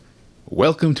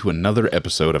Welcome to another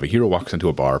episode of A Hero Walks Into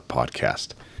a Bar podcast.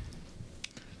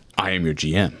 I am your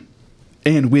GM.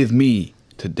 And with me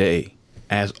today,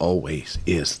 as always,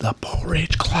 is the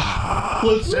Porridge Club.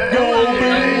 Let's go,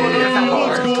 baby!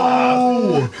 Let's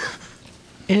go!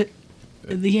 Yeah.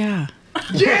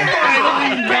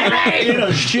 Yeah! In a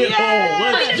shithole.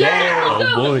 Let's go!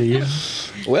 Oh boy.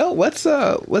 Well,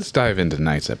 let's dive into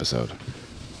tonight's episode.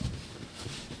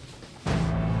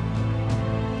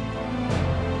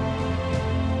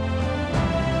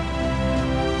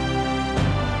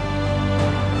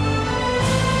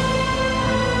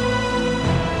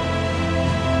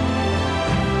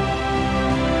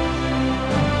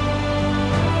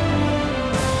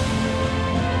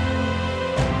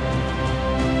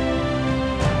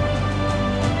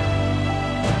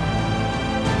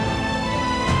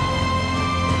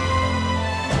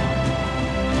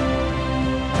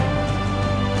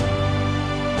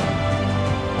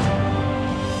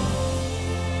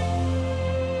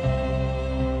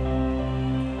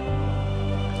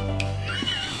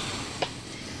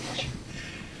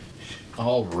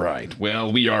 All right.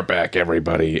 Well, we are back,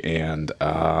 everybody. And,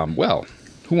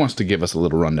 who wants to give us a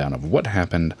little rundown of what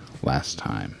happened last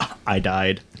time? I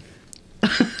died.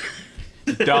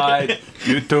 Died.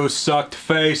 You two sucked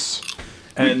face.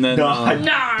 And then Bit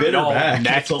her y'all back. necked.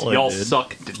 That's all I Y'all did.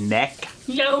 sucked neck.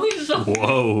 Yo, he's so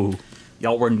Whoa.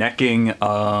 Y'all were necking. He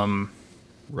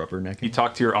Rubbernecking.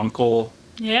 talked to your uncle.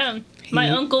 yeah. My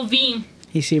Uncle V.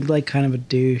 He seemed like kind of a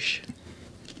douche.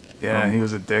 Yeah, he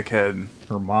was a dickhead.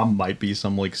 Her mom might be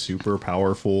some like super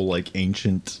powerful, like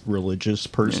ancient religious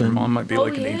Your person. mom might be Oh,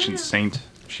 like an yeah. ancient saint.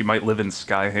 She might live in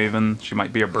Skyhaven. She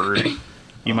might be a bird.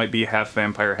 You might be half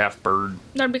vampire, half bird.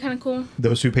 That'd be kind of cool.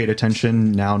 Those who paid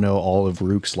attention now know all of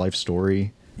Rook's life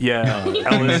story. Yeah,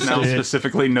 Ellis now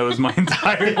specifically knows my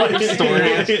entire life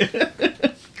story.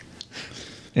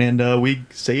 And we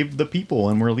saved the people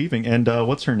and we're leaving. And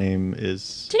what's her name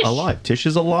is Tish. alive. Tish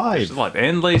is alive. She's alive.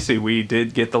 And Lacey, we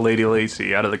did get the Lady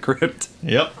Lacey out of the crypt.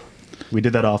 Yep. We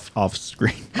did that off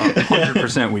screen.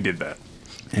 100% we did that.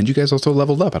 And you guys also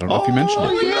leveled up. I don't know if you mentioned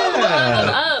it.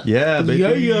 Up. Yeah,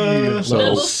 baby. Yeah. Level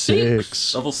Level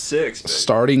 6. Level 6.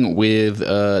 Starting with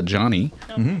Johnny.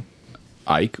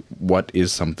 Ike, what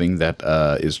is something that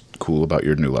is cool about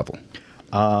your new level?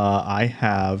 I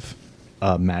have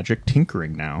magic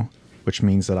tinkering now, which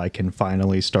means that I can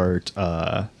finally start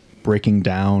breaking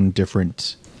down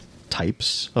different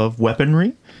types of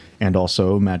weaponry and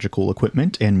also magical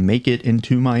equipment and make it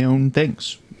into my own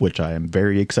things, which I am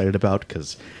very excited about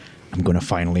because I'm going to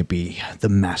finally be the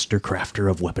master crafter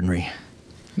of weaponry.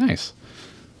 Nice.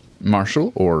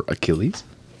 Marshall or Achilles?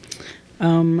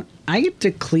 I get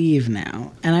to cleave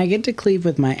now, and I get to cleave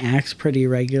with my axe pretty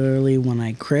regularly when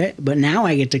I crit, but now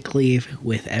I get to cleave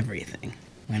with everything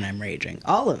when I'm raging.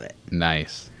 All of it.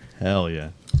 Nice. Hell yeah.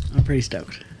 I'm pretty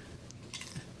stoked.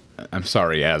 I'm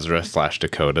sorry, Azra /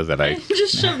 Dakota, that I...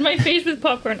 Just shoved my face with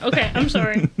popcorn. Okay, I'm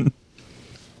sorry.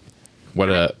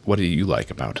 What do you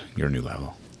like about your new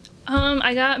level?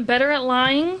 I got better at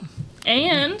lying,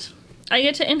 and I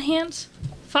get to enhance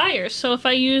fire. So if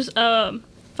I use a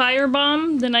fire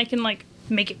bomb, then I can like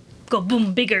make it go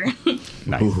boom bigger.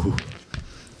 Nice.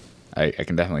 I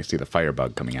can definitely see the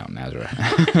firebug coming out in Azra.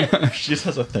 She just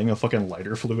has a thing of fucking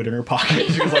lighter fluid in her pocket.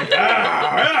 She was like,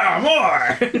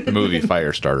 more! The movie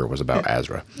Firestarter was about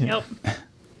Azra. Yep.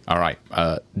 All right.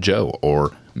 Joe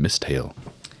or Miss Tail?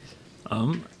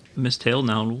 Miss Tail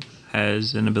now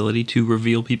has an ability to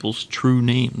reveal people's true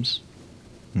names.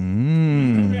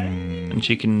 And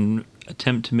she can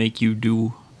attempt to make you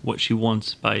do what she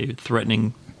wants by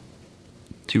threatening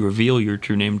to reveal your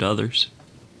true name to others.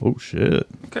 Oh, shit.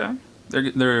 Okay.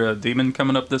 They're a demon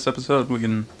coming up this episode we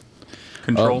can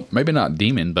control. Maybe not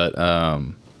demon, but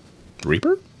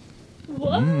Reaper?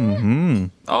 What?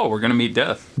 Oh, we're going to meet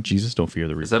Death. Jesus, don't fear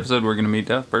the This Reaper. episode, we're going to meet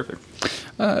Death. Perfect.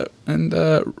 And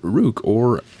Rook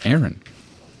or Aaron?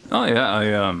 Oh,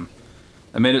 yeah.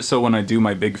 I made it so when I do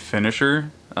my big finisher,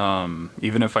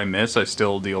 even if I miss, I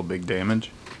still deal big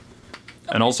damage.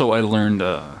 And also, I learned,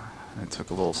 I took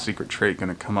a little secret trait, going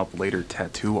to come up later,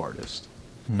 tattoo artist.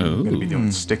 I'm going to be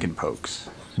doing stick and pokes.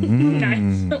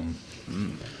 Nice.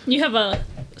 You have a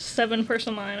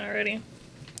 7-person line already.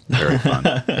 Very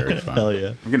fun. Very fun. Hell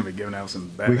yeah. I'm going to be giving out some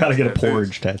bad We gotta get a tattoos.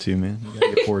 porridge tattoo, man. We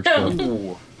gotta get porridge club.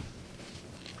 Ooh.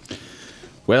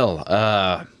 Well,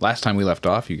 last time we left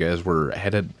off, you guys were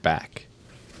headed back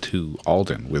to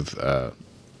Alden with a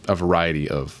variety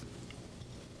of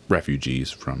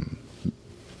refugees from...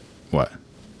 What?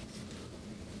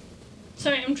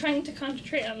 Sorry, I'm trying to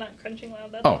concentrate. I'm not crunching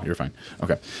loud. That's Oh, all. you're fine.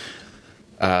 Okay.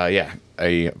 Yeah,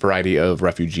 a variety of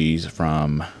refugees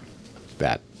from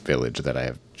that village that I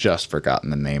have just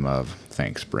forgotten the name of.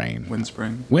 Thanks, brain.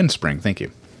 Windspring. Windspring, thank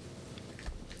you.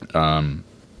 And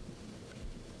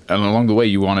along the way,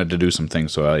 you wanted to do some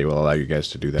things, so I will allow you guys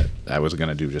to do that. I was going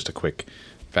to do just a quick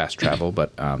fast travel,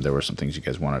 but there were some things you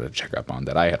guys wanted to check up on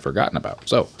that I had forgotten about.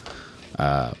 So,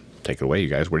 take it away, you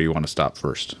guys. Where do you want to stop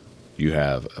first? You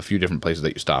have a few different places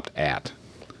that you stopped at,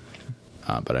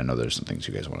 but I know there's some things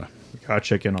you guys want to... Gotta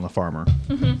check in on the farmer.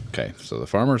 Okay, so the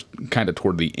farmer's kind of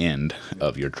toward the end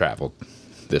of your travel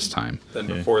this time. Then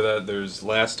Yeah. before that, there's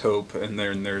Last Hope, and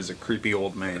then there's a creepy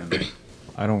old man.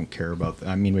 I don't care about that.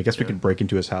 I mean, I guess we could break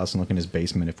into his house and look in his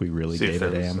basement if we really See if gave a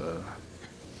there was, damn.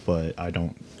 But I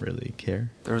don't really care.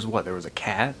 there was what? There was a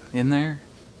cat in there?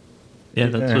 Yeah,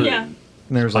 that's Yeah. what. Yeah.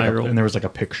 And there was Spiral. and there was like a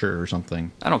picture or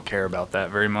something. I don't care about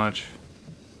that very much.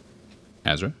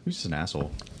 Ezra? He's just an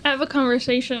asshole. I have a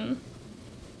conversation,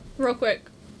 real quick,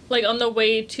 like on the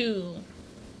way to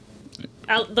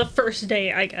out the first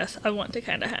day. I guess I want to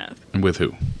kind of have. With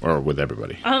who? Or with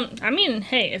everybody? I mean,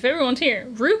 hey, if everyone's here,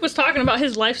 Roop was talking about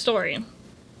his life story,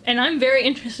 and I'm very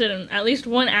interested in at least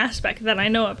one aspect that I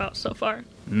know about so far.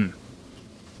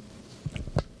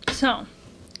 So,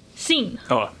 scene.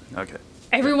 Oh, okay.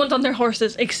 Everyone's on their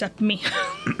horses except me.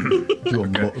 Do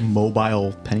a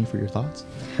mobile penny for your thoughts.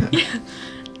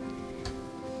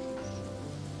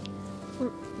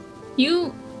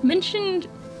 You mentioned.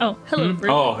 Oh, hello, Roop.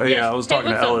 Oh, yeah, Yes. I was Hey,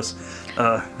 talking to what's up?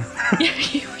 Ellis. Yeah,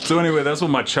 you were So anyway, that's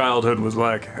what my childhood was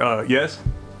like. Yes?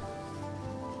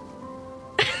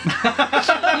 You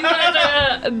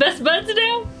guys are best buds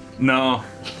now? No.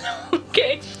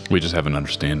 Okay. We just have an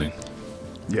understanding.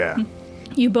 Yeah.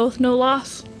 You both know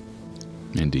loss.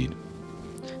 Indeed.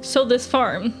 So this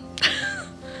farm.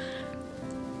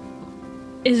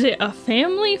 Is it a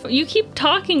family? You keep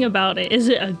talking about it. Is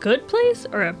it a good place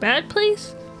or a bad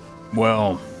place?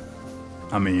 Well,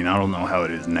 I mean, I don't know how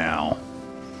it is now,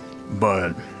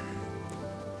 but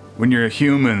when you're a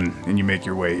human and you make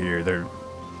your way here,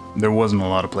 there wasn't a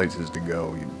lot of places to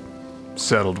go. You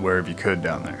settled wherever you could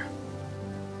down there.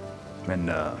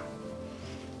 And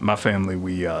my family,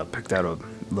 we picked out a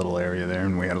little area there,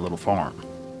 and we had a little farm.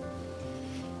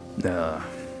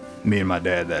 Me and my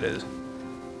dad, that is.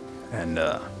 And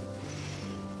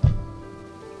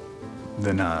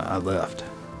then I left.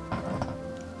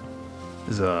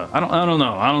 I don't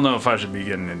know. I don't know if I should be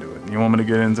getting into it. You want me to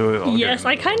get into it? I'll get Yes,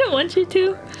 I into kind of want you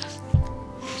to.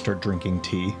 Start drinking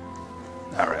tea. it.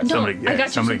 All right, No, somebody. I got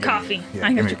you somebody some coffee. Yeah, I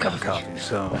give got me you a cup of coffee. coffee.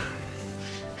 So,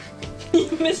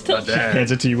 Mr. my dad,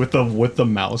 Hands it to you with the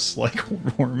mouse like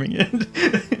warming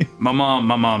it. my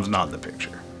mom's not in the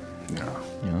picture. You know,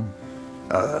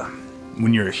 Yeah.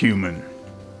 when you're a human,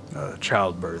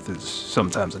 childbirth is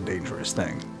sometimes a dangerous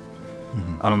thing.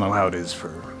 I don't know how it is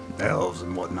for elves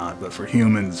and whatnot, but for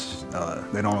humans,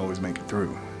 they don't always make it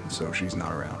through. So she's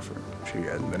not around she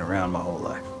hasn't been around my whole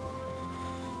life.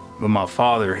 But my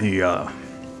father, he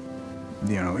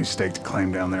staked a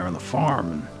claim down there on the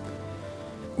farm, and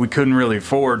we couldn't really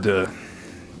afford to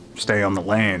stay on the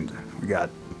land. We got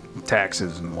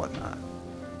taxes and whatnot.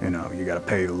 You know, you got to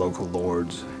pay the local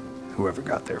lords, whoever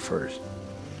got there first.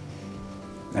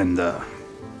 And I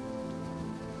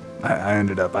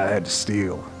ended up, I had to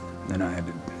steal, and I had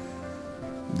to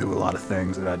do a lot of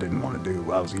things that I didn't want to do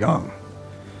while I was young.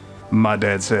 My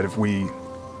dad said, if we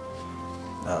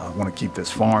want to keep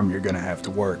this farm, you're going to have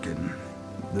to work, and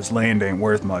this land ain't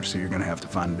worth much, so you're going to have to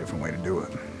find a different way to do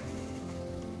it.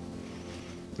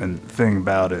 And the thing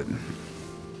about it,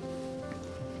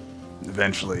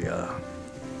 eventually, I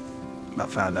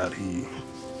found out he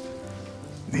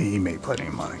made plenty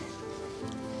of money.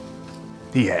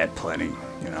 He had plenty,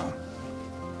 you know.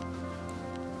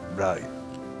 But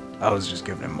I was just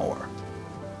giving him more.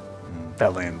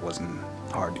 That land wasn't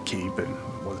hard to keep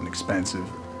and wasn't expensive.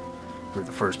 We were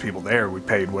the first people there. We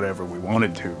paid whatever we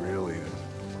wanted to, really.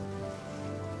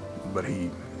 But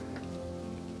he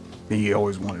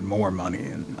always wanted more money,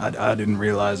 and I didn't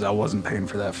realize I wasn't paying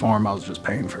for that farm. I was just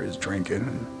paying for his drinking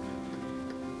and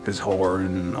his whoring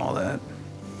and all that.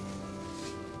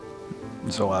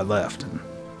 And so I left, and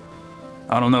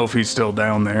I don't know if he's still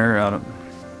down there. I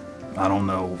don't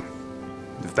know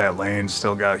if that land's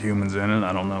still got humans in it.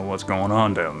 I don't know what's going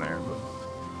on down there, but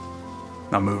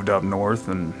I moved up north,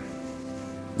 and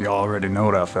y'all already know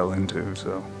what I fell into,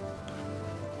 so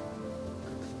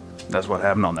that's what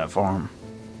happened on that farm.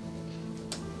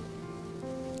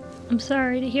 I'm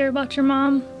sorry to hear about your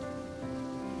mom.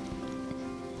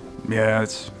 Yeah,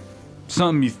 it's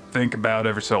something you think about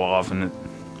every so often.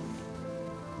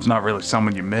 It's not really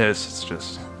someone you miss, it's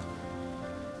just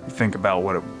you think about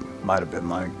what it might have been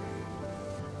like.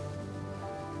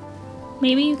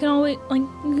 maybe you can always, like,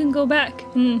 you can go back.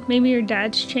 And maybe your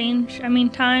dad's changed. I mean,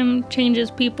 time changes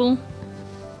people.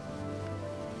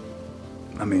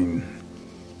 I mean,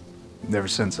 ever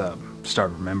since I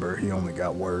started to remember, he only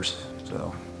got worse.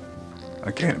 So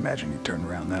I can't imagine he turned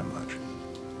around that much.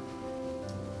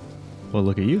 Well,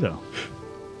 look at you, though.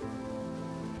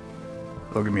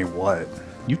 Look at me, what?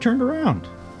 You turned around.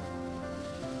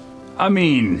 I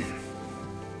mean,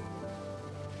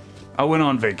 I went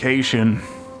on vacation.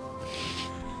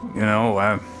 You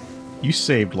know, You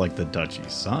saved, like, the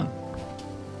duchy's son.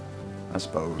 I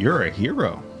suppose. You're a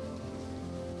hero.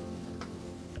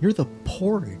 You're the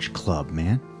Porridge Club,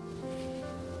 man.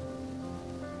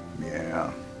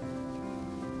 Yeah.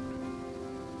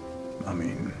 I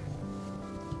mean,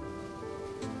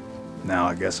 now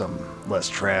I guess I'm less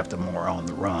trapped and more on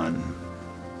the run.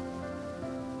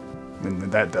 And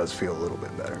that does feel a little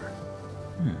bit better.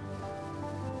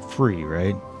 Free,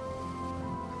 right?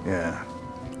 Yeah.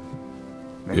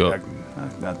 Maybe Yup.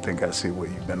 I think I see what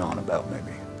you've been on about,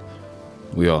 maybe.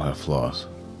 We all have flaws.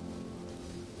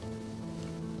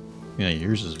 Yeah,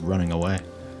 yours is running away.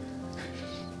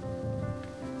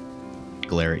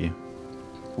 Glare at you.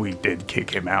 We did kick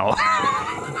him out.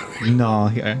 No,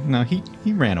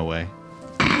 he ran away.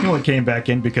 He only came back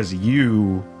in because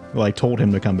you, like, told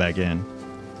him to come back in.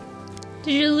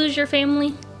 Did you lose your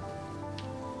family?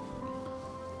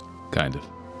 Kind of.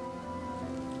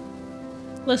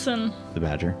 Listen, The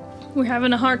badger. we're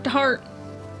having a heart-to-heart.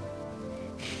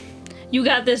 You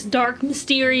got this dark,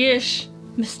 mysterious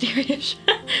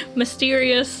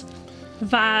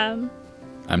vibe.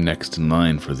 I'm next in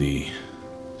line for the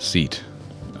seat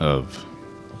of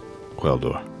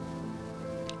Queldor.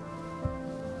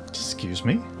 Excuse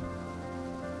me?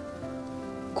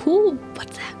 Cool.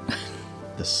 What's that?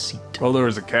 The seat. Well, there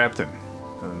was a captain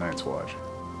of the Night's Watch.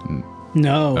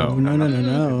 No, Oh. no.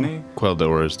 Didn't he?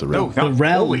 Queldor is the realm. No, The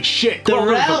realm. Holy shit. The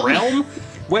Queldor's realm. the realm?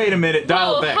 Wait a minute.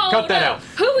 Dial it back. Whoa, Cut that no. out.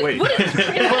 Who? Wait. What is Queldor's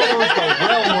the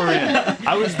realm we're in.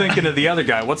 I was thinking of the other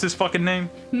guy. What's his fucking name?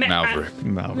 Malverick.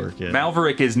 Malverick, yeah.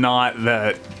 Malverick is not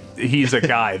the... He's a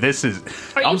guy. This is...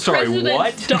 Are you I'm sorry, president's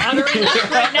what? daughter in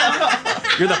this right now?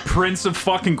 You're the prince of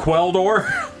fucking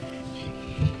Queldor?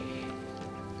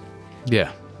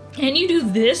 Yeah. And you do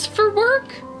this for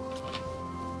work?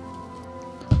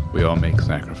 We all make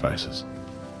sacrifices.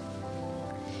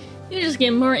 You just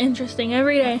get more interesting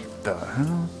every day. The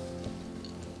hell?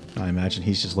 I imagine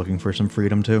he's just looking for some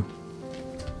freedom, too.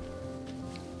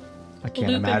 I can't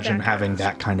Lupin imagine backgrounds. having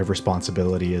that kind of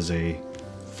responsibility as a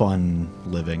fun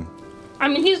living. I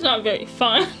mean, he's not very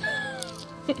fun.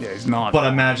 Yeah, he's not.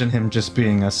 But imagine him just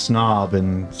being a snob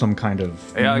in some kind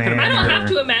of Yeah, I can I don't manner. have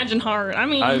to imagine hard. I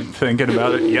mean, I'm thinking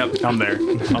about it. Yep, I'm there.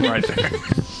 I'm right there.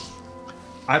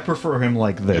 I prefer him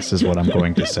like this, is what I'm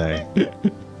going to say.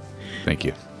 Thank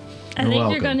you. I you're think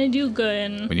welcome. you're gonna do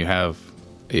good. When you have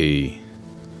a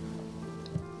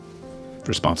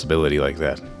responsibility like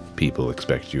that, people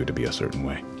expect you to be a certain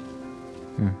way.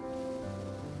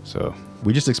 So,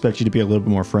 We just expect you to be a little bit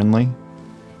more friendly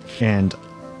and,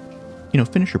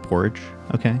 finish your porridge,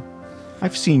 okay?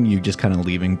 I've seen you just kind of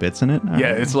leaving bits in it.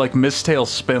 Yeah, it's like Mistail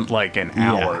spent like an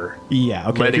hour. Yeah, okay.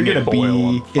 If letting you're it going to boil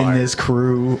on be in fire. this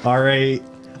crew, all right,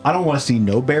 I don't want to see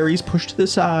no berries pushed to the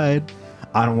side.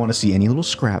 I don't want to see any little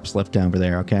scraps left over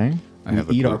there, okay? I have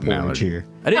We a eat our gluten porridge allergy. here.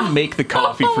 I didn't make the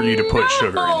coffee for you to put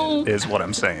sugar no. in it, is what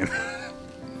I'm saying.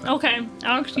 Okay,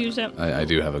 I'll excuse it. I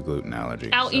do have a gluten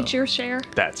allergy. I'll so- eat your share.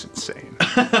 That's insane.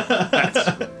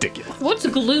 That's ridiculous. What's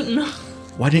gluten?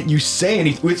 Why didn't you say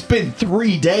anything? It's been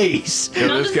 3 days. Yeah,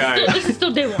 No, this guy. This is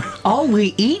still day one. All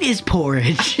we eat is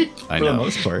porridge. I For the know.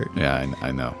 most part. Yeah,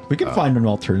 I know. We can find an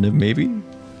alternative, maybe.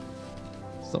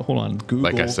 So hold on, Google.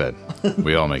 Like I said,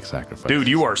 we all make sacrifices. Dude,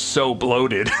 you are so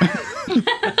bloated.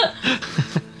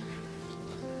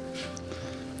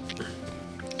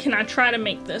 Can I try to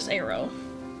make this arrow?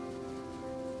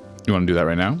 You want to do that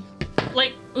right now?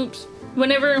 Like, oops.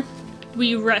 Whenever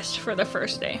we rest for the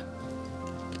first day.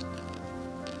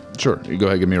 Sure. You go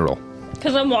ahead, give me a roll.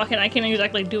 Because I'm walking, I can't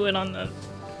exactly do it on the...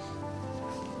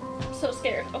 I'm so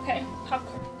scared. Okay,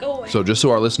 popcorn, go away. So, just so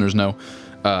our listeners know,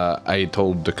 I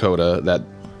told Dakota that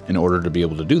in order to be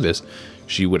able to do this,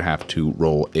 she would have to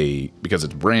roll because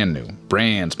it's brand new,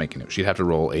 brand spanking new, she'd have to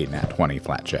roll a nat 20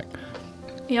 flat check.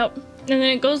 Yep. And then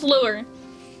it goes lower.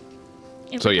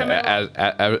 So, Every time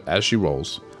I roll. as she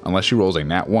rolls, unless she rolls a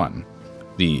nat 1,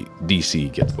 the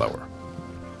DC gets lower.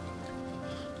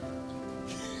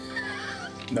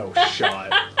 No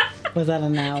shot. Was that a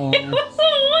nat one? So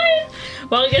what?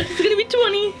 Well, I guess it's gonna be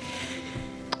 20.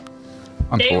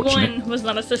 Day Unfortunate. one was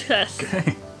not a success.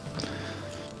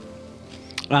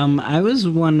 I was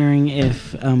wondering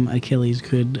if Achilles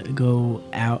could go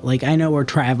out. Like, I know we're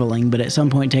traveling, but at some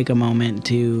point take a moment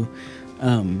to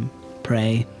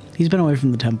pray. He's been away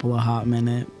from the temple a hot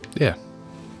minute. Yeah.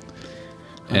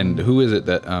 And who is it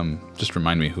that, just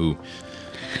remind me who?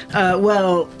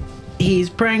 Well, he's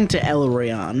praying to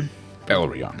Elrion,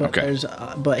 Elrion, but okay.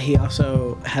 but he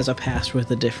also has a past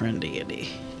with a different deity.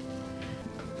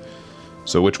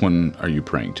 So which one are you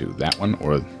praying to? That one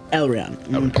or? Elrion.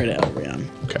 I'm going to pray to Elrion.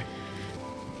 Okay.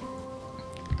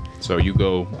 So you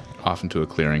go off into a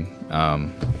clearing.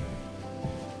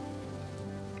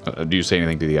 Do you say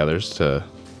anything to the others to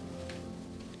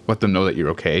let them know that you're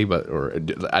okay?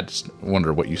 I just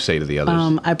wonder what you say to the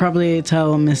others. I probably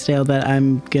tell Miss Dale that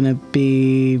I'm going to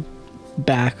be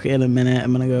back in a minute.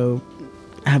 I'm going to go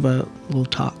have a little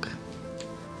talk.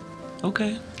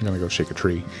 Okay. I'm gonna go shake a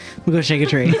tree. We'll go shake a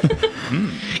tree.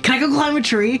 Can I go climb a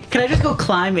tree? Can I just go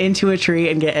climb into a tree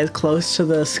and get as close to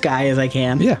the sky as I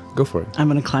can? Yeah, go for it. I'm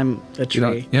gonna climb a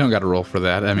tree. You don't got to roll for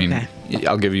that. I mean, Okay.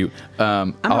 I'll give you.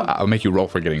 I'll make you roll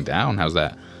for getting down. How's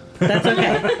that? That's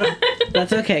okay.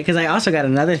 That's okay, because I also got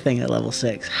another thing at level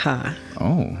 6. Ha.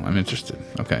 Oh, I'm interested.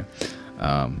 Okay.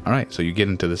 All right. So you get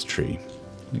into this tree.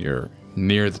 You're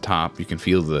near the top. You can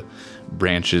feel the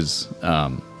branches,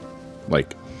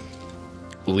 like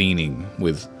leaning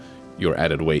with your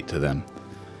added weight to them,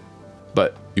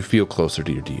 but you feel closer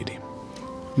to your deity.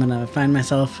 I'm gonna find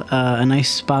myself a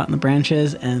nice spot in the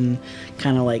branches and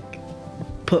kind of like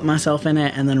put myself in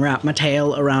it and then wrap my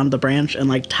tail around the branch and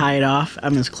like tie it off.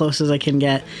 I'm as close as I can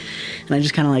get, and I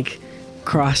just kind of like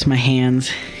cross my hands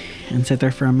and sit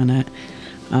there for a minute.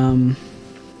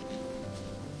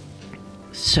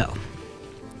 So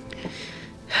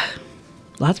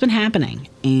lots been happening,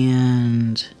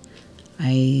 and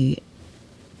I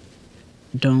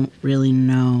don't really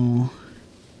know.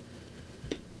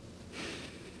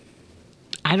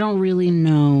 I don't really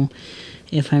know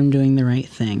if I'm doing the right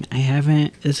thing. I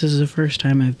haven't. This is the first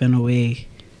time I've been away.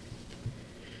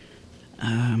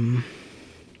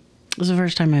 This is the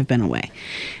first time I've been away,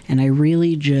 and I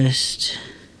really just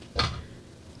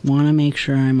want to make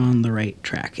sure I'm on the right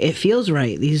track. It feels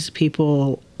right. These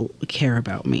people care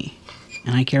about me,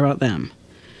 and I care about them.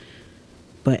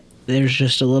 But there's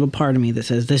just a little part of me that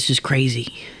says, this is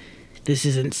crazy. This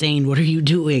is insane. What are you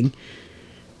doing?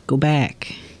 Go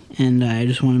back. And I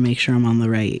just want to make sure I'm on the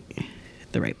right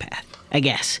path, I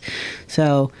guess.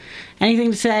 So,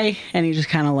 anything to say? And he just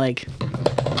kind of like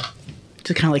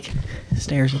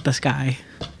stares at the sky.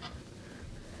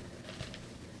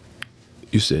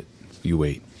 You sit. You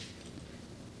wait.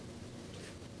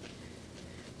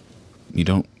 You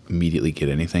don't immediately get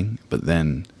anything, but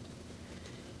then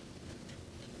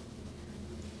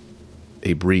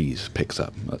a breeze picks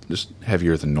up, just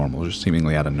heavier than normal, just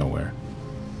seemingly out of nowhere.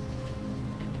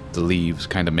 The leaves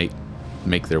kind of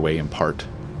make their way in part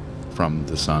from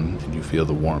the sun, and you feel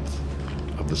the warmth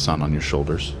of the sun on your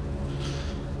shoulders.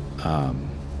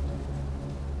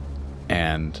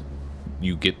 And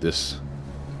you get this,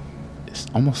 it's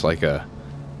almost like a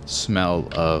smell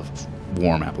of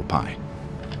warm apple pie.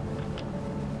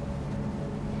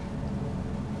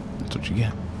 That's what you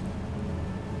get.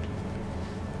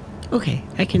 Okay,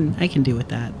 I can deal with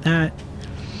that.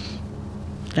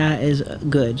 That is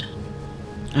good.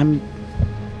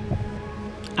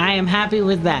 I am happy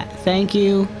with that. Thank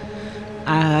you.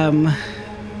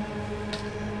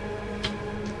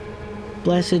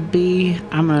 Blessed be.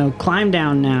 I'm gonna climb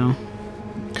down now.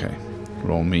 Okay.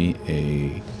 Roll me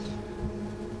a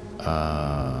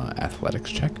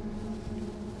athletics check.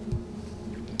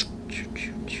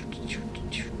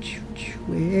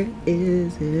 Where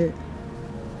is it?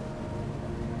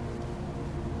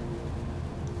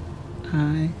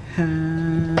 I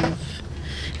have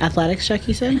athletics check,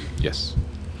 you said? Yes.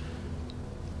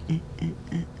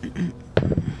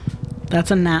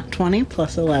 That's a nat 20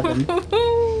 plus 11.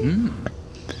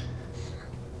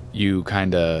 You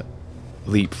kind of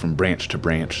leap from branch to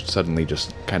branch, suddenly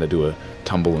just kind of do a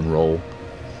tumble and roll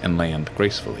and land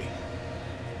gracefully.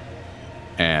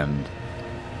 And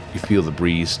you feel the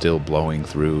breeze still blowing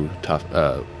through,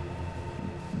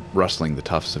 rustling the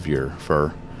tufts of your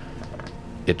fur.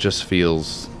 It just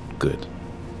feels good.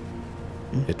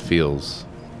 It feels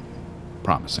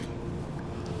promising.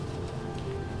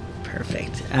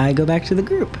 Perfect. I go back to the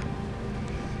group.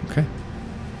 Okay.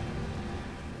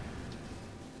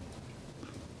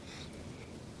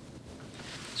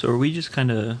 So are we just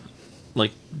kind of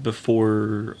like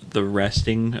before the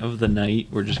resting of the night?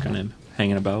 We're just kind of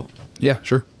hanging about. Yeah,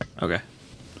 sure. Okay.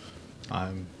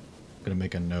 I'm gonna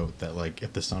make a note that like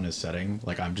if the sun is setting,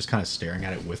 like I'm just kind of staring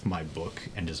at it with my book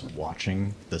and just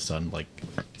watching the sun like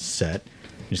set,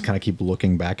 just kind of keep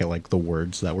looking back at like the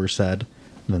words that were said,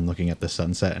 and then looking at the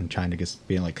sunset and trying to just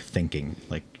be like thinking,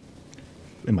 like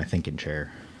in my thinking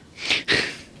chair.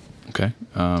 Okay.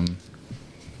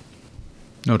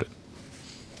 Noted.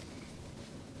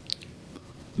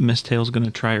 Miss Tail's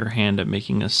gonna try her hand at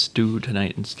making a stew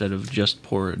tonight instead of just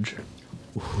porridge.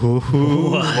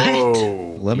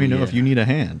 Whoa. Let me know if Yeah. you need a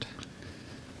hand.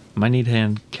 Might need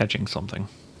hand catching something.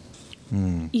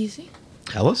 Easy.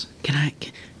 Ellis? Can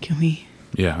we?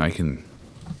 Yeah, I can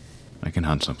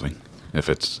hunt something if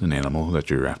it's an animal that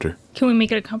you're after. Can we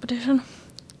make it a competition?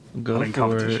 Go Hunting for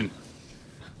competition.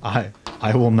 it.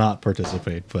 I will not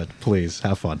participate, but please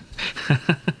have fun. Oh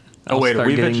I'll wait, are start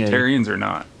we getting vegetarians or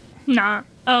not? Nah.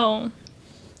 Oh.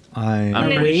 I'm I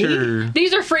pretty Wait. sure.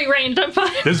 These are free range. I'm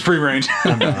fine. This is free range.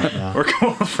 We're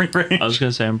going with free range. I was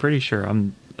gonna say I'm pretty sure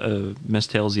Miss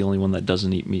Tail's the only one that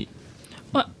doesn't eat meat.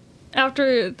 What?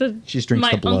 After the she just drinks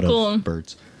my the blood uncle of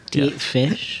birds. Do you Yeah. eat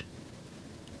fish?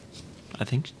 I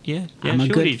think yeah. I'm a she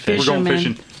would good eat fish. We're going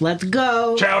fisherman. fishing. Let's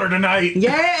go. Chowder tonight.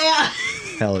 Yeah.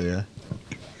 Hell yeah.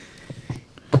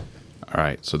 All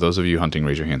right. So those of you hunting,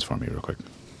 raise your hands for me real quick.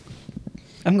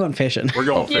 I'm going fishing. We're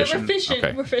going Yeah, fishing. we're fishing.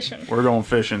 Okay. We're fishing. We're going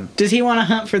fishing. Does he want to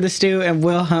hunt for the stew and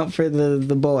we'll hunt for the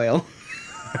boil?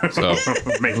 So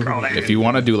Make all that. if you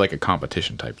want to do like a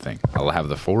competition type thing, I'll have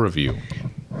the four of you,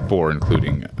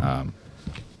 including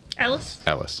Alice?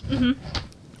 Ellis,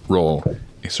 roll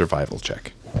a survival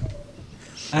check.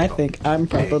 I think I'm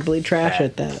probably trash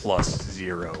at that. Plus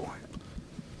 0.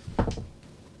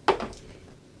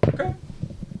 Okay.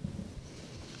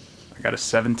 I got a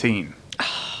 17.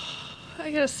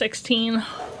 I got a 16.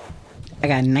 I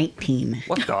got 19.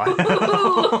 What the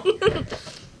hell?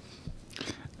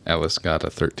 Ellis got a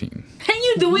 13. How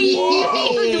you doing?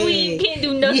 How you doing? Can't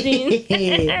do nothing.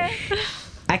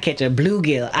 I catch a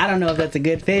bluegill. I don't know if that's a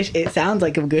good fish. It sounds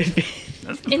like a good fish.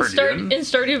 That's in pretty good.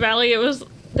 Stardew Valley,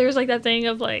 there's like that thing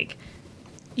of like,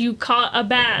 you caught a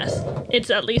bass, it's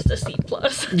at least a C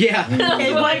plus. Yeah.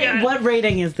 That's what I got. What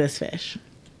rating is this fish?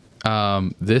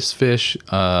 This fish,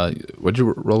 what'd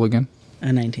you roll again?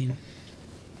 A 19.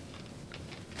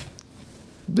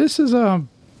 This is a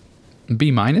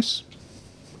B minus.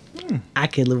 I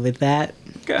could live with that.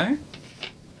 Okay.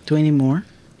 Do we need more?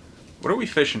 What are we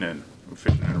fishing in? We're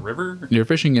fishing in a river? You're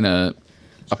fishing in a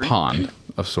Stream? pond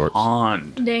of sorts.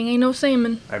 Pond. Dang, ain't no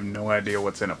salmon. I have no idea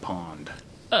what's in a pond.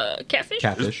 Catfish? There's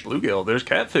Catfish. bluegill. There's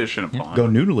catfish in a pond. Go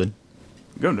noodling.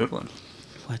 Go noodling.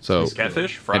 What's So, Is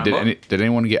catfish? Fry and 'em up? did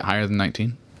anyone get higher than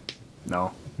 19?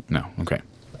 No. No. Okay.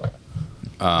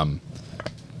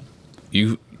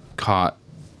 You caught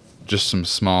just some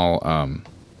small.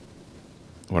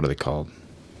 What are they called?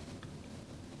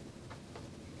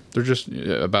 They're just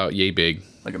about yay big,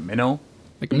 Like a minnow?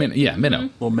 like a minnow. Yeah, minnow.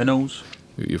 Little minnows?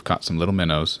 You've caught some little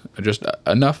minnows, just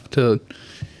enough to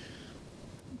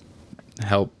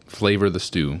help flavor the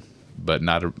stew, but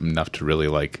not enough to really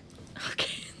like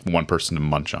Okay. one person to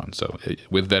munch on. So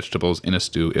with vegetables in a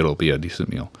stew, it'll be a decent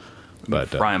meal. But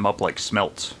Fry them up like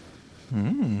smelts.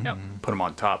 Yep. Put them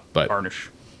on top. But- Garnish.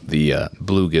 the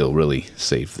bluegill really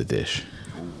saved the dish.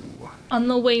 On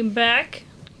the way back,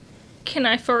 can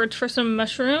I forage for some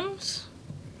mushrooms?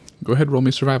 Go ahead, roll me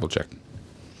a survival check.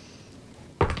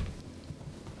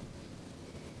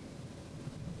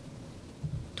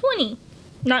 $20.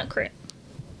 Not crit.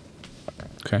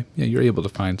 Okay. Yeah, you're able to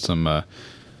find some.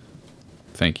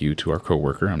 Thank you to our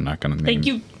coworker. I'm not going to name. Thank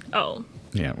you. Oh.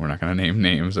 Yeah, we're not going to name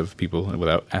names of people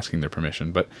without asking their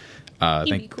permission. But You'd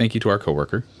be cool. thank you to our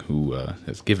coworker who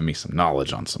has given me some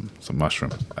knowledge on some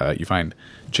mushrooms. You find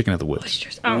chicken of the woods.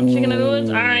 Oysters. Oh, chicken of the woods.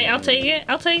 All right, I'll take it.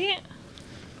 I'll take it.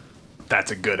 That's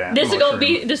a good ass This is gonna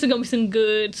mushroom. be some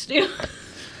good stew.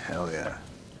 Hell yeah.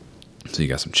 So you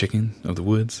got some chicken of the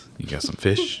woods. You got some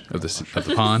fish of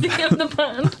the pond. of the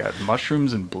pond. Got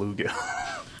mushrooms and bluegill.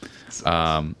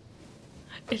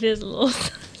 It is a little.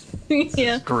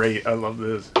 Yeah. Great. I love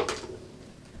this.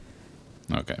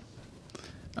 Okay.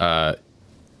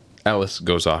 Ellis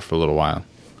goes off for a little while.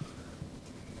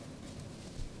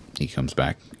 He comes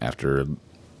back after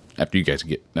you guys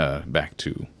get back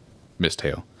to Miss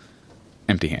Tail,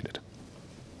 empty-handed.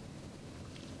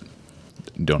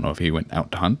 Don't know if he went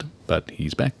out to hunt, but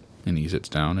he's back and he sits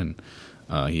down and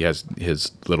he has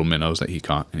his little minnows that he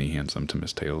caught and he hands them to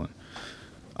Miss Tail. And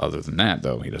other than that,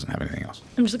 though, he doesn't have anything else.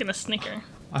 I'm just gonna snicker.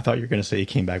 I thought you were going to say he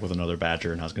came back with another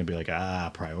badger, and I was going to be like,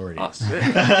 priorities. Oh, sick.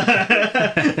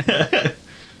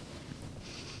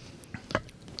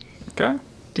 Okay.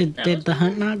 Did the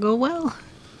hunt not go well?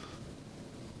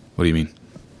 What do you mean?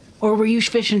 Or were you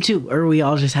fishing too? Or were we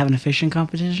all just having a fishing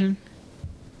competition?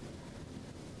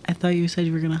 I thought you said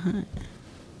you were gonna hunt.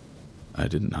 I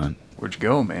didn't hunt. Where'd you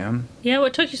go, man? Yeah,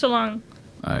 what took you so long?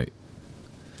 I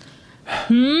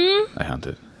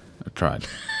hunted. I tried.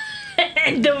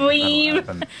 Dweeb.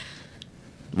 Happened.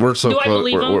 We're so Do I close.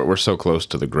 believe him? We're so close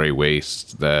to the gray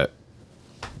wastes that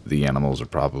the animals are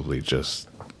probably just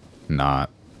not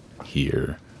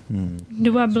here.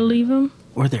 Do I believe him?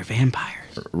 Or they're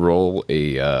vampires. Roll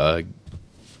a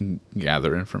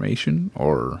gather information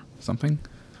or something.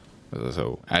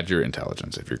 So add your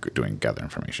intelligence if you're doing gather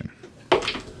information.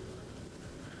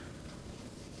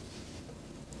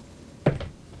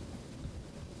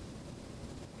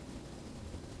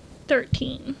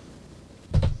 $13.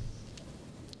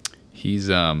 He's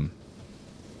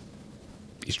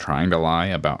trying to lie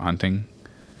about hunting,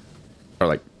 or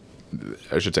like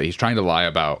I should say he's trying to lie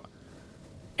about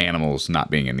animals not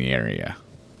being in the area.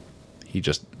 He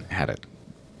just had a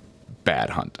bad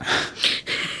hunt.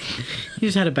 He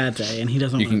just had a bad day, and he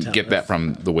doesn't You want can to tell get us. that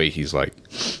from the way he's like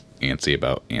antsy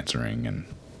about answering, and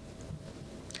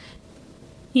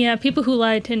Yeah, people who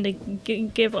lie tend to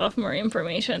give off more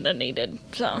information than they did.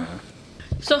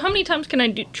 So how many times can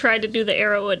I try to do the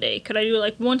arrow a day? Could I do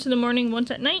like once in the morning,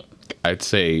 once at night? I'd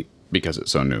say because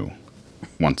it's so new,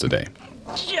 once a day.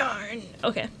 Darn.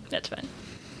 Okay, that's fine.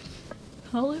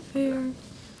 Call it fair.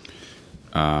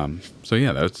 So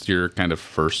yeah, that's your kind of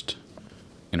first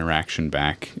interaction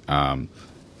back.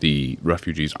 The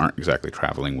refugees aren't exactly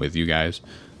traveling with you guys.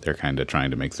 They're kind of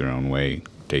trying to make their own way,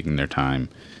 taking their time.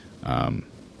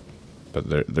 But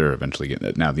they're eventually getting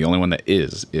it. Now, the only one that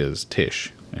is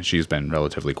Tish, and she's been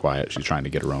relatively quiet. She's trying to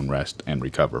get her own rest and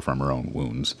recover from her own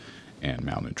wounds and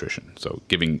malnutrition. So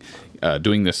doing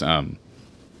this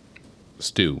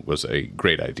stew was a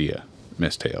great idea,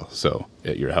 Miss Tail. So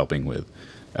you're helping with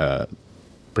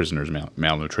prisoners'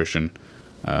 malnutrition.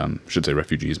 Should say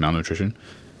refugees' malnutrition.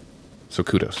 So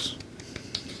kudos.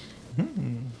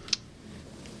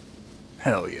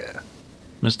 Hell yeah.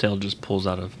 Miss Tail just pulls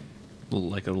out a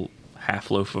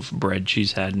half loaf of bread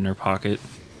she's had in her pocket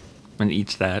and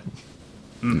eats that.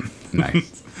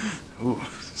 Nice. Ooh,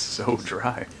 so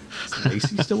dry. Is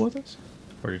Lacey still with us?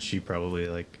 Or did she probably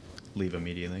like leave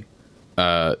immediately?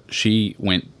 She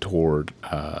went toward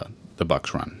the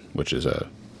Bucks Run, which is a.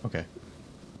 Okay.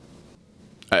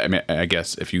 I mean, I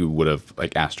guess if you would have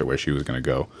like asked her where she was going to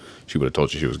go, she would have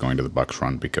told you she was going to the Bucks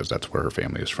Run because that's where her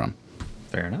family is from.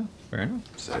 Fair enough. Fair enough.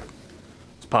 Sick.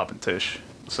 It's poppin' Tish.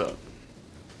 What's up?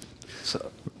 What's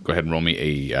up? Go ahead and roll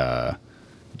me a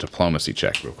diplomacy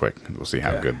check real quick. We'll see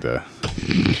how Yeah. good the.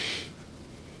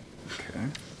 Okay.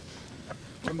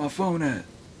 Where my phone at?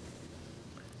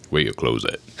 Where you close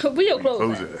it. We'll close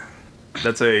Close that. it.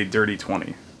 That's a dirty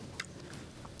 20.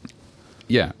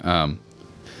 Yeah.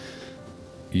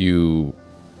 You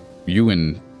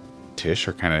and Tish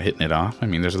are kind of hitting it off. I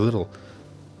mean, there's a little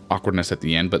awkwardness at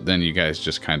the end, but then you guys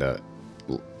just kind of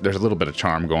there's a little bit of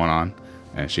charm going on,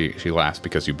 and she laughs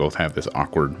because you both have this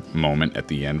awkward moment at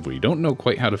the end where you don't know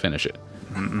quite how to finish it.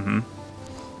 Mm-hmm.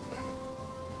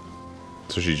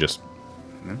 So she just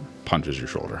punches your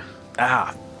shoulder.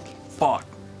 Ah, fuck.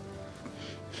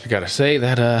 I gotta say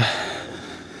that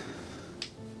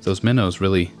those minnows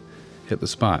really hit the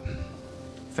spot.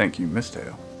 Thank you, Miss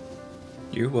Tail.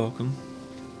 You're welcome.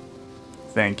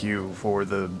 Thank you for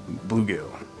the bluegill.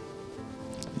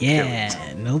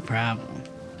 Yeah, no problem.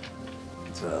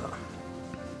 It's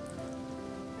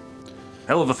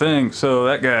hell of a thing. So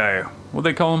that guy, what'd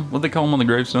they call him? What'd they call him on the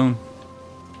gravestone?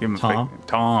 Give him a Tom? fake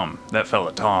Tom. That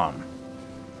fella Tom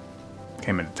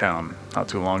came into town not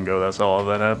too long ago. That's all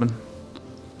that happened.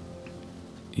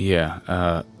 Yeah,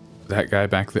 that guy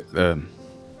back the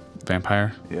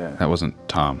vampire? Yeah. That wasn't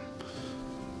Tom.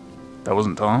 That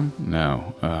wasn't Tom?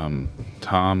 No.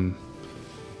 Tom.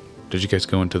 Did you guys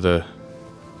go into the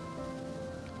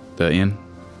inn?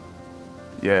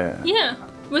 Yeah. Yeah,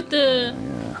 with the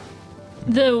Yeah.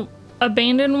 the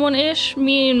abandoned one ish.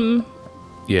 Me and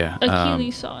Yeah.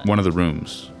 Achilles saw it. One of the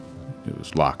rooms. It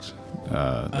was locked.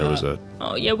 There was a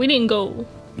oh yeah, we didn't go.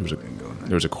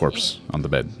 there was a corpse on the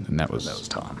bed, and that was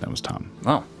Tom. That was Tom.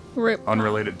 Oh, Rip.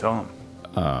 unrelated Tom.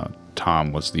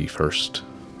 Tom was the first.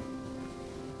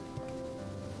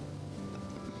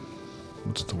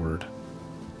 What's the word?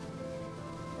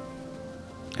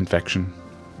 Infection.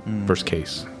 First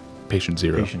case. Patient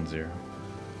zero. Patient 0.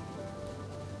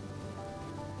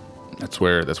 That's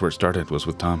where it started. Was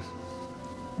with Tom.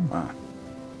 Wow.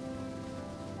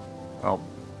 Well,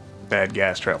 bad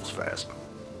gas travels fast.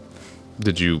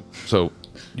 Did you? So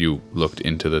you looked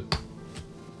into the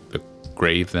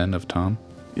grave then of Tom?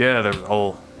 Yeah, there's a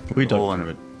whole We hole dug in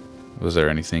through it. Was there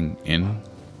anything in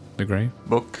the grave?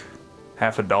 book,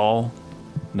 half a doll.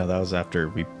 No, that was after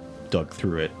we dug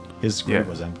through it. His grave Yeah.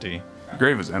 was empty.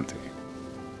 Grave is empty.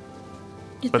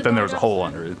 But then there was a hole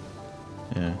under it.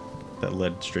 Yeah, that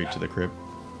led straight to the crib.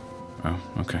 Oh,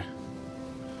 okay.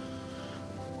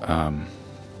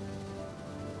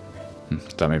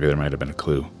 Thought maybe there might have been a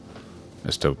clue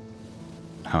as to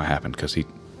how it happened, because he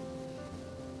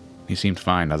seemed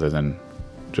fine other than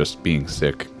just being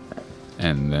sick,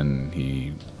 and then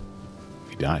he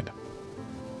died.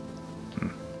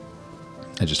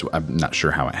 I'm not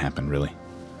sure how it happened, really.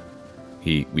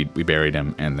 We buried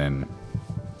him, and then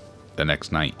the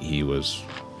next night he was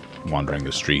wandering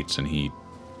the streets and he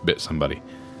bit somebody.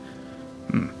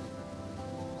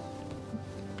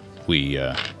 We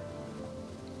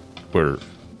were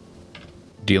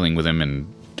dealing with him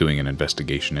and doing an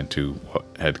investigation into what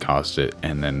had caused it,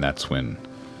 and then that's when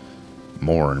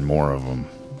more and more of them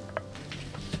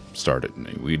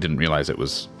started. We didn't realize it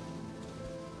was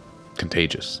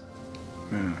contagious.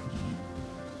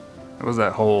 It was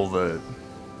that hole that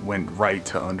went right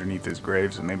to underneath his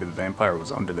grave, so maybe the vampire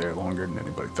was under there longer than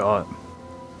anybody thought.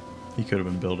 He could have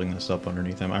been building this up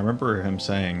underneath him. I remember him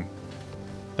saying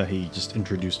that he just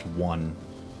introduced one,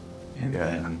 and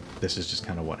then this is just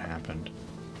kind of what happened.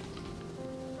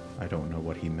 I don't know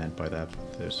what he meant by that,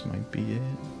 but this might be it.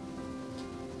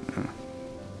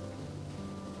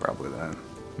 Probably that.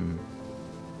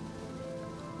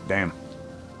 Damn.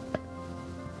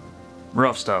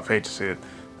 Rough stuff. Hate to see it.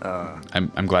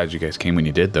 I'm glad you guys came when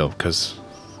you did, though, because,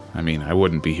 I mean, I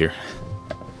wouldn't be here.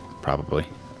 Probably.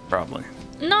 Probably.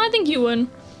 No, I think you would.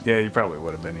 Yeah, you probably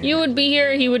would have been here. You would be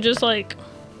here. He would just like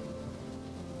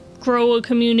grow a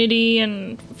community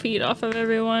and feed off of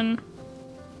everyone.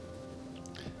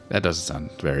 That doesn't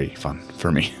sound very fun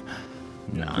for me.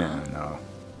 No. Yeah, no.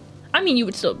 I mean, you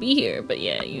would still be here, but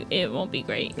yeah, it won't be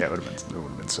great. Yeah, it would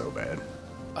have been so bad.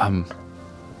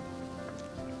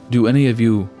 Do any of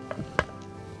you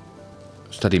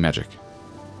study magic?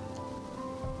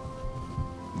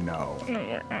 No.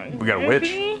 We got a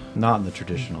witch? Not in the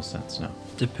traditional sense, no.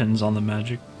 Depends on the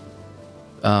magic.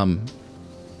 I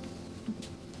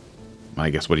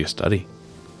guess, what do you study?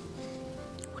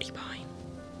 What are you buying?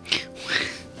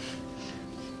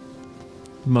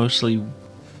 Mostly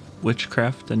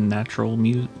witchcraft and natural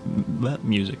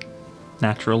music.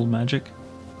 Natural magic.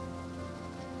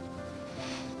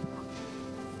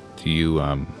 Do you,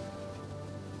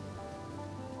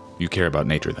 you care about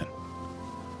nature, then?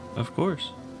 Of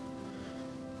course.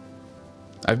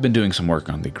 I've been doing some work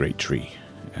on the Great Tree,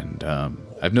 and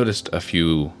I've noticed a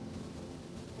few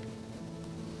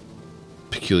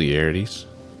peculiarities,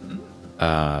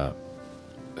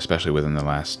 especially within the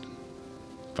last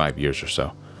 5 years or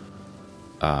so.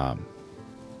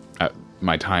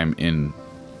 My time in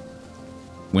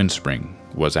Windspring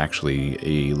was actually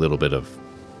a little bit of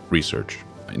research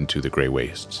into the Grey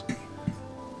Wastes.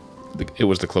 It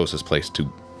was the closest place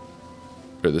to,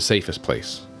 or the safest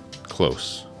place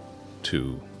close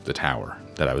to the tower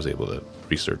that I was able to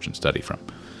research and study from.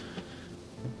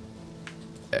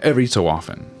 Every so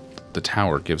often, the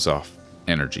tower gives off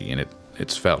energy, and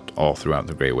it's felt all throughout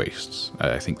the Grey Wastes.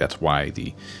 I think that's why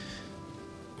the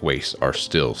wastes are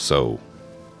still so,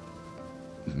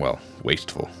 well,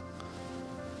 wasteful.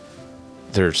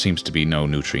 There seems to be no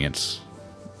nutrients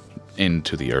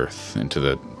into the earth, into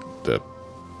the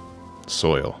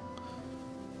soil.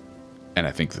 And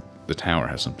I think that the tower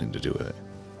has something to do with it.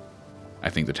 I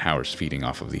think the tower's feeding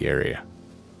off of the area.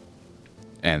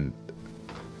 And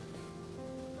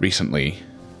recently,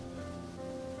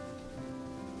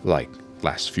 like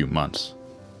last few months,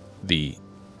 the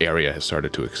area has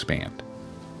started to expand.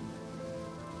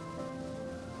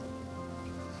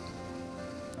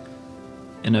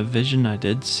 In a vision, I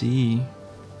did see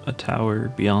a tower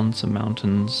beyond some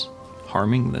mountains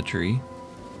harming the tree.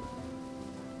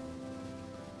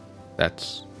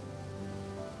 That's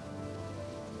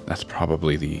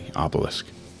probably the obelisk.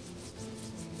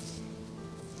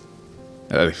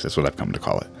 At least that's what I've come to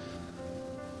call it.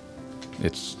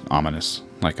 It's ominous,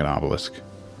 like an obelisk.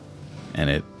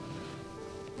 And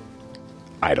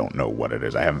I don't know what it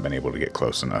is. I haven't been able to get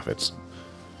close enough. It's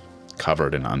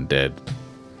covered in undead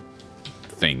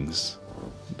things.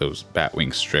 Those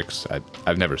Batwing Strix.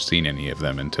 I've never seen any of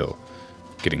them until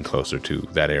getting closer to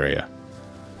that area.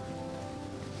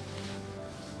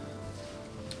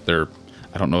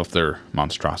 I don't know if they're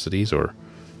monstrosities or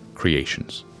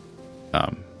creations.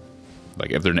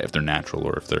 Like if they're natural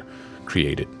or if they're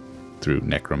created through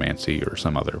necromancy or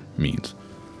some other means.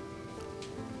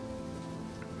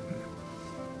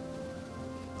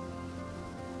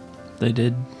 They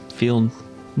did feel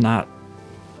not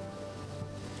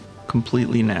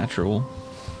completely natural,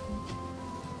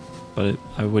 but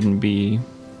I wouldn't be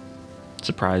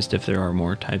surprised if there are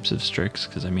more types of Strix,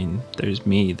 because, I mean, there's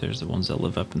me, there's the ones that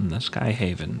live up in the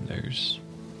Skyhaven, there's...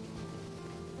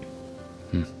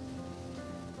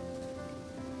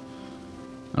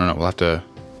 I don't know. We'll have to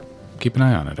keep an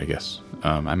eye on it, I guess.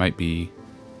 I might be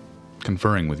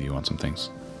conferring with you on some things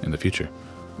in the future.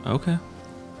 Okay.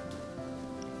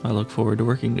 I look forward to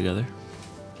working together.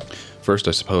 First,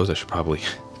 I suppose I should probably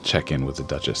check in with the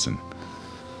Duchess and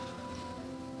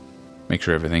make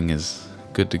sure everything is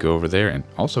good to go over there, and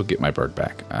also get my bird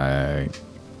back. I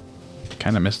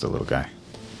kind of missed the little guy.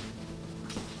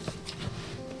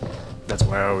 That's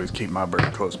why I always keep my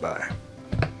bird close by.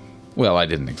 Well, I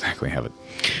didn't exactly have it.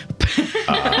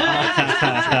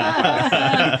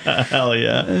 Hell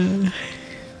yeah.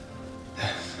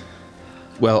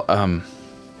 Well, I'm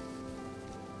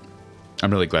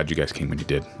really glad you guys came when you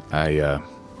did. I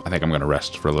think I'm going to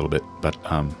rest for a little bit, but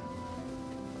I'll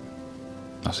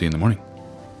see you in the morning.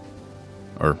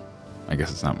 Or I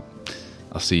guess it's not.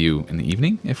 I'll see you in the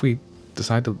evening if we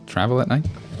decide to travel at night.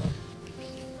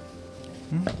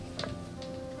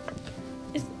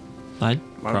 I'd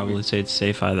probably say it's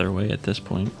safe either way at this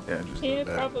point. Yeah, just Yeah, go to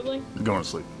bed. probably. I'm going to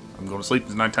sleep. I'm going to sleep.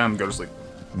 It's nighttime. Go to sleep.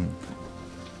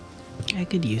 I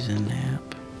could use a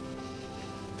nap.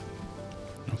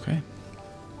 Okay.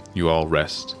 You all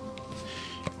rest.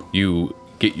 You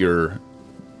get your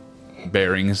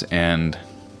bearings and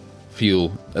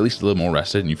feel at least a little more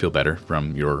rested, and you feel better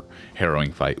from your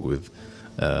harrowing fight with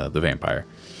the vampire.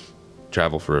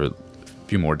 Travel for a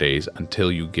few more days until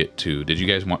you get to... Did you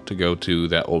guys want to go to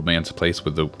that old man's place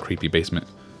with the creepy basement?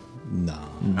 No.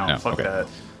 No, fuck okay.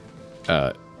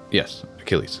 that. Yes,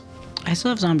 Achilles. I still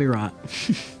have zombie rot.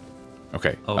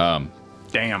 Okay. Oh.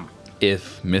 Damn.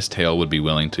 If Miss Tail would be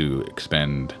willing to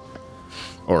expend,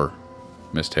 or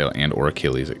Miss Tail and or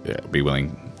Achilles be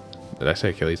willing, did I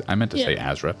say Achilles? I meant to say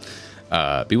Yeah. Azra.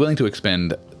 Be willing to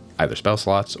expend either spell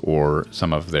slots or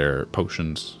some of their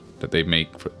potions that they make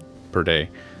per day,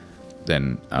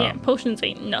 then Yeah, potions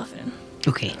ain't nothing.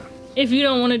 Okay. If you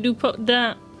don't want to do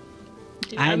that,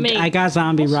 dude, I got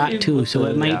zombie rot too, so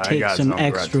it Yeah, might I take got some zombie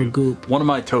rot extra too. goop. One of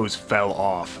my toes fell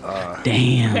off.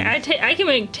 Damn. I can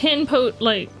make 10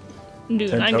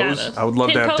 dude, 10 I got toes? us. I would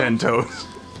love to have 10 toes. toes.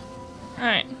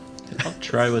 Alright. I'll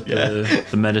try with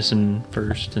the medicine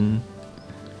first, and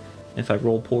if I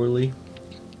roll poorly,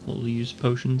 we'll use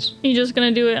potions. You just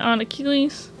gonna do it on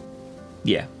Achilles?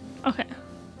 Yeah. Okay.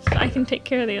 So I can take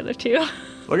care of the other two.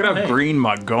 Look at how Hey. green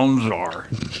my guns are.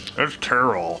 That's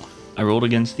terrible. I rolled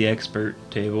against the expert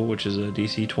table, which is a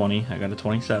DC 20. I got a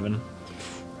 27.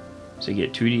 So you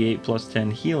get 2d8 plus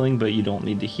 10 healing, but you don't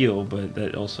need to heal, but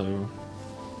that also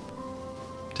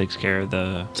takes care of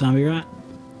the Zombie rot?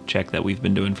 check that we've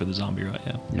been doing for the zombie rot,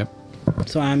 yeah. Yep.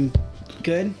 So I'm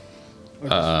good? Or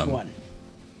just one?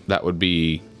 That would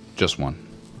be just one.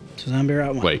 So zombie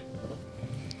rot one. Wait.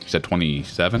 You said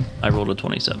 27? I rolled a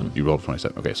 27. You rolled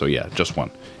 27. Okay, so yeah, just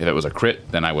one. If it was a crit,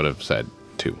 then I would have said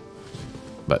 2.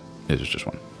 But it is just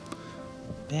one.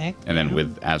 Back. And then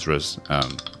with Azra's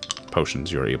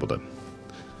potions, you're able to...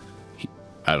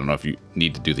 I don't know if you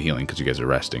need to do the healing because you guys are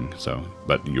resting, so,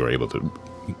 but you're able to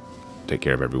take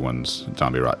care of everyone's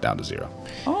zombie rot down to 0.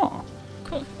 Oh.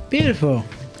 Cool. Beautiful.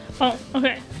 Oh,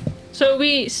 okay. So are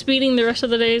we speeding the rest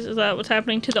of the days? Is that what's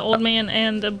happening to the old man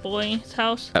and the boy's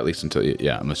house? At least until,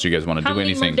 yeah, unless you guys want to How do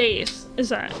many anything. more days is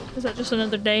that? Is that just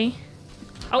another day?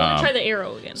 I want to try the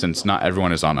arrow again. Since not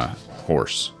everyone is on a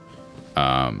horse,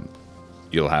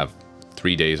 you'll have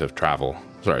 3 days of travel.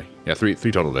 Sorry, yeah, three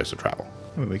total days of travel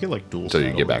I mean, we get like dual until you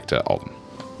saddle, get back to Alden.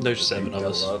 There's 7 of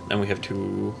us, and we have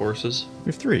 2 horses. We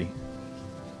have 3.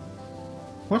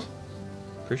 What?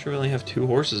 Pretty sure we only have 2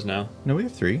 horses now. No, we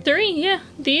have 3. 3, yeah.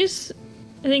 These,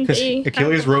 I think Because they...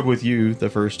 Achilles rode with you the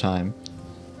first time,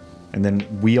 and then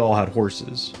we all had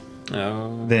horses.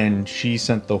 Oh. Then she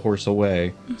sent the horse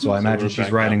away, so I imagine we're she's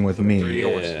back riding up with to me. 3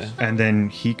 horses. And then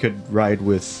he could ride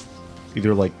with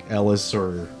either like Ellis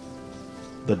or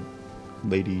the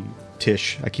lady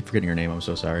Tish. I keep forgetting her name. I'm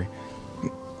so sorry.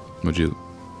 Would you...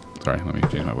 Sorry, let me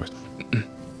change my voice.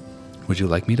 Would you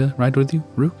like me to ride with you,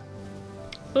 Rook?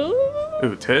 Ooh.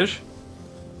 Ooh, Tish?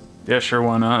 Yeah, sure,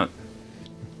 why not?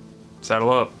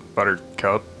 Saddle up,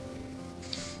 Buttercup.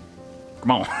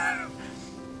 Come on.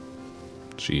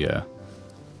 She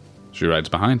rides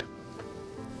behind.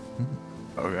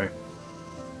 Okay.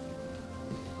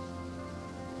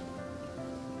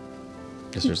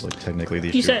 Guess there's like technically the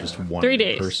You issue said of just one 3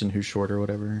 days. person who's short or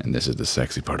whatever. And this is the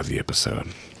sexy part of the episode.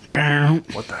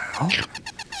 What the hell?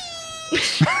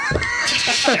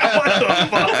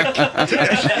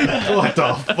 What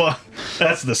the fuck?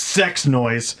 That's the sex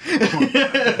noise.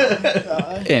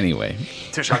 Anyway,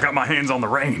 Tish, I got my hands on the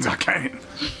reins. I can't.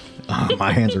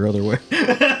 My hands are other way.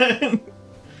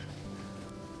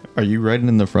 Are you riding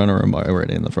in the front or am I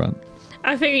riding in the front?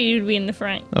 I figured you'd be in the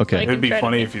front. Okay. I It'd could be try to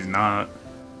funny get- if he's not.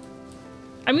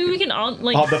 I mean, we can all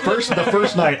like. The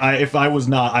first night, if I was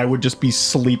not, I would just be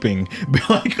sleeping,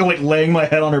 like laying my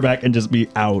head on her back and just be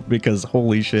out because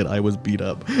holy shit, I was beat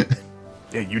up.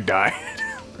 Yeah, you died.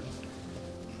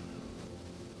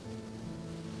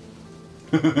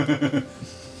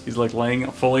 He's like laying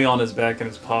fully on his back and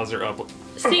his paws are up.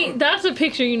 See, that's a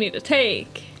picture you need to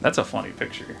take. That's a funny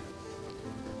picture.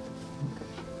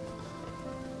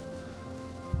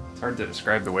 It's hard to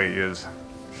describe the way he is.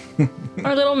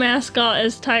 Our little mascot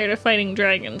is tired of fighting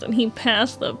dragons, and he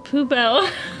passed the poop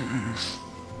out.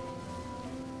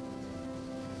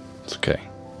 It's okay.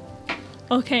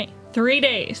 Okay, 3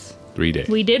 days. 3 days.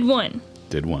 We did one.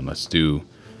 Did one. Let's do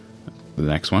the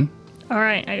next one. All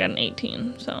right, I got an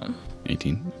 18, so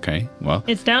 18. Okay. Well,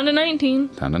 it's down to 19.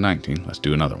 down to 19. Let's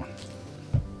do another one.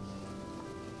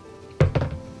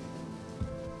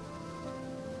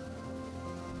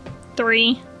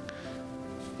 Three.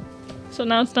 So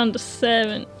now it's down to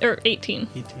 7 or 18.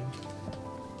 18.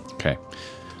 Okay.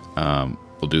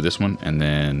 We'll do this one, and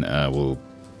then we'll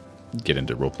get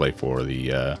into roleplay for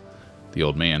the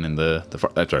old man and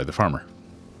the farmer.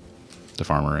 The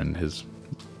farmer and his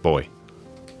boy.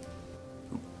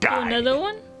 Another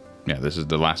one? Yeah, this is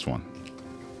the last one.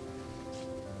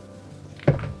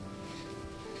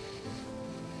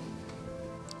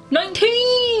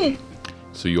 $19!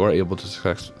 So you are able to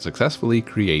successfully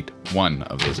create one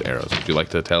of those arrows. Would you like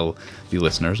to tell the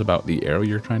listeners about the arrow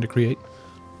you're trying to create?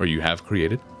 Or you have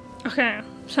created? Okay,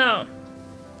 so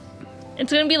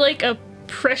it's gonna be like a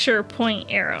pressure point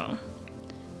arrow,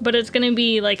 but it's gonna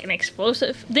be like an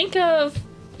explosive. Think of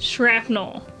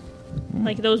shrapnel,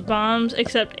 like those bombs,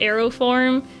 except arrow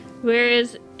form.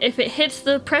 Whereas if it hits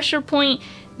the pressure point,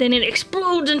 then it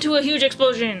explodes into a huge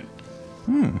explosion.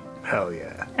 Hell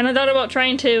yeah. And I thought about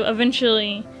trying to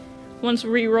eventually, once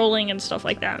re-rolling and stuff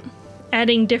like that,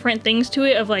 adding different things to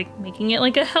it, of like making it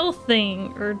like a health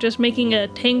thing, or just making a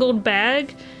tangled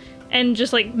bag, and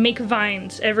just like make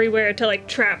vines everywhere to like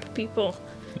trap people.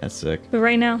 That's sick. But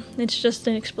right now, it's just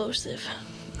an explosive.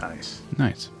 Nice.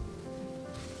 Nice.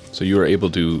 So you are able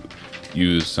to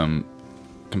use some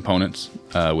components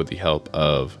with the help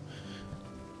of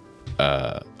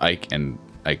Ike and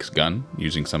Ike's gun,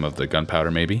 using some of the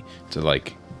gunpowder maybe, to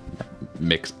like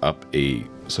mix up a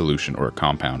solution or a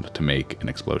compound to make an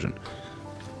explosion.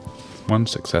 One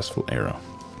successful arrow.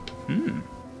 And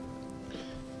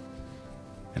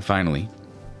finally,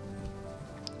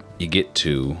 you get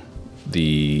to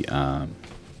the... I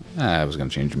was going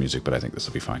to change the music, but I think this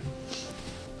will be fine.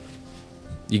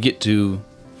 You get to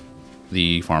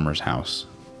the farmer's house.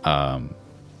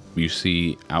 You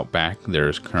see out back,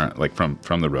 there's current, like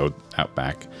from the road out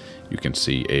back, you can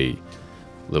see a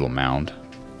little mound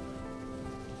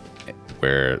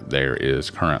where there is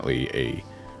currently a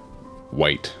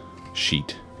white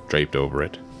sheet draped over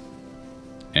it,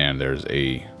 and there's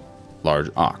a large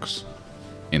ox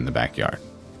in the backyard,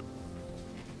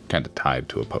 kind of tied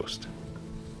to a post.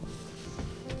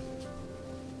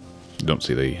 You don't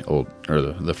see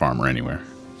the farmer anywhere.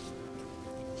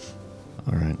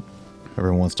 All right.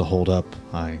 Everyone wants to hold up.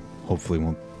 I hopefully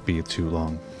won't be too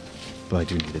long, but I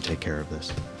do need to take care of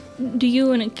this. Do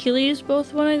you and Achilles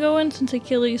both want to go in, since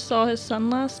Achilles saw his son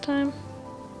last time?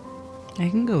 I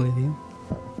can go with you.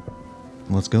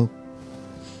 Let's go.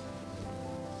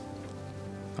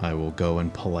 I will go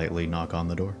and politely knock on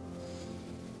the door.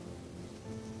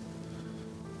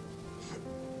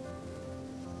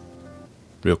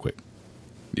 Real quick,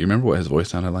 do you remember what his voice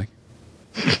sounded like?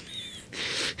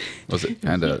 Was it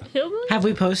kind of... Hillbilly? Have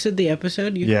we posted the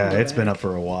episode? You can Yeah, go it's back. been up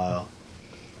for a while.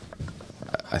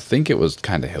 I think it was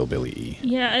kind of hillbilly-y.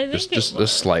 Yeah, I think Just it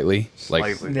was. slightly.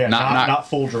 Like, Slightly. Yeah, not not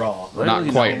full draw. not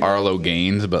quite Arlo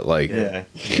Gaines, but like... Yeah,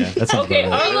 that sounds Okay,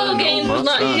 about right. Arlo Gaines was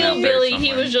not son out there hillbilly, he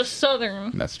somewhere. was just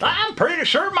southern. That's true. I'm pretty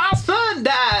sure my son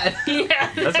died.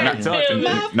 Yeah, That's what I'm talking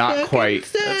about. Not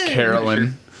quite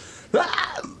Carolyn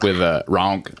with a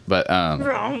ronk, but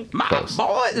Wrong. My Close.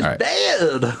 boy is All right.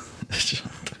 dead.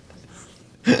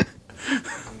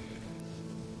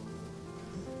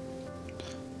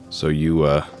 so you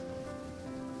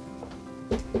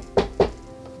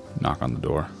knock on the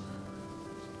door.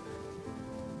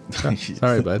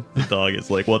 Sorry, bud. The dog is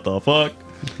like, what the fuck?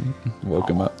 Woke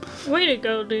him up. Way to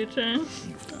go, DJ.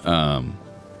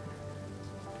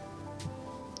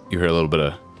 You hear a little bit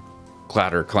of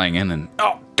clatter clanging, and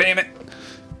oh, damn it!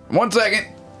 1 second.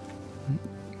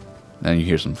 Then you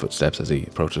hear some footsteps as he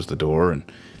approaches the door, and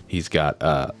he's got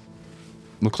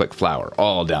looks like flour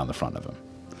all down the front of him.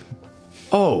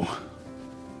 Oh,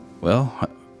 Well,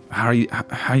 how are you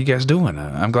guys doing?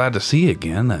 I'm glad to see you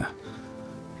again.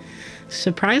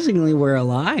 Surprisingly, we're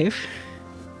alive.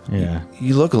 Yeah.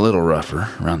 You look a little rougher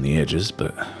around the edges,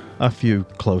 but A few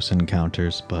close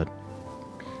encounters, but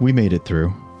we made it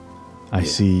through. I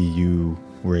see you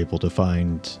were able to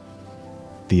find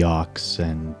the ox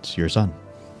and your son.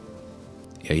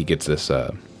 yeah, he gets this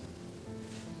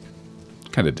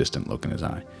kind of distant look in his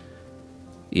eye.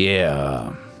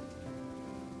 Yeah,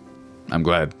 I'm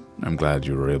glad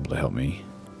you were able to help me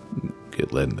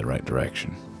get led in the right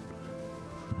direction.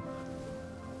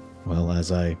 Well,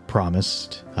 as I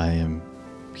promised, I am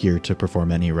here to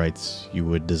perform any rites you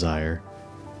would desire.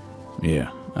 Yeah.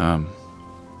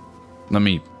 Let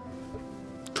me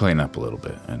clean up a little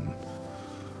bit, and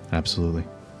Absolutely.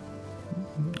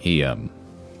 he yeah,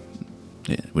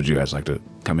 would you guys like to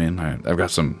come in? I've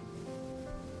got some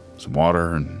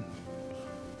water and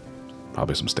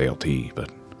probably some stale tea, but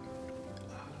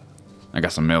I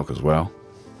got some milk as well.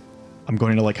 I'm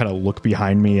going to like kind of look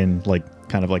behind me and like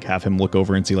kind of like have him look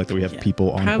over and see like that we have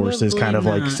people on horses kind of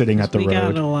like sitting at the we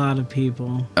road. got a lot of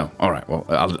people. Oh, all right. Well,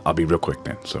 I'll be real quick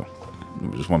then. So,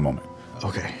 just one moment.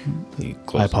 Okay. He I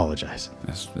closes. apologize.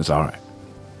 It's all right.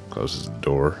 Closes the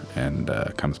door and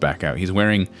comes back out. He's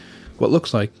wearing what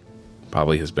looks like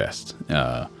probably his best.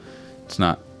 It's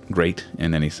not great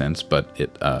in any sense, but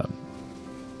it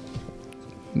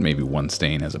maybe one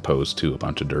stain as opposed to a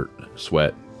bunch of dirt,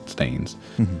 sweat stains,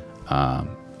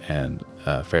 and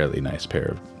a fairly nice pair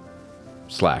of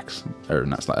slacks or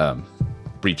not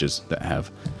breeches that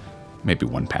have maybe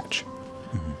one patch.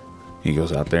 He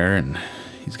goes out there and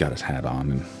he's got his hat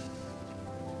on and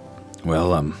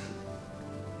well, I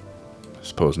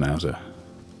suppose now's as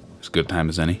good time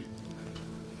as any.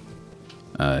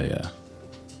 I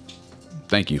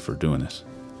thank you for doing this.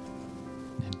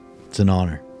 It's an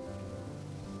honor.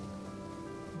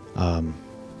 I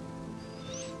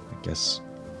guess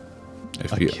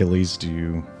If you, Achilles,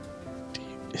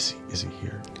 is he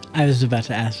here? I was about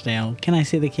to ask Dale, can I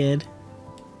see the kid?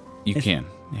 you can.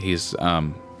 He's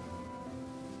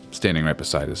standing right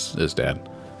beside his dad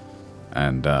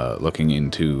and looking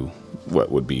into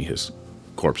what would be his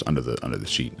corpse under the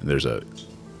sheet. And there's a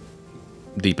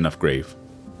deep enough grave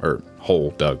or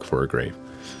hole dug for a grave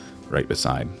right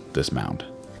beside this mound.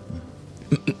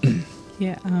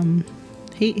 Yeah,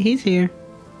 he's here.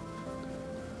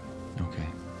 Okay.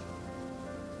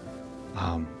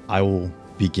 I will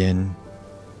begin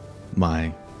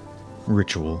my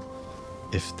ritual.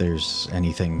 If there's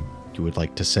anything you would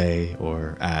like to say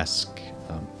or ask,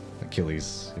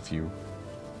 Achilles, if you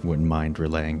wouldn't mind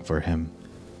relaying for him.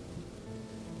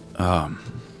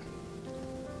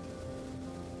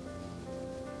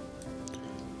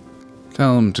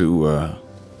 Tell him to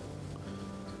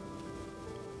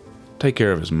take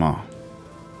care of his mom,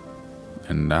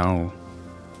 and I'll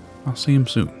see him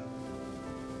soon.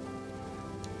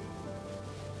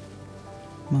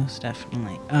 Most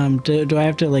definitely. Do I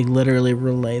have to like literally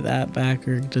relay that back,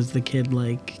 or does the kid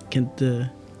like can the?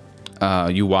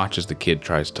 You watch as the kid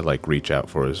tries to like reach out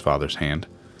for his father's hand,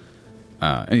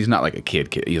 and he's not like a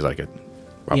kid. He's like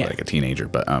probably Yeah. like a teenager,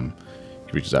 but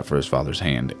he reaches out for his father's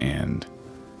hand, and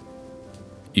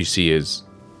you see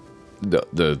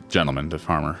the gentleman, the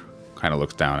farmer, kind of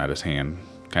looks down at his hand,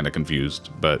 kind of confused,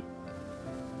 but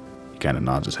he kind of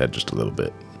nods his head just a little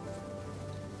bit.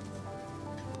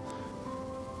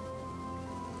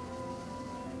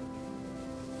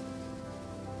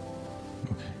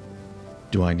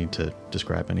 Do I need to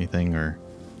describe anything or?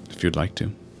 If you'd like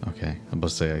to. Okay, I'm about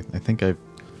to say, I think I've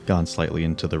gone slightly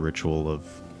into the ritual of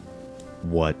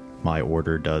what my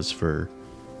order does for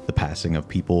the passing of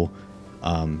people.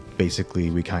 Basically,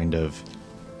 we kind of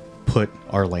put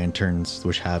our lanterns,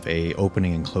 which have a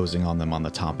opening and closing on them on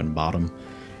the top and bottom,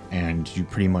 and you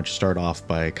pretty much start off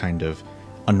by kind of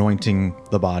anointing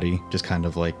the body, just kind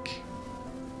of like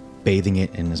bathing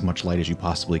it in as much light as you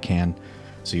possibly can.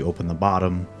 So you open the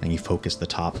bottom and you focus the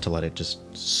top to let it just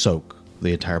soak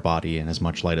the entire body in as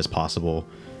much light as possible.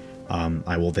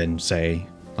 I will then say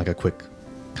like a quick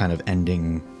kind of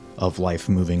ending of life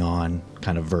moving on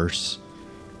kind of verse.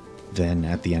 Then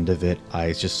at the end of it,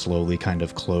 I just slowly kind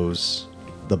of close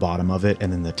the bottom of it,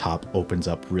 and then the top opens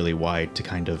up really wide to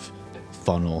kind of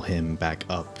funnel him back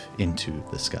up into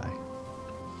the sky.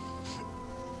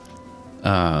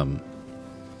 Go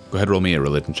ahead, roll me a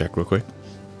religion check real quick.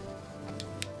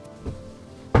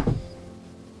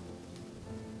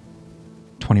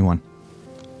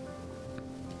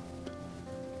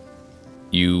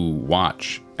 You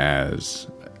watch as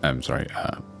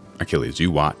Achilles,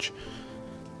 you watch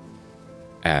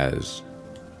as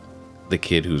the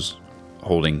kid who's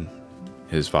holding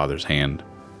his father's hand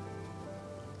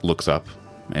looks up,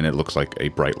 and it looks like a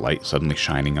bright light suddenly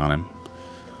shining on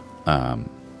him.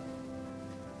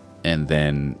 And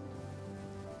then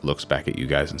looks back at you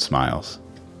guys and smiles.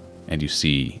 And you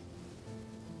see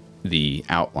the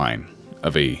outline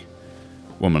of a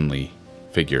womanly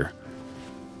figure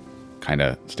kind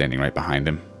of standing right behind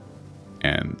him.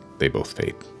 And they both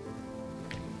fade.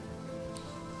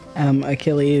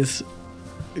 Achilles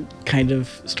kind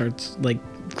of starts like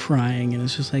crying and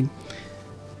it's just like,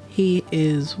 he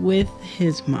is with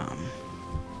his mom.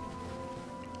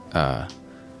 The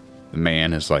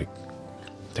man is like,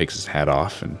 takes his hat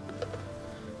off and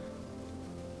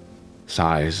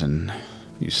sighs, and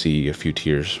you see a few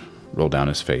tears roll down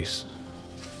his face.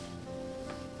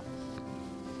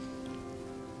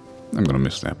 I'm gonna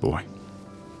miss that boy.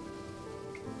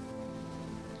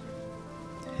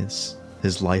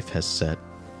 His life has set,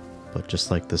 but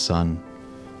just like the sun,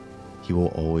 he will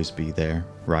always be there,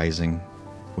 rising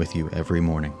with you every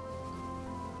morning.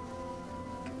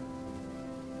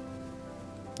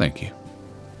 Thank you.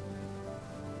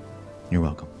 You're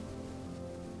welcome.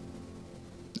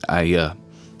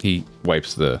 He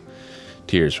wipes the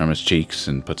tears from his cheeks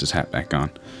and puts his hat back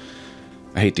on.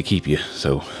 I hate to keep you,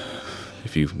 so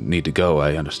if you need to go,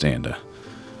 I understand.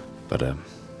 But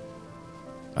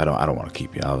I don't want to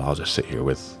keep you. I'll just sit here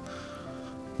with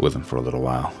him for a little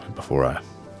while before I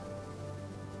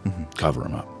cover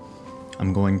him up.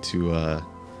 I'm going to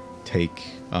take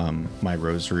my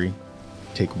rosary,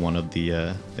 take one of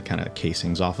the kind of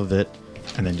casings off of it,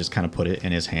 and then just kind of put it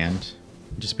in his hand.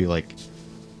 Just be like,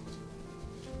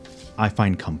 I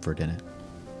find comfort in it.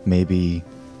 Maybe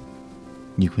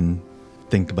you can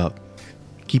think about,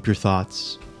 keep your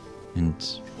thoughts, and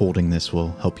holding this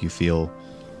will help you feel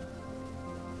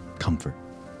comfort.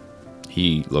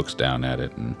 He looks down at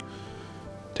it and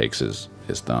takes his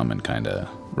thumb and kind of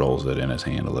rolls it in his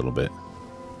hand a little bit.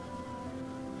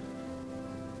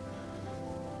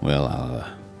 Well,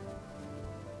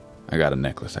 I got a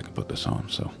necklace I can put this on,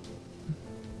 so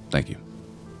thank you.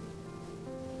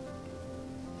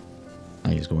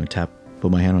 I just go and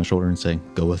put my hand on his shoulder and say,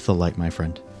 go with the light, my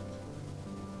friend.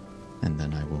 And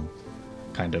then I will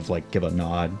kind of like give a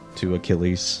nod to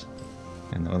Achilles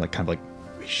and then like kind of like,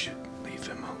 we should leave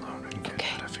him alone and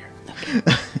get out of here. Okay.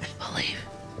 We'll leave.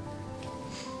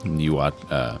 And you watch,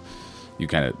 you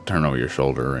kind of turn over your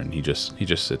shoulder and he just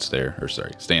sits there,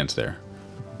 stands there,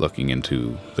 looking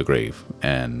into the grave.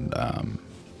 And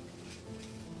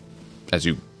as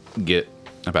you get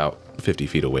about 50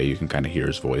 feet away, you can kind of hear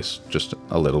his voice just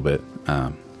a little bit.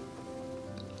 Can't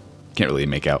really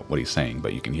make out what he's saying,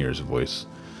 but you can hear his voice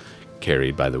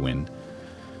carried by the wind.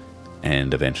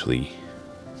 And eventually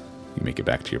you make it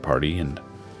back to your party, and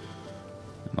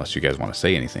unless you guys want to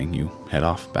say anything, you head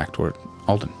off back toward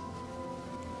Alden.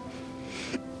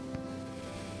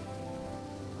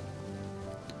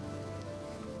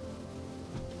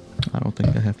 I don't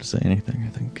think I have to say anything. I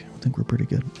think we're pretty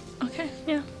good. Okay,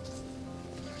 yeah.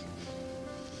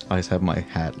 I just have my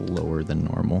hat lower than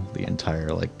normal the entire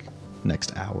like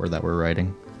next hour that we're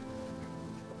riding.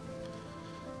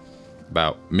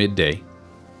 About midday,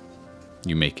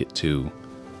 you make it to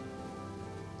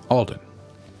Alden.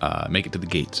 Make it to the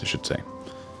gates, I should say.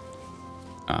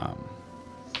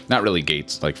 Not really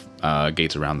gates, like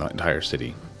gates around the entire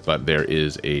city, but there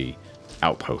is a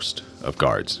outpost of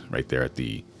guards right there at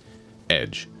the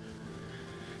edge.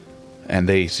 And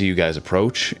they see you guys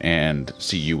approach and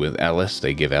see you with Ellis.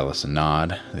 They give Ellis a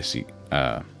nod. They see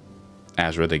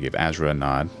Azra. They give Azra a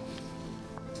nod.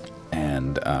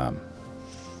 And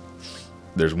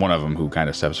there's one of them who kind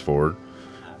of steps forward.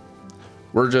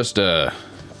 We're just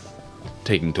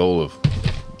taking toll of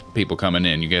people coming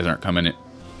in. You guys aren't coming in.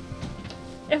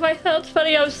 If I sound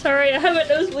funny, I'm sorry. I have a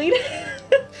nosebleed.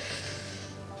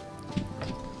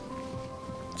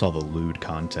 It's all the lewd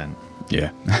content.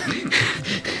 Yeah.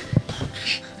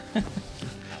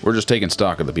 We're just taking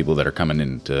stock of the people that are coming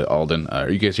into Alden. Are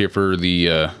you guys here for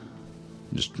the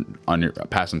just on your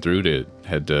passing through to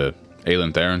head to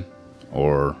Aelin Theron,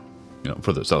 or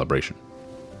for the celebration?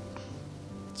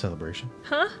 Celebration?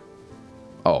 Huh?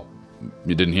 Oh,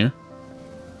 you didn't hear?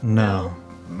 No.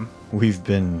 We've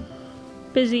been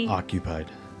Busy. occupied.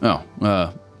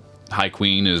 Oh, High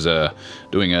Queen is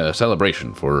doing a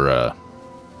celebration for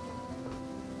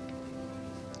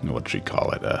what'd she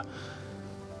call it?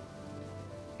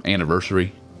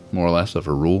 Anniversary, more or less, of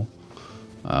her rule.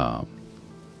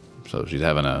 So she's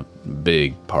having a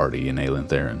big party in Aelin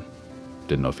Theron.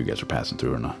 Didn't know if you guys were passing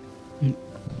through or not.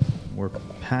 We're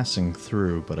passing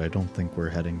through, but I don't think we're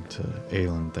heading to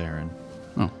Aelin Theron.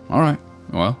 Oh, all right.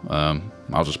 Well,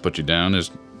 I'll just put you down as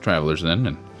travelers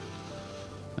then,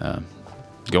 and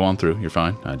go on through. You're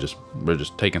fine. We're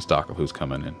just taking stock of who's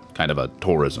coming in. Kind of a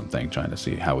tourism thing, trying to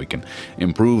see how we can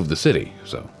improve the city.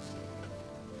 So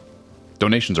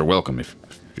donations are welcome if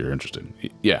you're interested.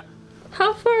 Yeah.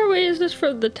 How far away is this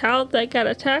from the town that got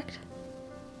attacked?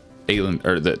 Aelin,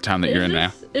 or the town that you're in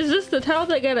now? Is this the town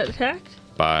that got attacked?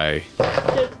 By...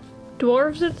 The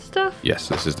dwarves and stuff? Yes,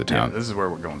 this is the Yeah, town. this is where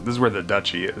we're going. This is where the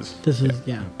duchy is. This is,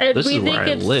 yeah. And This we is think where I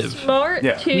it's live. smart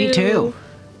Yeah. to... Me too.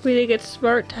 We think it's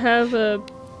smart to have a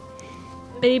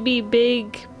maybe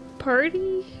big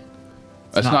party?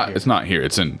 It's not not. here. It's not here.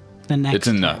 It's in. The next It's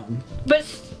in the. town. But,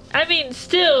 I mean,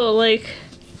 still, like,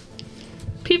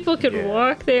 people could Yeah.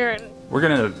 walk there and...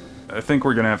 I think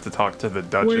we're gonna have to talk to the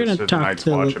We're Duchess gonna or the talk Night's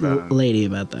to Watch the about it. lady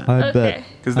about that. I Okay. bet.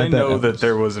 Because I they bet know it that was.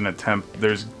 there was an attempt.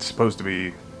 There's supposed to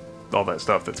be all that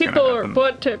stuff that's People gonna are happen.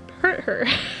 want to hurt her.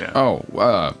 Yeah. Oh,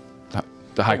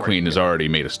 the High worry. Queen has already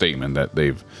made a statement that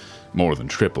they've more than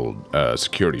tripled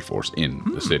security force in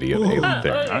the city of Aelin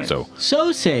there. okay. So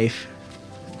So safe.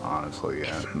 Honestly,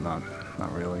 yeah, not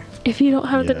really. If you don't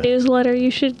have the Yeah. newsletter,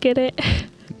 you should get it.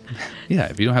 yeah,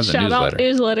 if you don't have the Shout out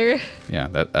newsletter, newsletter. yeah,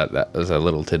 that was a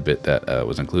little tidbit that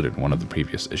was included in one of the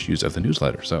previous issues of the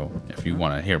newsletter. So if you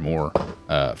want to hear more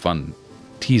fun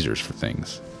teasers for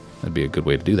things, that'd be a good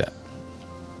way to do that.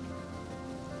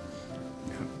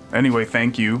 Anyway,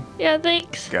 thank you, Yeah,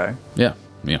 thanks. guy. Yeah,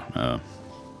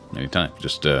 anytime.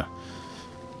 Just stay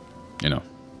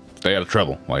out of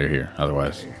trouble while you're here.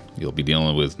 Otherwise, you'll be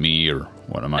dealing with me or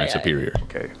one of my superiors.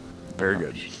 Okay, very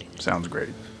good. Sounds great.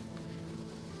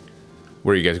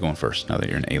 Where are you guys going first? Now that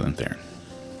you're in Aelin Theron.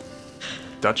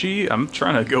 Duchy? I'm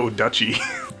trying to go Duchy.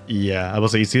 Yeah, I will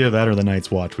say it's either that or the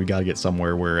Night's Watch. We gotta get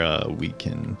somewhere where we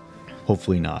can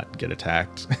hopefully not get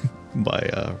attacked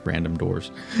by random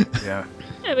doors. yeah,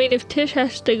 I mean, if Tish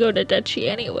has to go to Duchy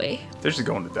anyway. they're just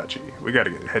going to Duchy. We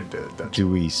gotta head to Duchy. Do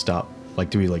we stop?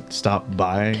 Do we stop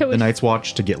by Can we- the Night's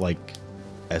Watch to get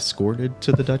escorted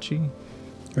to the Duchy?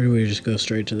 Or do we just go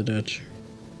straight to the Dutch?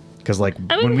 Because I mean,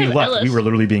 when we have left, we Ellis. were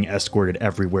literally being escorted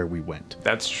everywhere we went.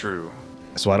 That's true.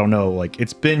 So I don't know.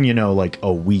 It's been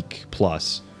a week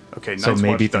plus. Okay, So Night's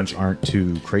maybe Watch things Duchy. aren't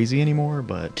too crazy anymore.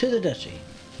 But To the Dutchy.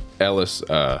 Ellis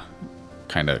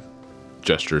kind of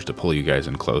gestures to pull you guys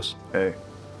in close. Hey,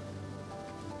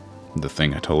 The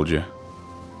thing I told you.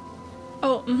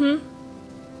 Oh,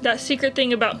 that secret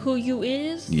thing about who you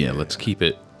is Yeah, let's keep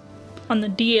it on the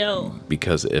DL.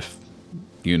 because if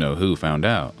you know who found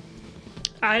out,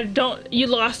 I don't. You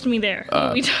lost me there. Who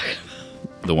are we talking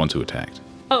about? the ones who attacked,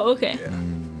 Oh, okay.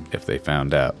 if they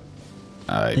found out,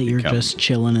 I That you're become just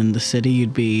chilling in the city,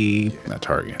 you'd be a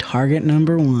target. target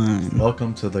number one.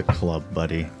 welcome to the club,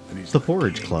 buddy. It's the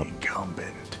Porridge Club.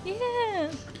 incumbent. Yeah.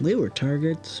 We were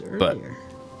targets But- earlier.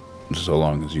 So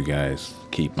long as you guys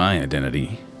keep my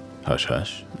identity hush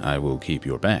hush, I will keep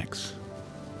your backs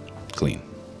clean.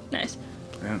 Nice.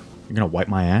 Yeah. You're gonna wipe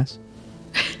my ass?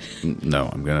 No,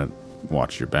 I'm gonna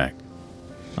watch your back.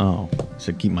 Oh,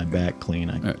 so keep my back clean.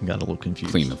 I got a little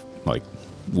confused. Clean of like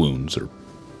wounds or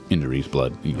injuries,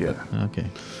 blood. Yeah. Okay,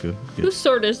 good. Whose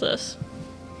sword is this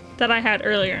that I had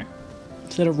earlier?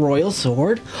 Is that a royal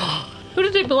sword? Who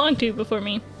did it belong to before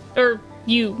me? Or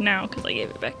you now, because I gave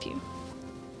it back to you.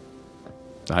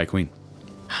 The High Queen.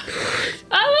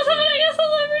 I was having a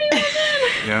celebrity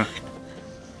moment! Yeah.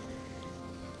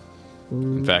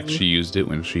 In fact, she used it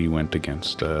when she went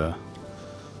against the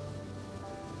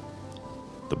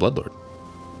Bloodlord.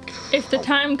 If the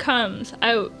time comes,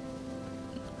 I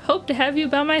hope to have you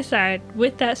by my side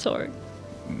with that sword.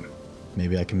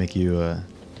 Maybe I can make you a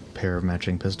pair of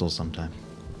matching pistols sometime.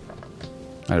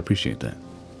 I'd appreciate that.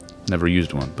 Never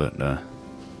used one, but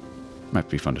might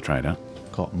be fun to try it out.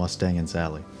 Call it Mustang and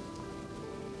Sally.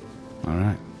 All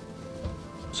right.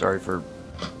 Sorry for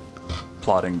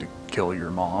plotting to kill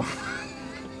your mom.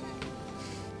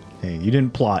 Hey, you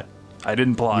didn't plot. I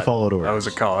didn't plot. You followed orders. I was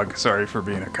a cog. Sorry for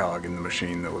being a cog in the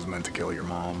machine that was meant to kill your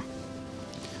mom.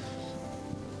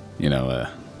 You know,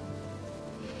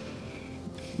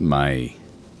 my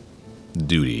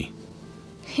duty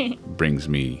brings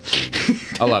me to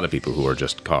a lot of people who are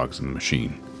just cogs in the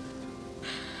machine.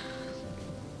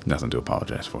 Nothing to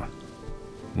apologize for.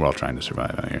 We're all trying to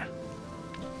survive out here.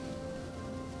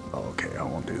 Oh, okay, I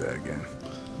won't do that again.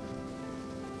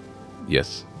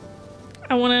 Yes.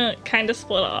 I want to kind of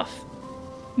split off.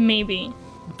 Maybe.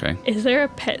 Okay. Is there a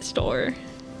pet store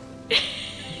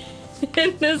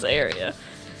in this area?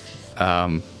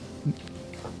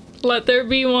 Let there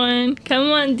be one.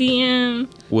 Come on, DM.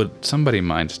 Would somebody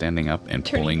mind standing up and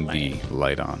Turning pulling light. the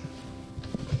light on?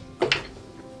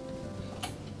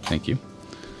 Thank you.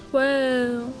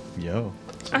 Whoa. Yo.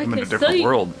 I I'm in can a still different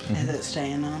world. Is it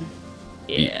staying on?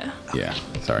 Yeah. Yeah,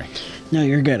 sorry. No,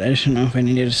 you're good. I just don't know if I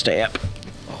needed to stay up.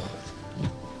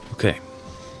 Okay.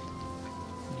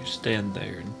 You stand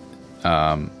there.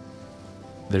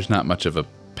 There's not much of a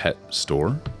pet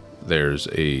store. There's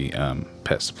a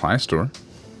pet supply store.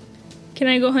 Can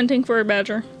I go hunting for a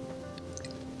badger?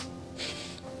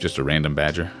 Just a random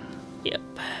badger. Yep.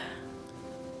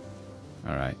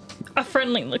 All right. A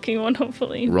friendly looking one,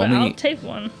 hopefully. Roll But me- I'll take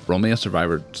one. Roll me a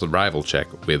survival check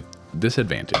with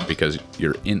disadvantage because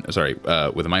you're in. Sorry,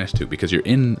 with a -2 because you're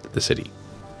in the city.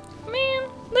 Man,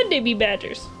 let they be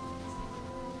badgers.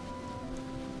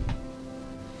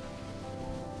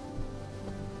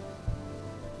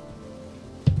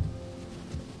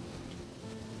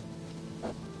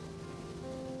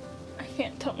 I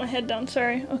can't tilt my head down,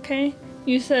 sorry. Okay.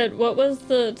 You said, what was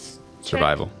the check?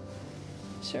 Survival.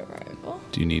 Survival.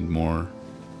 Do you need more?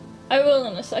 I will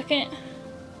in a second.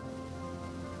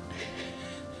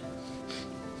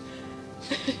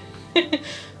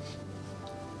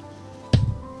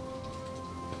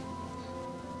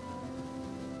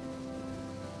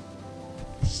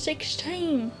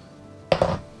 $16.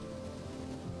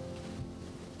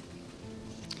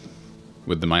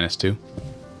 With the -2?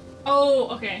 Oh,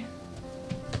 okay.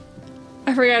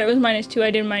 I forgot it was -2.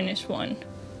 I did -1.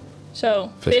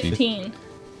 So, 15. 15.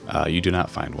 You do not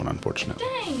find one, unfortunately.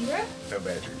 Dang, bro. No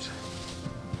badgers.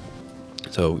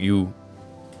 So you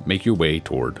make your way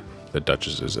toward the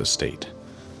Duchess's estate.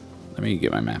 Let me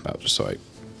get my map out just so I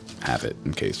have it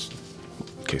in case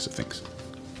of things.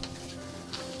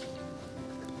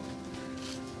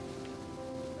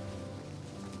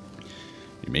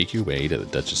 You make your way to the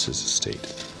Duchess's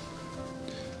estate.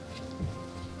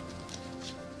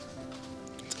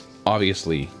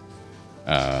 Obviously,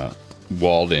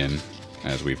 walled in,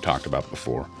 as we've talked about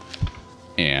before,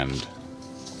 and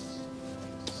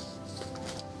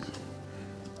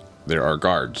there are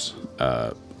guards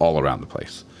all around the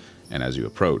place. And as you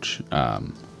approach,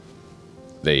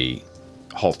 they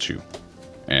halt you.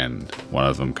 And one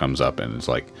of them comes up and is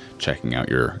like checking out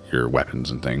your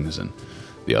weapons and things. And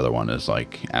the other one is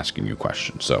like asking you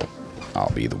questions. So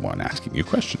I'll be the one asking you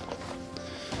questions.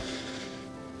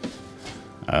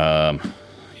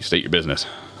 You state your business.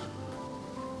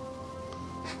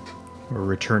 We're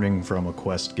returning from a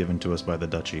quest given to us by the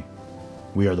Duchy.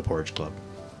 We are the Porridge Club.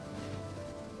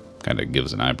 Kind of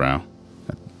gives an eyebrow.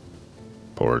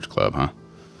 Porridge Club, huh?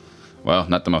 Well,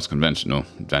 not the most conventional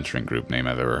adventuring group name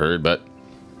I've ever heard, but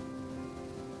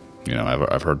you know,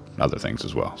 I've heard other things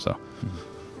as well. So,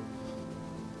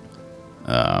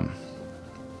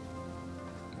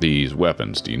 these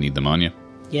weapons, do you need them on you?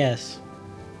 Yes.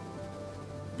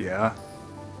 Yeah.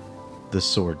 This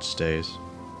sword stays.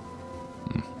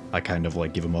 I kind of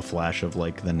like give him a flash of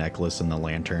like the necklace and the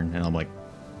lantern, and I'm like,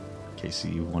 in case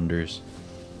he wonders.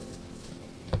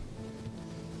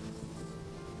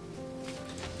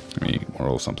 Let me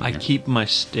roll something. I here. keep my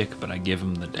stick, but I give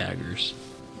him the daggers.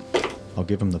 I'll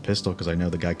give him the pistol because I know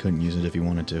the guy couldn't use it if he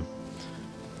wanted to.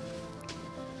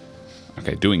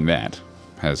 Okay, doing that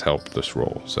has helped this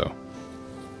roll. So,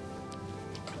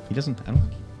 He doesn't.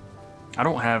 I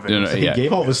don't have it. No, no, He yeah.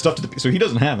 gave all of his stuff to the. So he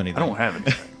doesn't have anything. I don't have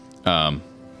it.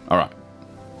 all right.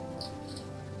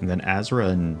 And then Azra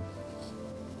and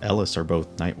Ellis are both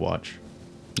Night Watch.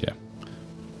 Yeah.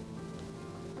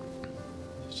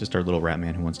 It's just our little rat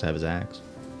man who wants to have his axe.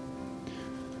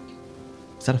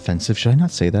 Is that offensive? Should I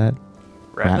not say that?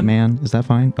 Rat man? Is that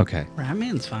fine? Okay.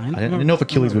 Ratman's fine. I didn't know if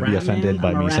Achilles I'm a would be rat offended man,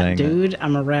 by I'm a me rat saying that. dude.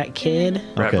 I'm a rat kid.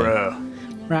 Rat Okay. bro.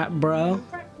 Rat bro.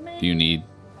 Do you need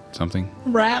something?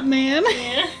 Rat man. when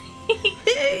he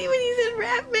said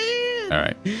rat man. All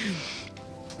right.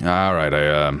 All right.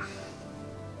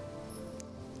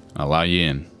 I'll allow you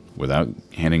in without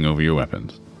handing over your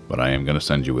weapons, but I am going to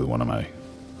send you with one of my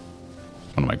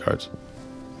guards.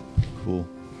 Cool.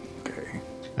 Okay.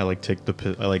 I like take the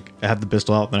I have the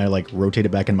pistol out, then I like rotate it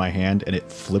back in my hand, and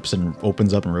it flips and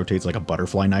opens up and rotates like a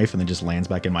butterfly knife, and then just lands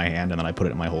back in my hand, and then I put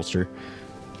it in my holster.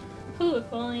 Ooh,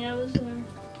 if only I was there.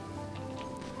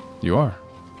 You are.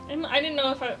 I didn't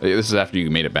know if I. This is after you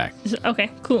made it back. Okay,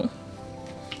 cool.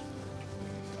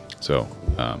 So,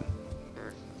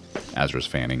 Azra's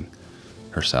fanning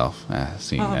herself,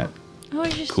 seeing that Oh, I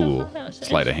just cool thought that was it.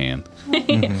 sleight of hand.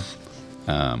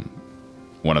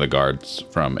 One of the guards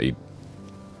from a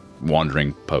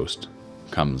wandering post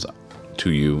comes to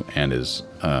you and is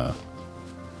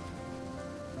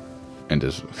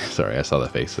sorry, I saw the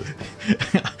faces.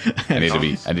 I need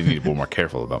to be more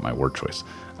careful about my word choice.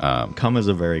 Come is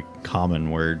a very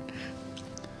common word.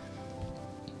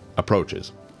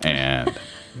 Approaches and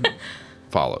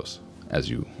follows as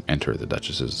you enter the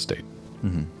Duchess's estate.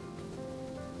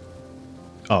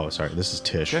 Oh, sorry. This is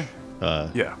Tish.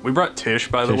 Yeah, we brought Tish,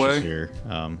 by the Tish way. is here.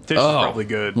 Tish is probably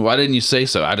good. Why didn't you say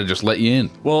so? I'd have just let you in.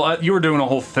 Well, you were doing a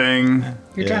whole thing.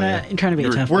 You're Yeah. trying to be a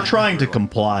tough. We're guy. trying to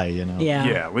comply, you know. Yeah.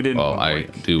 Yeah, we didn't. Well, wanna, I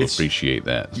like, do it's- appreciate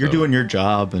that. You're so- doing your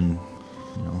job, and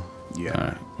you know Yeah. All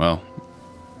right. Well,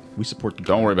 we support the.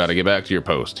 don't worry about it. Get back to your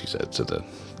post, he said to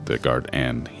the guard,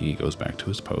 and he goes back to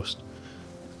his post.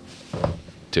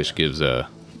 Tish gives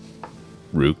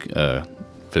Rook a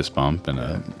fist bump and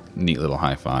a neat little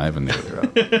high five, and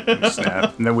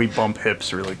Snap. And then we bump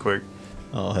hips really quick.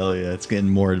 Oh hell yeah! It's getting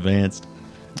more advanced.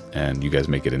 and you guys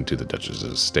make it into the Duchess's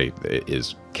estate. It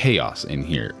is chaos in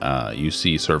here. You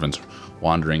see servants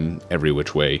wandering every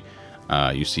which way.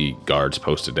 You see guards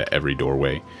posted at every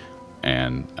doorway,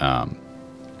 and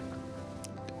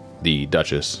the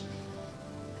Duchess,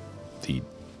 the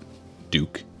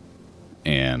Duke,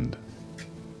 and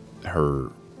her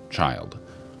child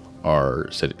are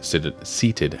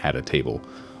seated at a table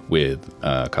with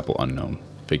a couple unknown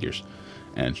figures.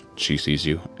 And she sees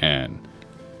you, and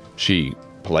she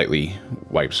politely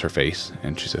wipes her face,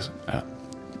 and she says,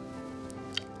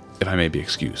 if I may be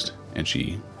excused. And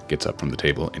she gets up from the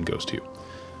table and goes to you.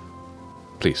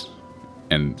 Please.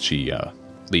 And she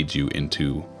leads you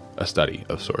into a study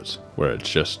of sorts, where it's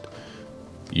just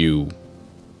you,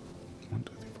 1,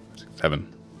 2, 3, 4, 5, 6,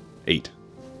 7, 8,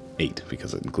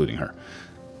 because including her.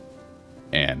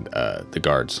 And the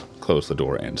guards close the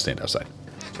door and stand outside.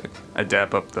 I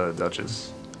dap up the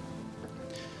Duchess.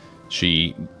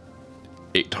 She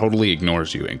totally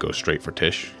ignores you and goes straight for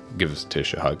Tish, gives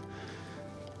Tish a hug.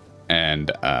 And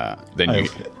then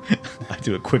I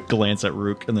do a quick glance at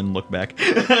Rook and then look back.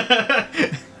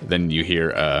 then you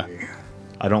hear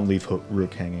I don't leave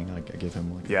Rook hanging. I give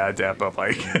him like. Yeah, I dap up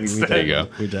like there you go.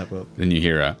 We dap up. Then you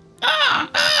hear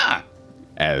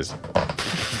as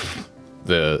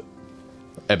the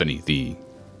Ebony, the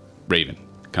raven,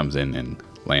 comes in and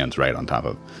lands right on top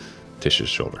of Tish's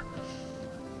shoulder.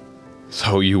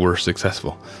 So you were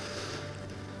successful.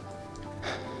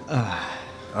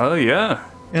 Oh yeah.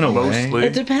 In a way. Mostly.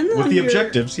 It depends With on the your,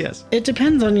 objectives, yes. It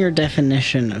depends on your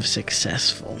definition of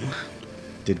successful.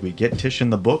 Did we get Tish in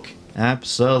the book?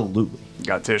 Absolutely.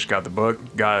 Got Tish, got the book,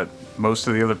 got most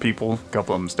of the other people, a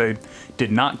couple of them stayed.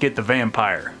 Did not get the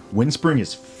vampire. Windspring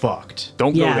is fucked.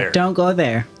 Don't go Yeah, there. don't go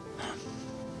there.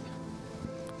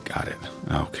 Got it.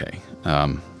 Okay.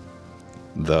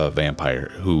 The vampire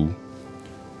who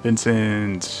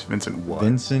Vincent what?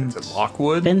 Vincent-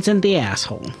 Lockwood? Vincent the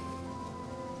asshole.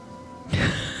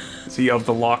 Is he of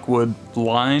the Lockwood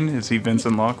line? Is he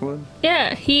Vincent Lockwood?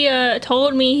 Yeah, he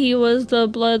told me he was the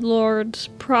Bloodlord's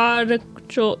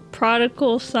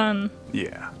prodigal son.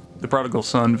 Yeah. The prodigal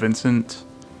son, Vincent.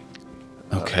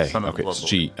 Okay. son of Okay. the So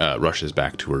she rushes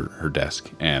back to her desk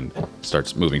and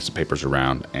starts moving some papers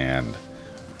around and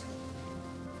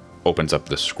opens up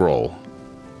the scroll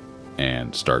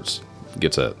and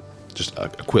gets a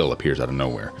quill appears out of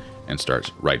nowhere and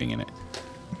starts writing in it,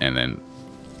 and then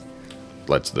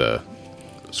lets the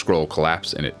scroll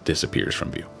collapse and it disappears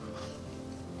from view.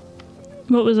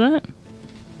 What was that?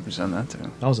 Who'd you send that to?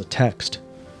 That was a text.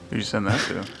 Who'd you send that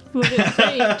to? What did it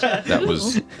say?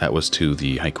 That was to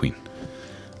the High Queen.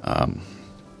 Damn.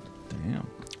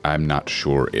 I'm not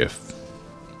sure if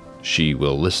she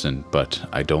will listen, but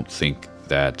I don't think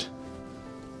that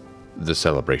the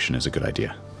celebration is a good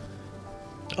idea.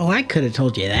 Oh, I could have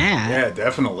told you that. Yeah,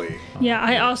 definitely. Yeah,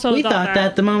 I also We thought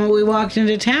that the moment we walked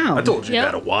into town. I told you Yep.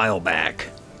 that a while back.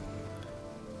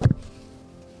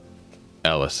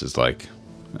 Ellis is like,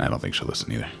 I don't think she'll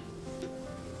listen either.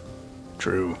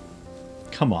 True.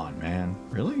 Come on, man.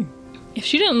 Really? If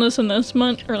she didn't listen this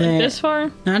much or like Eh. this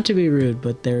far, Not to be rude,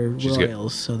 but they're She's good.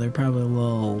 royals, so they're probably a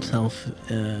little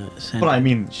self-centered. But I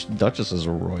mean, Duchess is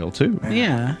a royal too.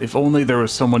 Yeah. If only there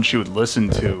was someone she would listen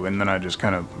to, and then I just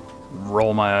kind of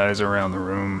roll my eyes around the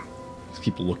room. Just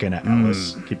keep looking at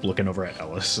Ellis. Keep looking over at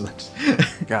Ellis.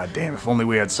 God damn, if only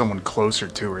we had someone closer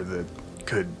to her that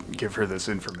could give her this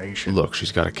information. Look,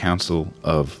 she's got a council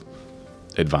of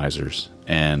advisors,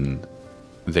 and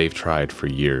they've tried for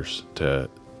years to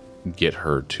get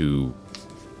her to.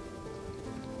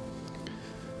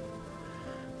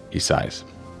 He sighs.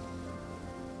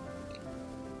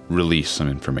 Release some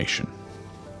information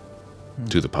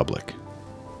to the public.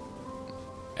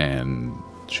 And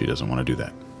she doesn't want to do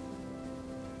that.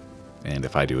 And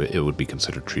if I do it, it would be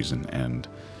considered treason, and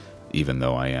even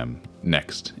though I am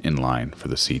next in line for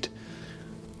the seat,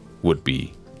 would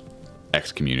be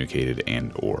excommunicated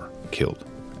and or killed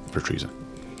for treason.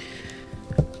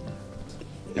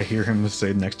 I hear him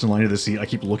say next in line to the seat. I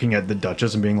keep looking at the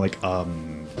Duchess and being like, do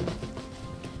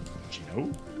you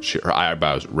know? Her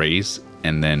eyebrows raise,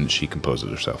 and then she composes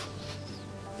herself.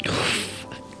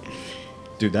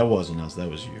 Dude, that wasn't us. That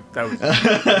was you. That was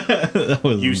That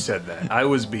was you said that. I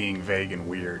was being vague and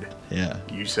weird. Yeah.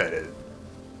 You said it.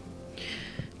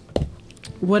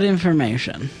 What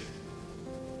information?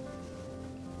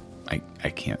 I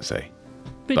can't say.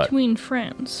 Between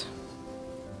friends.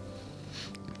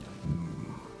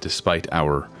 Despite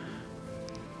our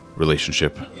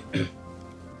relationship,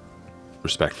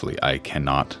 respectfully, I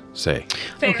cannot say.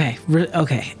 Fair. Okay,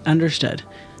 okay, understood.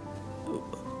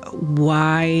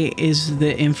 Why is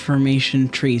the information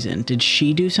treason? Did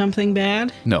she do something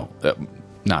bad? No,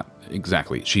 not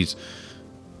exactly. She's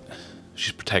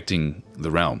protecting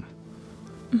the realm.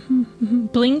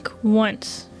 Blink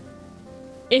once.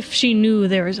 If she knew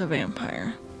there was a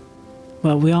vampire.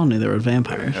 Well, we all knew there were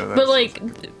vampires. No, But, like,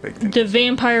 big thing. the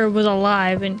vampire was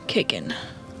alive and kicking.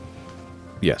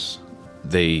 Yes,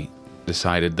 they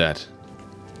decided that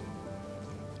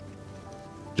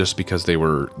just because they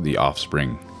were the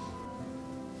offspring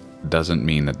doesn't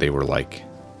mean that they were like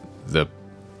the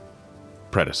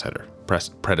predecessor.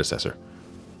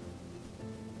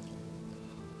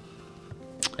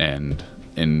 And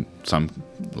in a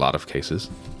lot of cases,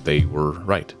 they were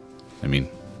right. I mean,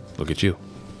 look at you.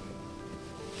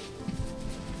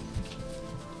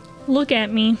 Look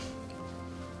at me.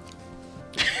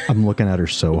 I'm looking at her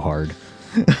so hard.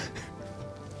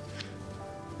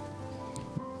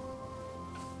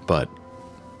 But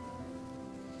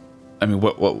I mean,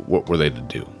 what were they to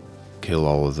do? Kill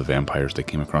all of the vampires they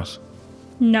came across?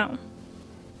 No.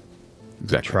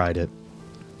 Exactly. Tried it.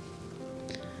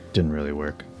 Didn't really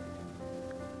work.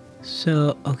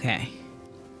 So, okay.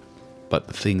 But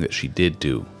the thing that she did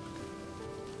do,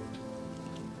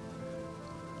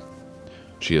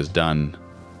 she has done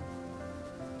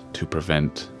to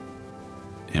prevent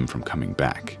him from coming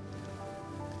back.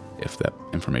 If that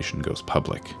information goes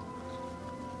public,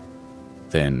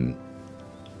 then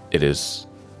it is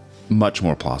much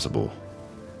more plausible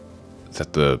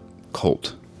that the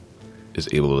cult is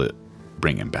able to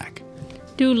bring him back.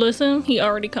 Dude, listen, he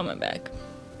already coming back.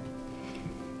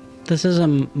 This is a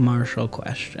Marshall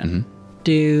question.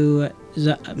 Mm-hmm.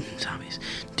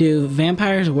 Do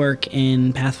vampires work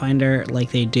in Pathfinder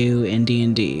like they do in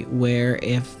D&D, where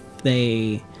if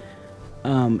they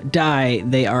die,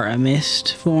 they are a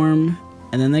mist form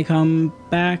and then they come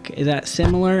back? Is that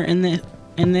similar in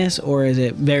this, or is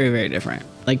it very, very different?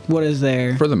 Like, what is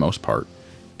their... For the most part,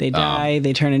 They die,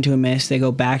 they turn into a mist, they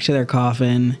go back to their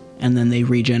coffin, and then they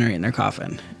regenerate in their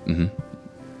coffin.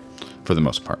 for the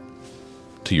most part,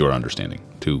 to your understanding,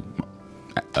 to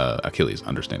Achilles'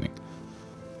 understanding.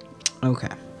 Okay.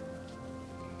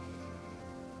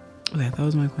 Okay, that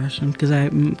was my question,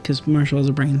 because Marshall has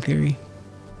a brain theory.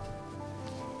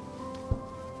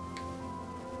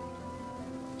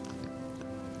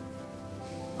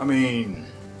 I mean,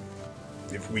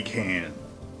 if we can't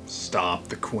stop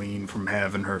the queen from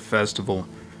having her festival,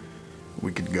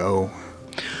 we could go.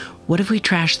 What if we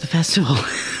trash the festival?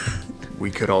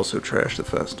 We could also trash the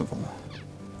festival.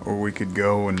 Or we could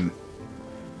go and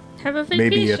Have a vacation.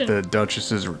 maybe at the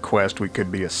Duchess's request we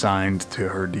could be assigned to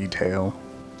her detail.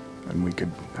 And we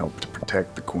could help to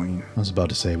protect the queen. I was about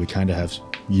to say, we kind of have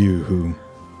you who,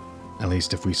 at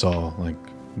least if we saw like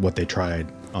what they tried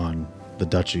on the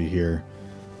duchy here,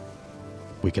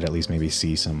 we could at least maybe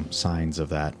see some signs of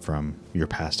that from your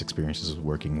past experiences with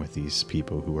working with these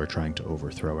people who are trying to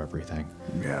overthrow everything.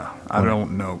 Yeah, I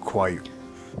don't know quite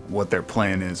what their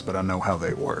plan is, but I know how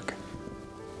they work.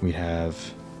 We'd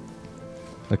have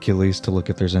Achilles to look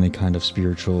if there's any kind of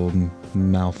spiritual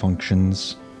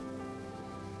malfunctions.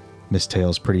 Miss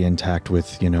Tail's pretty intact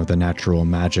with, the natural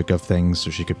magic of things, so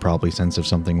she could probably sense if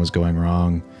something was going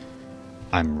wrong.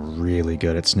 I'm really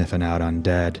good at sniffing out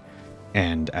undead,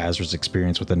 and Azra's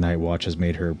experience with the Night Watch has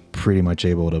made her pretty much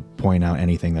able to point out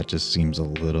anything that just seems a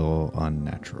little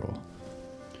unnatural.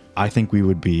 I think we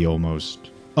would be almost...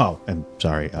 Oh, and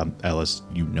sorry, Ellis,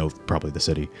 probably the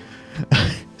city.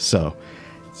 So,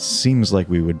 seems like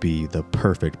we would be the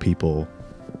perfect people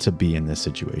to be in this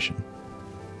situation.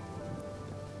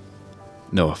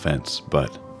 No offense,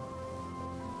 but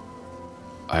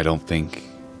I don't think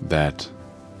that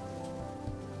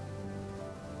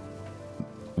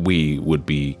we would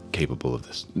be capable of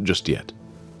this just yet.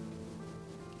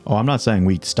 Oh, I'm not saying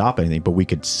we'd stop anything, but we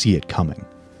could see it coming.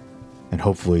 And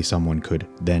hopefully someone could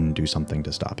then do something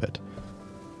to stop it.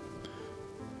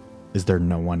 Is there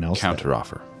no one else?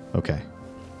 Counteroffer. Okay.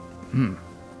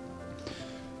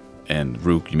 And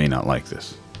Rook, you may not like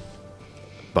this,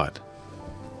 but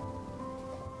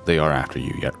they are after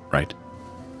you yet, right?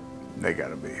 They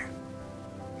gotta be.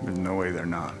 There's no way they're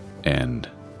not. And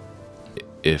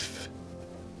if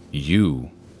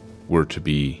you were to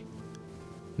be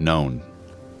known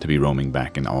to be roaming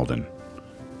back in Alden,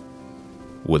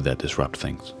 would that disrupt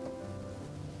things?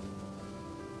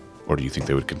 Or do you think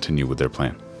they would continue with their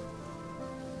plan?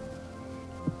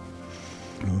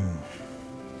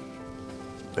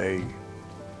 They...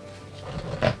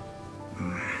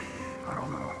 I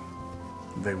don't know.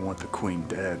 They want the queen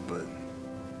dead, but...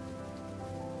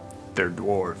 they're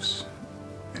dwarves.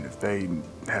 And if they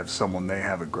have someone they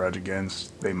have a grudge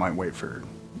against, they might wait for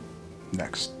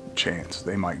next chance.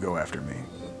 They might go after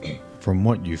me. From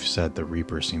what you've said, the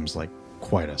Reaper seems like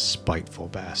quite a spiteful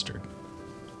bastard.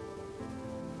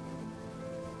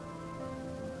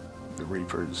 The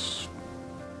Reaper's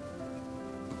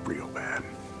real bad.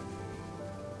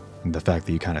 And the fact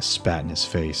that you kind of spat in his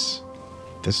face,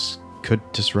 this could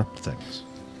disrupt things.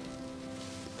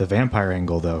 The vampire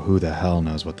angle, though, who the hell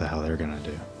knows what the hell they're gonna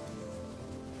do?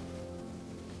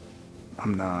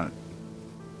 I'm not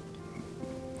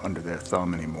under their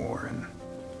thumb anymore, and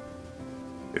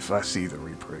if I see the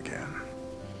Reaper again,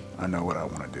 I know what I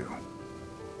want to do.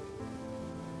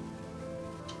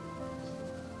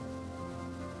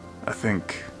 I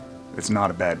think it's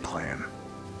not a bad plan.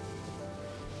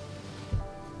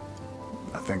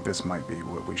 I think this might be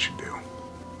what we should do.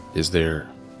 Is there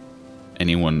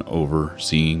anyone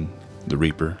overseeing the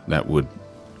Reaper that would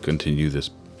continue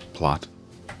this plot?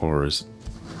 Or is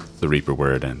the Reaper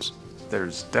where it ends?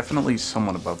 There's definitely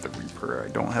someone above the Reaper. I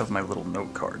don't have my little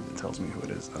note card that tells me who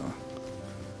it is, though.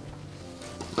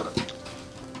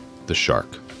 The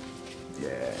Shark.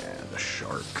 Yeah, the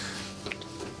Shark.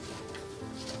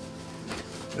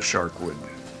 The Shark would...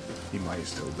 he might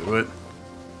still do it.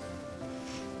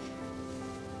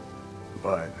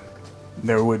 But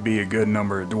there would be a good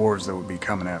number of dwarves that would be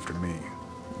coming after me.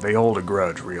 They hold a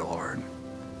grudge real hard.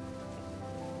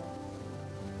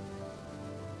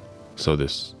 So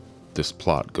this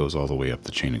plot goes all the way up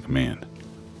the chain of command.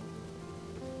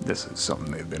 This is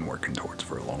something they've been working towards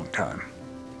for a long time.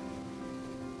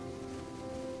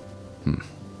 Well,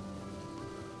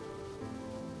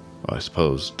 I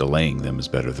suppose delaying them is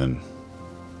better than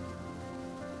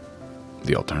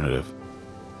the alternative.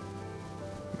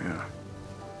 Yeah.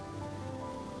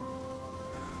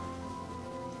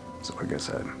 So I guess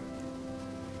I'd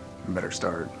better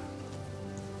start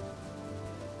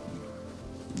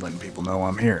letting people know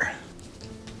I'm here.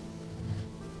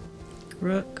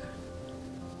 Rook,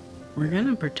 we're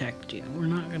gonna protect you. We're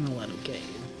not gonna let him get you.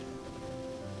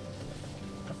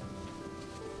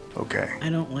 Okay. I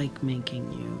don't like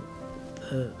making you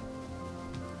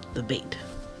the bait.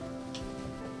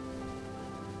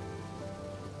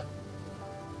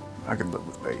 I could live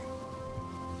with bait.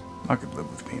 I could live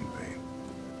with being bait.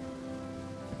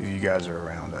 If you guys are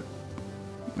around, I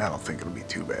don't think it'll be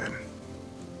too bad.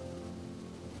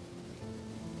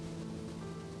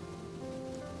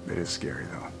 It is scary,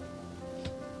 though.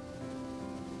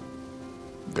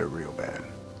 They're real bad.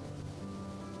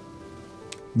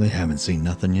 They haven't seen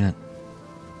nothing yet.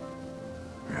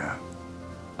 Yeah.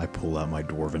 I pull out my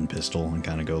dwarven pistol and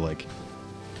kind of go like...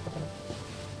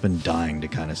 been dying to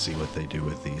kind of see what they do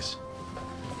with these.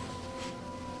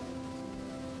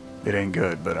 It ain't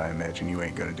good, but I imagine you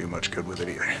ain't gonna do much good with it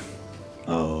either.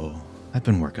 Oh, I've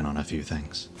been working on a few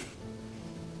things.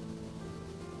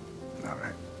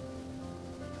 Alright.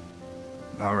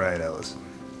 Alright, Ellis.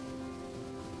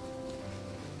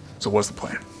 So what's the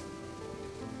plan?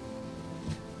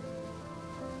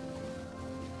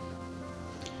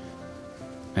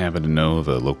 I happen to know of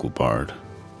a local bard.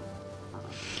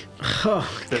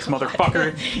 This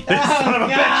motherfucker!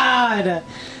 God!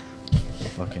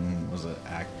 Fucking, was it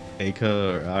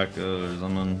Aka or Aka or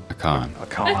something? Akan. A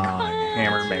con.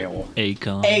 Hammer mail.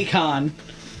 Akon. Akon.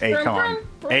 Akon.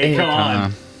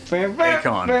 Akon.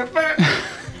 Akon.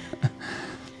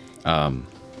 I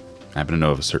happen to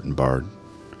know of a certain bard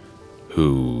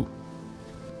who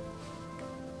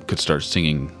could start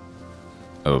singing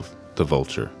of the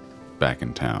vulture back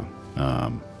in town.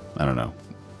 I don't know.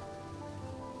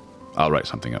 I'll write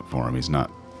something up for him. He's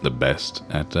not the best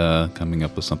at coming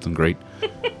up with something great.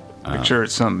 Make sure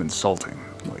it's something insulting,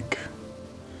 like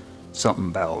something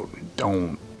about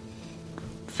don't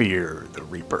fear the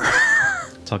Reaper.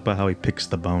 Talk about how he picks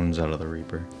the bones out of the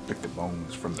Reaper. Pick the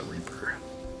bones from the Reaper.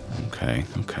 Okay.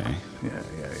 Yeah.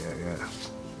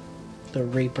 The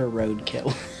Reaper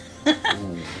Roadkill.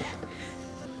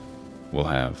 We'll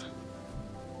have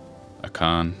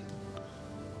Akan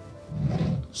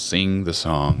sing the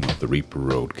song of the Reaper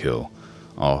Roadkill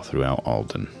all throughout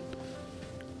Alden.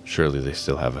 Surely they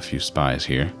still have a few spies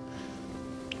here.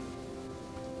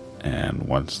 And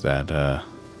once the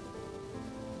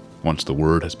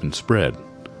word has been spread,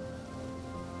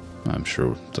 I'm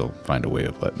sure they'll find a way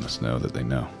of letting us know that they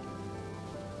know.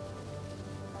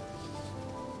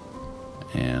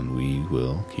 we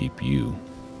will keep you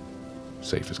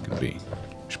safe as can be.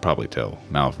 Should probably tell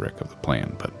Malverick of the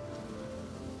plan, but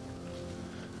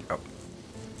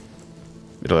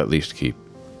it'll at least keep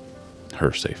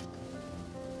her safe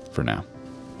for now.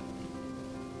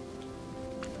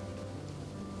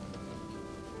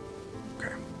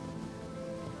 Okay.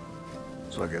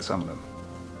 So I guess I'm gonna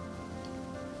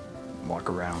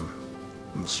walk around.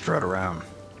 I'm gonna strut around.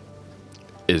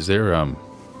 Is there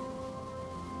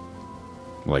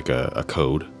like a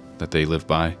code that they live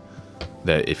by,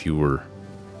 that if you were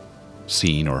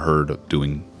seen or heard of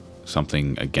doing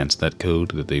something against that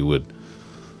code, that they would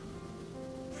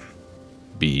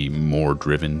be more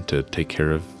driven to take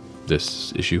care of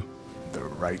this issue? The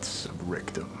rights of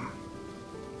Rickdom.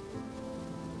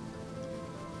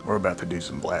 We're about to do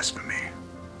some blasphemy.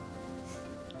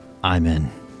 I'm in.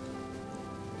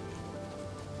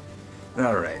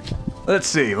 All right. Let's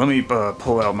see. Let me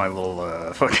pull out my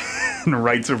little fucking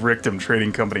Rights of Rickdom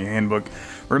Trading Company handbook.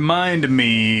 Remind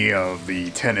me of the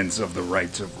tenets of the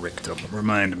Rights of Rickdom.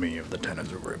 Remind me of the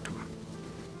tenets of Rickdom.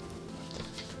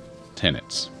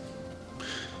 Tenets.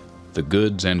 The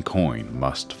goods and coin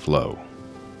must flow.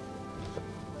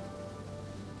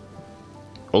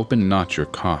 Open not your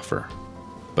coffer,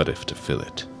 but if to fill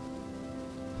it.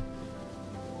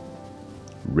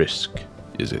 Risk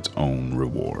is its own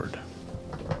reward.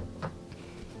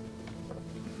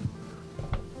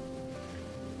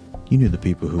 You knew the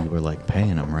people who were like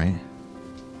paying them, right?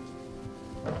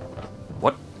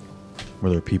 What? Were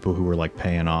there people who were like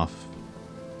paying off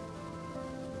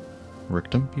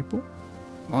Rickdom people?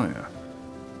 Oh, yeah.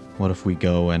 What if we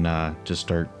go and just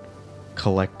start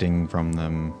collecting from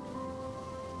them,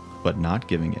 but not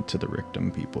giving it to the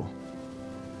Rickdom people?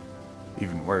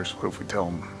 Even worse, what if we tell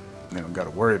them they don't got to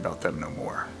worry about them no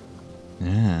more?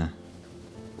 Yeah.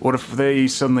 What if they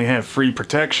suddenly have free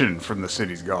protection from the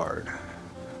city's guard?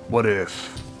 What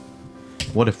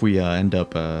if we end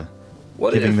up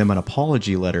giving them an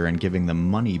apology letter and giving them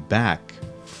money back,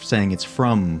 saying it's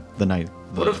from the night?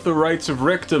 What if the Rights of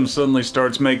Rickdom suddenly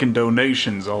starts making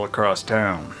donations all across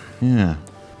town? Yeah.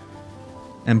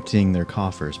 Emptying their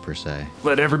coffers, per se.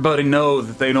 Let everybody know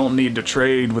that they don't need to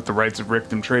trade with the Rights of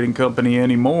Rickdom Trading Company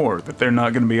anymore, that they're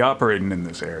not going to be operating in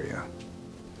this area.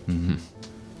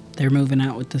 They're moving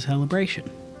out with the celebration.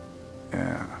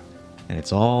 Yeah. And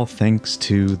it's all thanks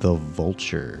to the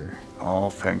Vulture. All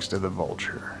thanks to the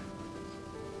Vulture.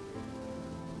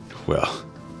 Well,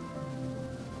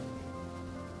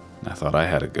 I thought I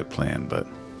had a good plan, but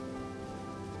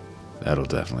that'll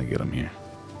definitely get them here.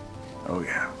 Oh,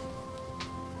 yeah.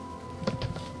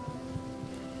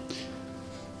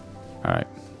 All right.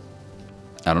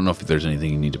 I don't know if there's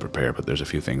anything you need to prepare, but there's a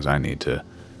few things I need to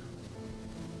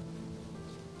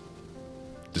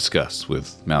discuss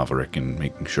with Malverick and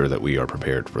making sure that we are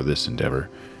prepared for this endeavor.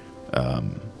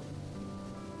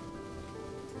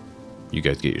 You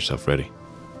guys get yourself ready.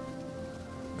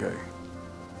 Okay.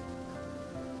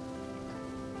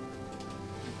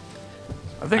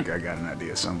 I think I got an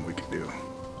idea of something we could do.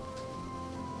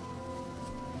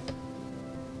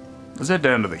 Let's head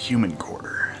down to the human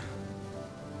quarter.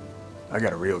 I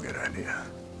got a real good idea.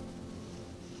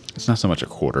 It's not so much a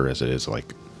quarter as it is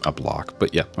like a block,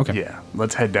 but yeah, okay. Yeah,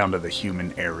 let's head down to the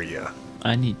human area.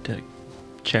 I need to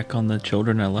check on the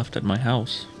children I left at my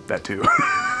house. That too.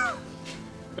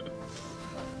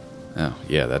 Oh,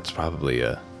 yeah, that's probably,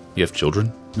 you have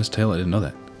children, Miss Tail? I didn't know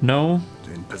that. No,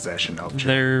 In possession of children.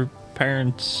 their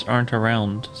parents aren't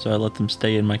around, so I let them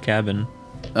stay in my cabin.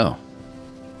 Oh.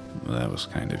 Well, that was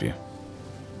kind of you.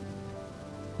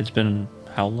 It's been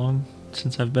how long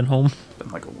since I've been home? Been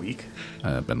like a week?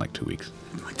 Been like 2 weeks.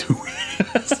 Like 2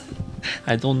 weeks.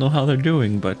 I don't know how they're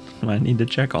doing, but I need to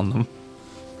check on them.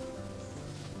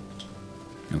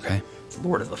 Okay. It's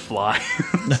Lord of the Fly.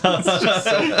 It's just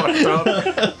so fucked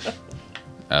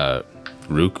up.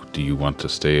 Rook, do you want to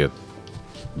stay at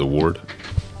the ward?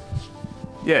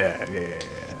 Yeah.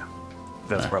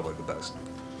 That's probably the best.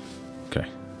 Okay.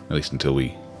 At least until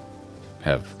we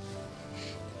have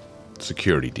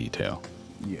security detail,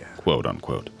 Yeah. quote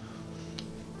unquote.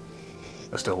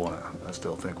 I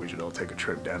still think we should all take a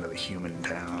trip down to the human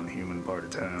part of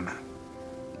town.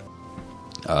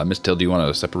 Miss Tail, do you want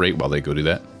to separate while they go do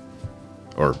that?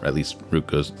 Or at least Rook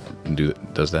goes and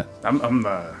does that? I'm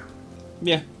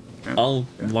Yeah. Yeah. I'll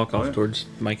walk Oh, off yeah. towards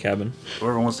my cabin.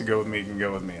 whoever wants to go with me can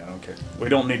go with me. I don't care. We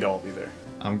don't need to all be there.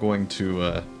 I'm going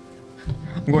to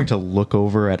look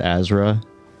over at Azra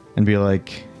and be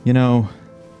like,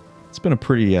 it's been a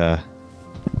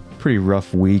pretty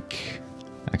rough week.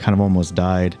 I kind of almost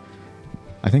died.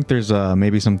 I think there's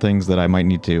maybe some things that I might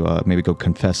need to maybe go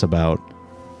confess about.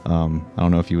 I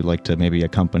don't know if you would like to maybe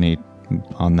accompany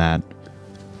on that?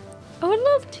 I would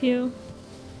love to.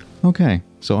 Okay,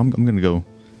 so I'm going to go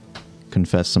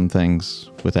confess some things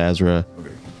with Azra.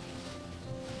 Okay.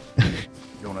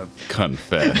 You wanna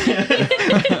Confess.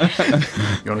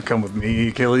 come with me,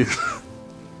 Achilles?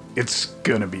 It's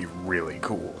gonna be really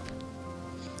cool.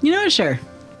 You know what? Sure.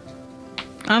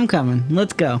 I'm coming.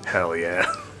 Let's go. Hell yeah.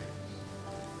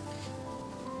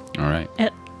 All right.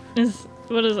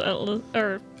 What is Atlas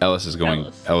or Ellis is going.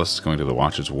 Ellis. Ellis is going to the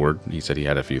Watcher's ward. He said he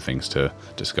had a few things to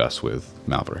discuss with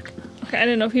Malverick. okay? I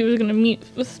didn't know if he was gonna meet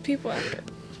with people after.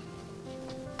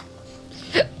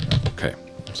 Okay,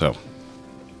 so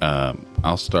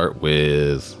I'll start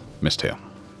with Miss Tail.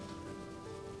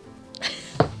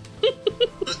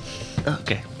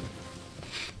 Okay.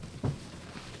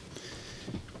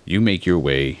 You make your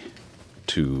way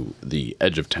to the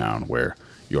edge of town where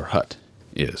your hut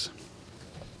is.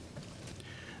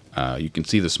 You can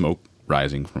see the smoke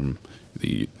rising from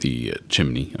the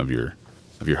chimney of your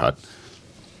hut,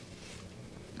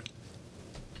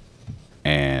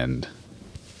 and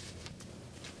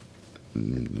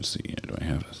let's see. Do I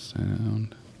have a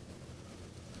sound?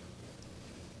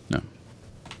 No.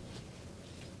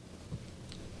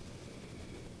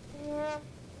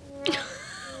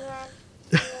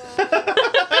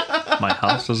 My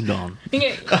house is gone.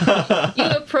 Okay. You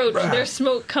approach. There's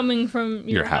smoke coming from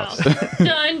your house.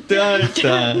 Dun dun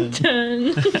dun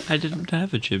dun. I didn't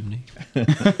have a chimney.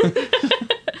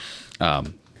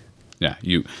 Yeah,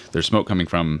 there's smoke coming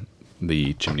from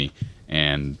the chimney,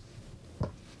 and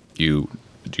do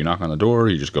you knock on the door or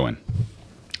you just go in?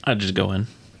 I just go in.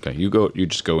 Okay, you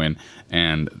just go in,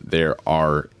 and there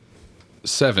are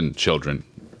 7 children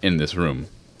in this room,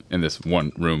 in this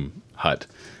one room hut,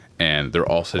 and they're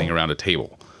all sitting around a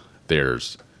table.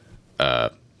 There's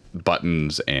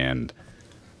buttons and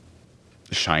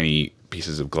shiny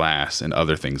pieces of glass and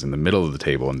other things in the middle of the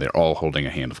table, and they're all holding a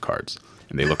hand of cards.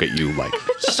 And they look at you like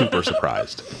super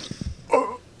surprised.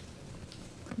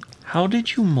 How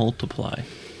did you multiply?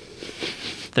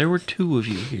 There were 2 of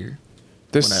you here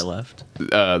when I left.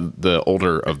 The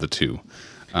older of the 2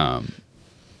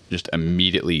 just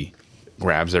immediately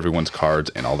grabs everyone's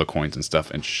cards and all the coins and stuff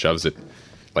and shoves it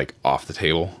like off the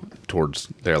table towards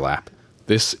their lap.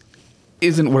 This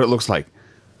isn't what it looks like.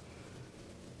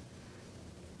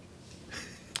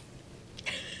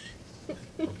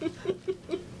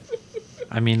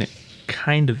 I mean, it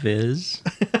kind of is.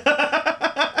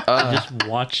 I just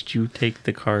watched you take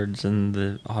the cards and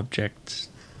the objects.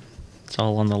 It's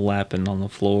all on the lap and on the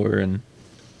floor, and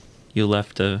you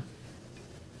left a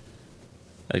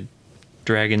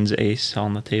dragon's ace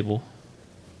on the table.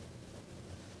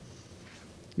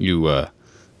 You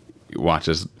watch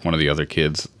as one of the other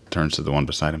kids turns to the one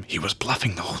beside him. He was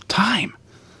bluffing the whole time.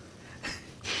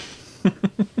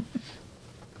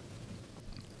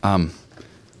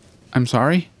 I'm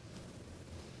sorry?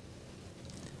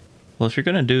 Well, if you're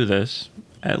going to do this,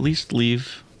 at least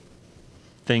leave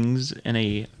things in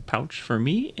a pouch for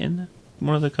me in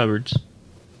one of the cupboards.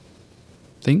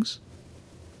 Things?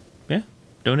 Yeah.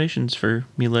 Donations for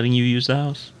me letting you use the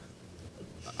house.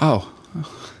 Oh.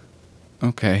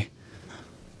 Okay.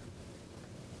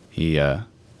 He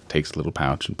takes a little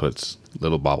pouch and puts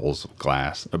little baubles of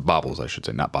glass, baubles I should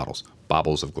say, not bottles,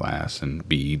 baubles of glass and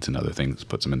beads and other things,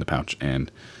 puts them in the pouch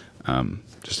and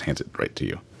just hands it right to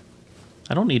you.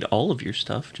 I don't need all of your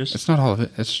stuff, just It's not all of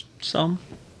it. It's some.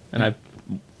 And I,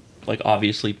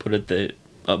 obviously put it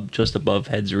just above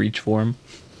head's reach for him.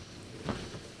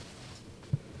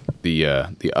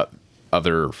 the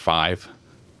other 5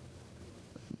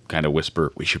 kind of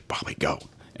whisper, "We should probably go,"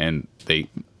 and they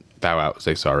bow out,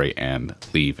 say sorry, and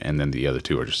leave. And then the other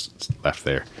 2 are just left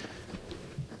there.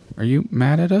 Are you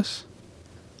mad at us?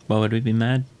 Why would we be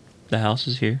mad? The house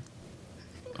is here.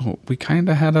 Oh, we kind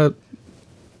of had a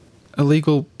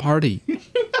illegal party.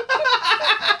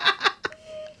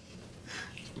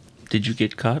 Did you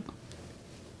get caught?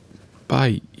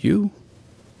 By you?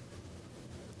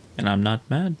 And I'm not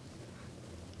mad.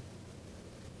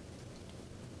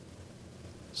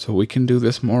 So we can do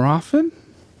this more often?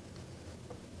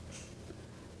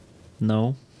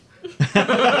 No.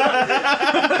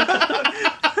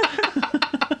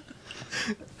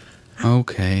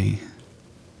 Okay.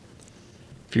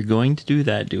 If you're going to do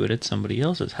that, do it at somebody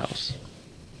else's house.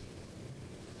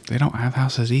 They don't have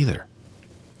houses either.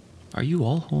 Are you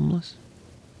all homeless?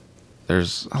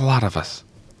 There's a lot of us.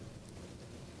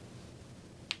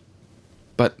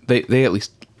 But they at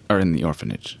least are in the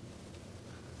orphanage.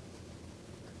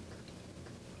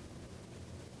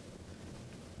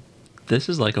 This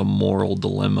is like a moral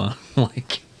dilemma.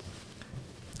 Like,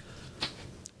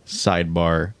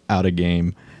 Sidebar, out of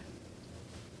game.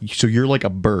 so you're like a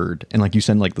bird, and like you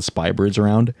send like the spy birds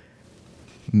around.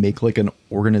 Make like an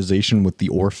organization with the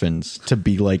orphans to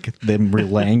be like them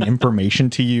relaying information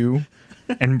to you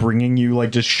and bringing you like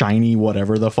just shiny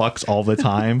whatever the fucks all the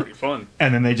time. Pretty fun.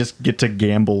 And then they just get to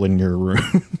gamble in your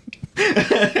room.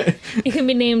 It can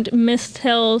be named Miss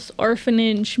Tails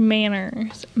Orphanage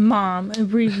Manors. Mom,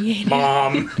 abbreviated.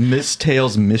 Mom. Miss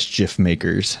Tails Mischief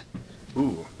Makers.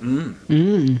 Ooh. The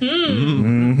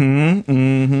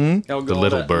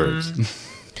little birds.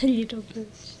 The little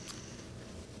birds.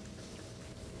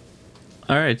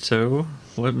 All right, so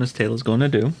what Miss Taylor's going to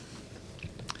do?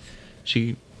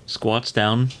 She squats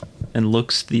down and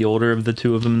looks the older of the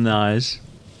two of them in the eyes.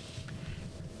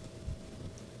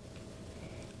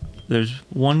 There's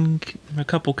a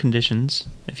couple conditions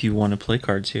if you want to play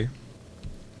cards here.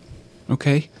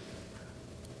 Okay.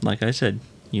 Like I said,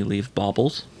 you leave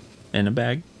baubles in a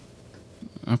bag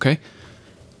Okay.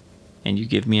 and you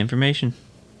give me information.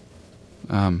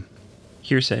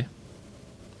 Hearsay.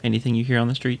 Anything you hear on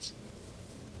the streets.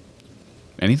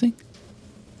 Anything?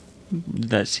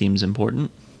 That seems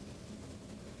important.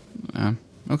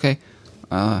 Okay.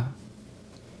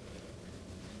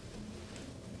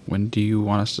 When do you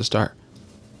want us to start?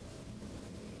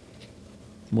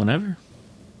 Whenever.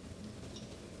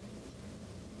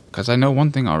 Because I know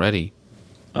one thing already.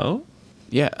 Oh?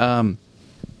 Yeah,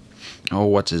 oh,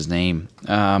 what's his name?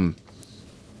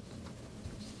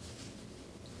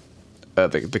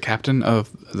 The captain of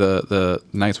the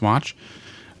Night's Watch.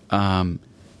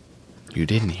 You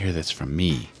didn't hear this from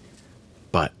me,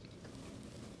 but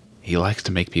he likes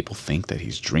to make people think that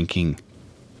he's drinking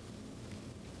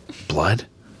blood.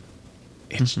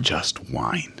 It's just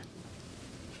wine.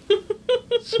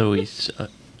 So he's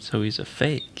a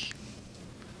fake.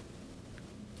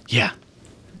 Yeah,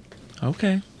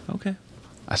 Okay.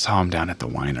 I saw him down at the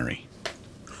winery.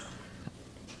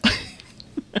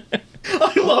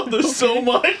 I love this so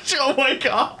much. Oh my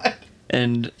god.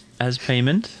 And as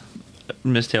payment,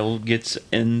 Miss Tail gets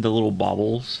in the little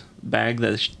baubles bag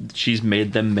that she's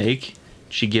made them make.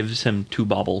 She gives him 2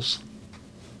 baubles.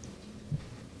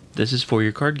 This is for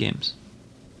your card games.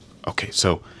 Okay,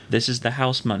 so This is the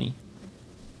house money.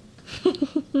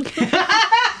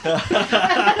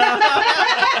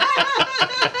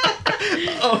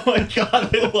 Oh my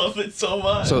god, I love it so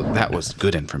much. that was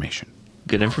good information.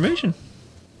 Good information.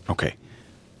 Okay.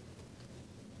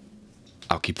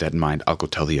 I'll keep that in mind. I'll go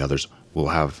tell the others. We'll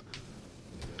Do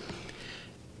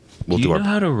you do know our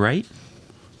how to write?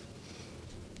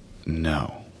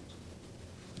 No.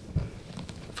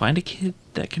 Find a kid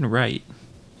that can write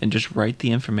and just write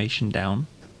the information down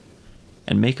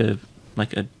and make a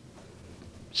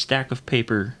stack of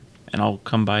paper, and I'll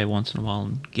come by once in a while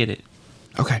and get it.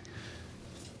 Okay.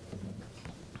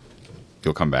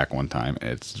 You'll come back one time,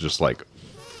 and it's just like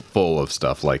full of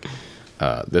stuff like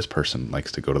this person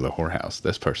likes to go to the whorehouse.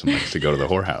 This person likes to go to the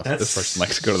whorehouse. This person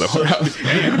likes to go to the whorehouse.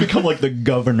 You're gonna become like the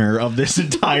governor of this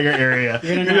entire area.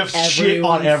 You're You're gonna have shit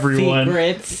on everyone.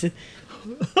 Secrets.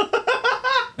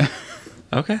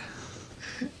 Okay.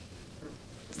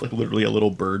 It's like literally a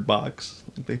little bird box.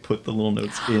 They put the little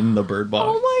notes in the bird box.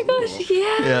 Oh my gosh,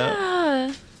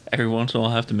 yeah. Every once in a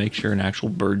while, I'll have to make sure an actual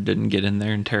bird didn't get in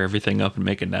there and tear everything up and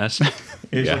make a nest.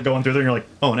 You're just like going through there and you're like,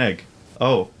 oh, an egg.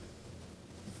 Oh.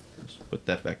 Just put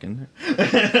that back in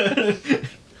there.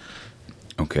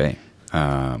 Okay.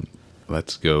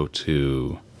 Let's go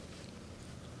to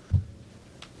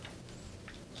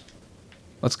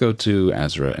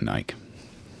Azra and Ike.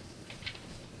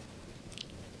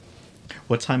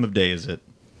 What time of day is it?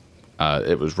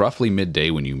 It was roughly midday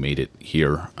when you made it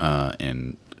here,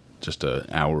 and just an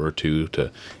hour or two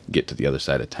to get to the other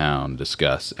side of town,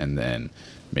 discuss, and then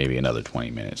maybe another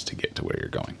 20 minutes to get to where you're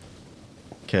going.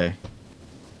 Okay.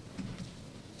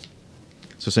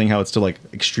 So seeing how it's still like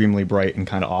extremely bright and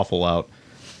kind of awful out,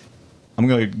 I'm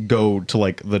going to go to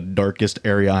like the darkest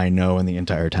area I know in the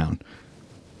entire town.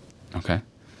 Okay.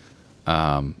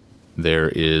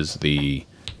 There's a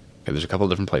couple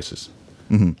of different places.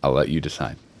 I'll let you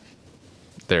decide.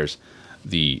 There's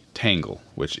the Tangle,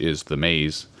 which is the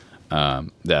maze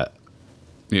that,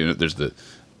 there's the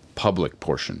public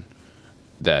portion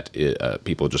that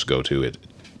people just go to. It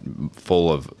full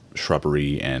of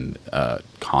shrubbery and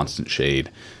constant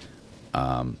shade.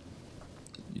 You're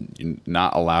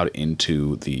not allowed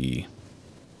into the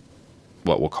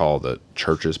what we'll call the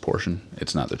church's portion.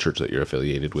 It's not the church that you're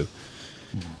affiliated with.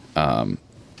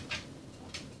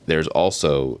 There's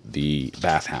also the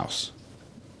bathhouse.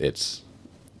 It's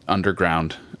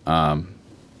underground.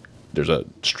 There's a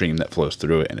stream that flows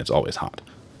through it, and it's always hot.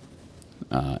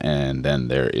 And then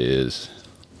there is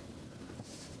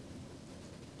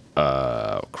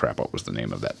crap, what was the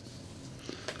name of that?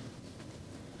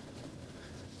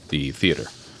 The theater.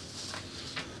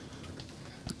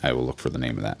 I will look for the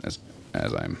name of that as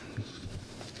I'm...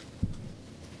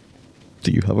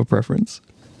 Do you have a preference?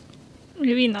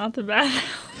 Maybe not the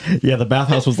bath. Yeah, the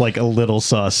bathhouse was like a little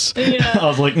sus. Yeah. I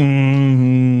was like,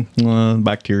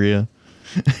 bacteria.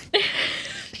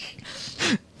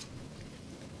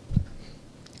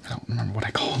 I don't remember what I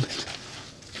called it.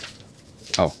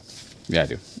 Oh, yeah, I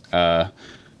do.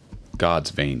 God's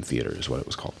Vein Theater is what it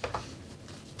was called.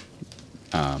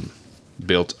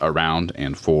 Built around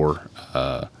and for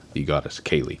the goddess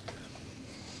Kaylee.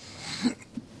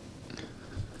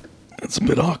 It's a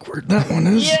bit awkward, that one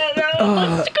is. Yeah, no,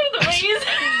 let's go to the maze.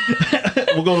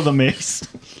 We'll go to the maze.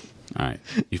 All right.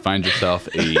 You find yourself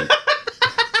a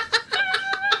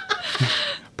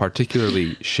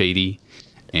particularly shady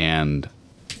and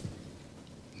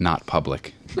not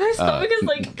public, My stomach is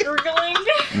like gurgling.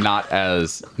 not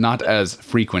as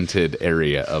frequented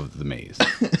area of the maze.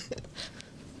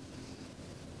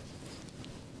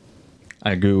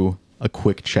 I do a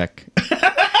quick check.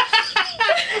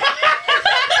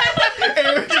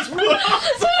 Eric just put on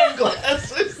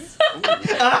sunglasses.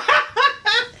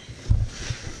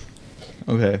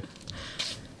 Okay.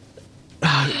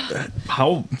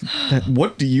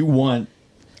 What do you want?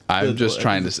 I'm just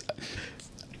trying to.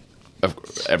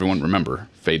 Everyone, remember,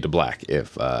 fade to black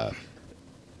if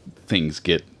things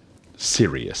get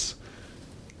serious,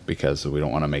 because we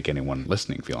don't want to make anyone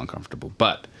listening feel uncomfortable.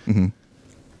 But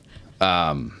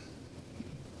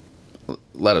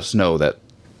let us know that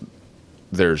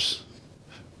there's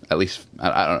at least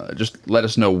I don't know. Just let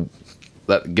us know.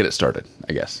 Get it started,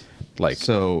 I guess. Like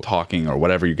talking or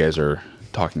whatever you guys are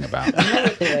talking about.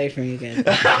 Get away from you guys. Way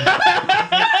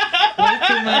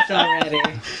too much already.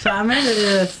 So I'm gonna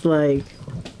just like.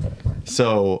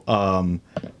 So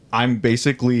I'm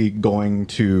basically going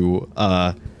to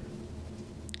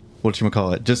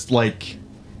whatchamacallit, just like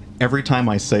every time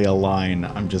I say a line,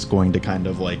 I'm just going to kind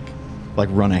of like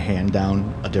run a hand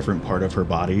down a different part of her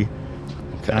body.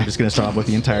 Okay. And I'm just gonna start off with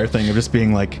the entire thing of just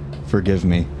being like, "Forgive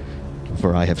me,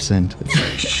 for I have sinned."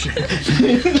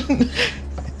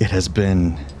 It has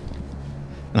been,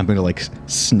 and I'm gonna like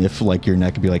sniff like your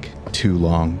neck and be like, "Too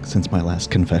long since my last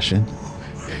confession."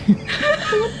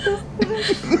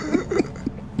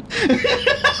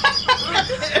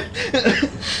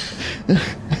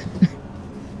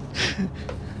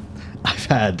 I've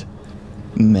had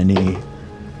many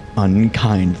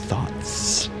unkind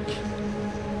thoughts.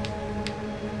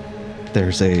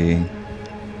 There's a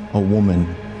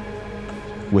woman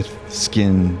with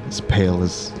skin as pale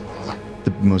as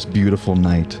the most beautiful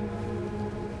night,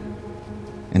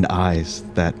 and eyes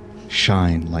that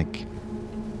shine like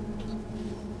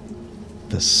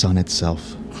the sun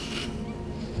itself.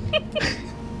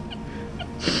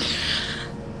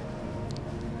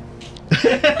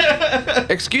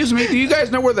 Excuse me, do you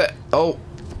guys know where the... Oh.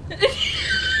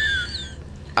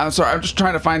 I'm sorry, I'm just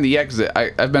trying to find the exit.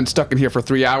 I've been stuck in here for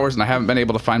 3 hours and I haven't been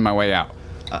able to find my way out.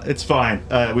 It's fine.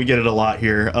 We get it a lot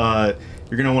here.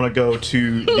 You're going to want to go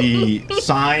to the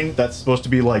sign that's supposed to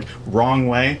be like wrong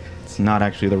way. It's not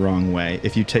actually the wrong way.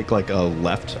 If you take like a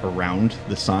left around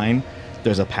the sign,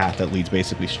 there's a path that leads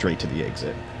basically straight to the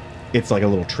exit. It's like a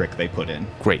little trick they put in.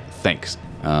 Great, thanks.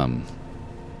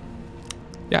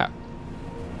 Yeah.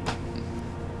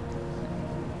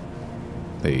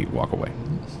 They walk away.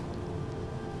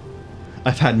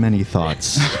 I've had many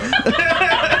thoughts.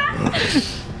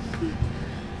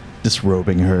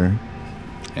 Disrobing her.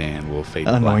 And we'll fade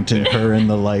to black. Anointing her in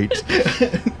the light. You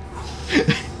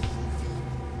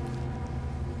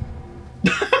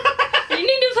need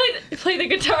to play the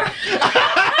guitar.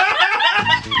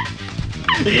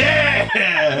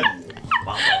 Yeah!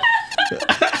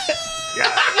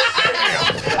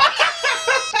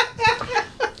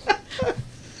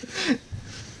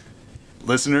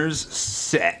 Listeners,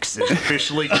 sex is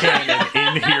officially canon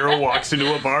in Hero Walks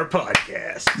Into a Bar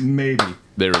podcast. Maybe.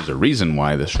 There is a reason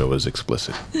why this show is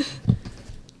explicit.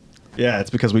 Yeah, it's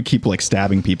because we keep like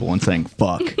stabbing people and saying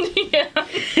fuck.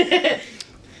 Yeah.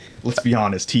 Let's be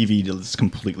honest, TV is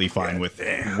completely fine with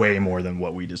way more than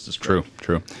what we just described.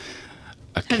 True.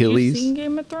 Have you Achilles. seen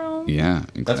Game of Thrones? Yeah,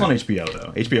 exactly. That's on HBO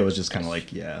though. HBO is just kind of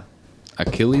like, yeah.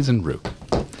 Achilles and Rook.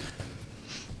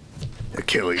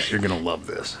 Achilles, you're gonna love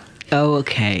this. Oh,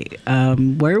 okay.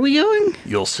 Where are we going?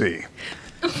 You'll see.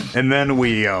 And then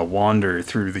we wander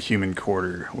through the human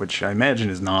quarter, which I imagine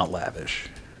is not lavish.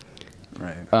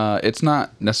 Right. It's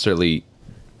not necessarily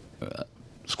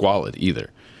squalid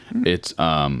either. It's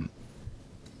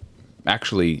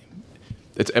actually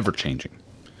it's ever changing.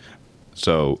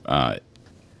 So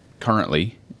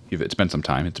currently it's been some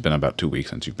time. It's been about 2 weeks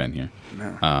since you've been here.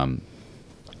 No.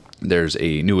 There's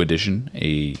a new addition,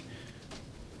 a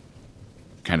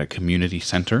kind of community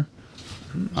center.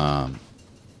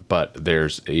 But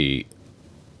there's the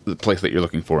place that you're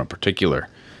looking for in particular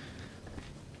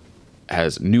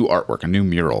has new artwork, a new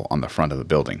mural on the front of the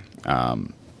building.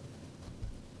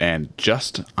 And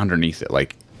just underneath it,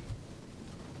 like,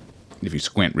 if you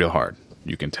squint real hard,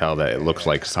 you can tell that it looks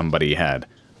like somebody had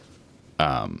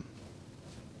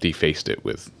defaced it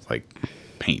with, like,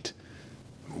 paint.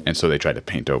 And so they tried to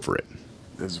paint over it.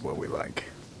 This is what we like.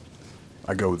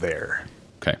 I go there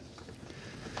Okay.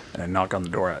 and I knock on the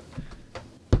door at.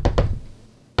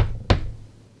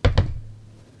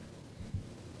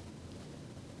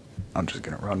 I'm just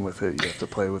gonna run with it. You have to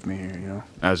play with me here, you know?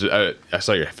 I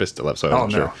saw your fist still up, so I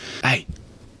wasn't no. sure. Hey,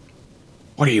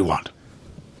 what do you want?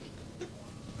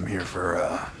 I'm here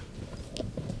for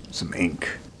some ink.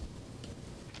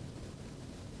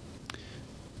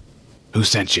 Who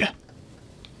sent you?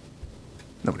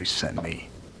 Nobody sent me.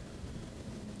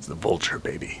 It's the vulture,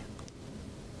 baby.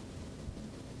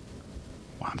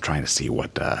 Well, I'm trying to see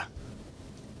what,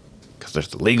 because there's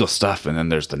the legal stuff and then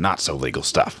there's the not so legal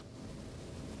stuff.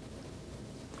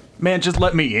 Man, just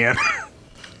let me in.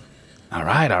 All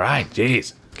right,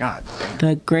 jeez. God damn.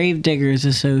 The Gravediggers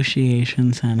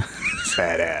Association sent us.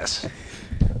 Badass.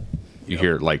 You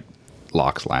hear, like,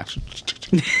 locks latch.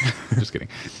 Just kidding.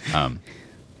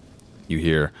 You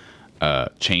hear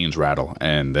chains rattle,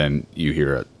 and then you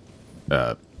hear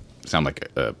a sound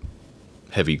like a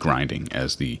heavy grinding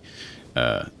as the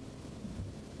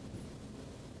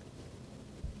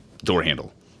door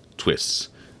handle twists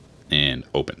and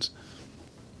opens.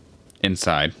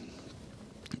 Inside,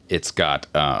 it's got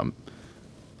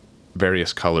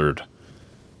various colored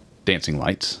dancing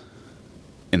lights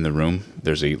in the room.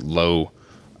 There's a low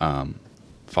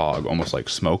fog, almost like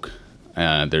smoke.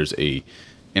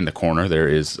 In the corner, there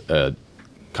is a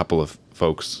couple of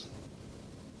folks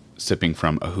sipping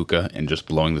from a hookah and just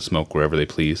blowing the smoke wherever they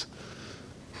please.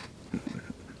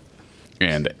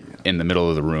 And in the middle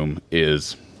of the room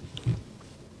is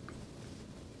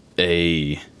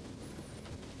a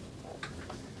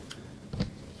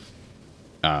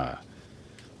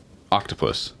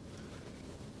octopus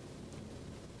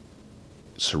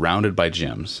surrounded by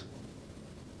gems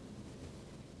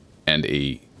and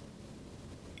a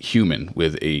human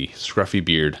with a scruffy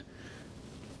beard,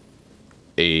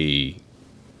 a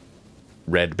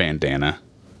red bandana,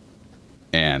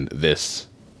 and this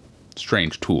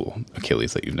strange tool,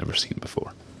 Achilles, that you've never seen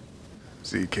before.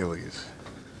 See, Achilles.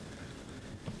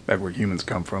 Back where humans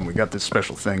come from, we got this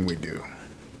special thing we do.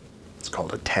 It's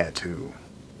called a tattoo.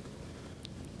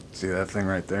 See that thing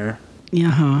right there?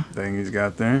 Yeah. Thing he's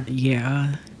got there?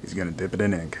 Yeah. He's gonna dip it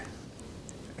in ink.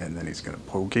 And then he's gonna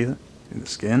poke it in the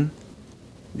skin.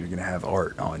 You're gonna have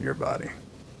art on your body.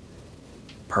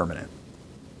 Permanent.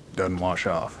 Doesn't wash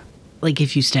off. Like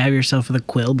if you stab yourself with a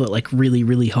quill, but like really,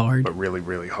 really hard. But really,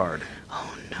 really hard.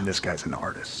 Oh no. And this guy's an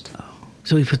artist.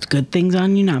 So he puts good things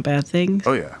on you, not bad things?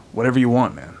 Oh yeah. Whatever you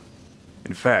want, man.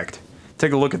 In fact,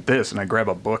 take a look at this, and I grab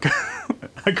a book.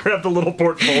 I grab the little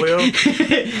portfolio.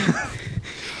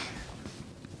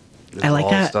 I like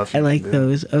that. I like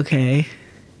those. Okay.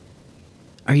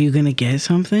 Are you gonna get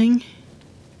something?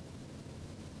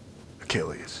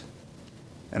 Achilles.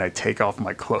 And I take off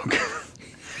my cloak.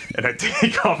 And I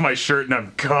take off my shirt, and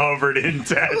I'm covered in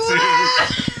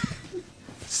tattoos.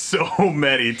 So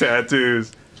many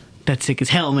tattoos. That's sick as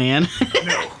hell, man.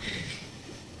 No.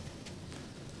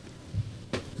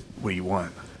 What do you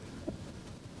want?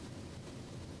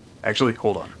 Actually,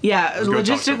 hold on. Yeah, Let's go talk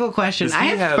to him. logistical question. Does I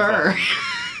he have fur.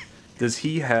 Does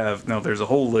he have... No, there's a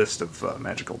whole list of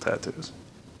magical tattoos.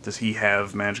 Does he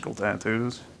have magical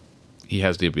tattoos? He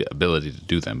has the ability to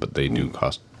do them, but they do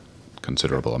cost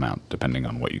considerable amount depending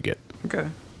on what you get. Okay.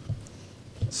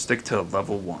 Stick to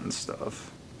level 1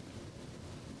 stuff.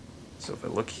 So if I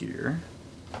look here...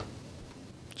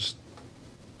 Just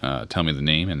tell me the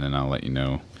name, and then I'll let you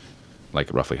know,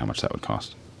 like, roughly how much that would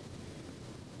cost.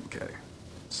 Okay.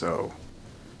 So,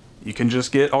 you can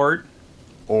just get art,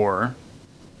 or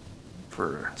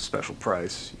for a special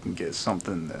price, you can get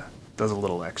something that does a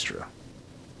little extra.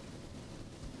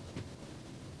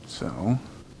 So,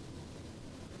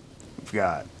 we've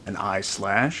got an eye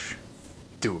slash,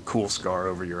 do a cool scar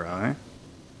over your eye,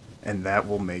 and that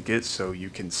will make it so you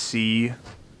can see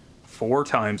 4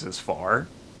 times as far.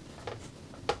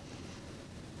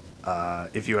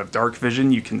 If you have dark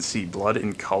vision, you can see blood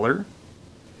in color.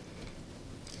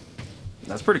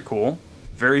 That's pretty cool.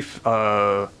 Very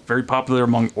popular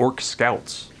among orc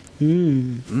scouts.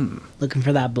 Looking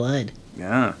for that blood.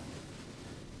 Yeah.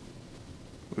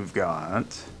 We've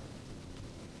got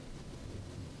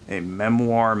a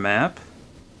memoir map,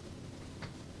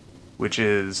 which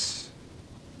is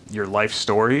your life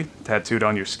story tattooed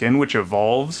on your skin, which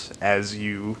evolves as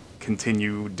you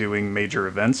continue doing major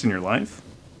events in your life.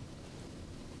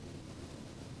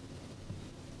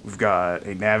 We've got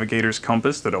a navigator's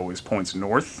compass that always points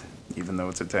north, even though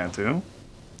it's a tattoo.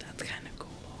 That's kind of cool.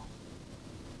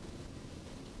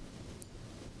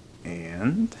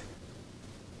 And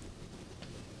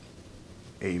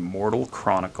a mortal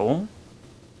chronicle,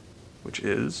 which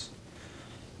is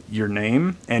your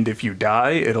name, and if you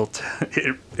die, it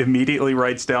immediately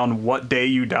writes down what day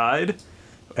you died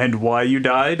and why you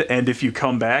died, and if you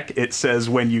come back, it says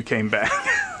when you came back.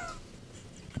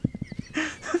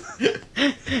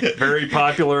 Very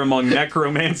popular among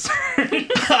necromancers.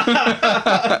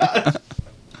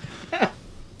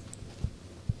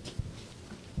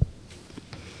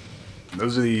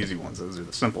 Those are the easy ones. Those are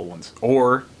the simple ones.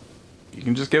 Or you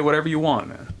can just get whatever you want,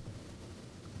 man.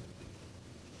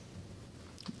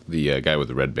 The guy with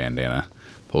the red bandana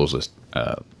pulls this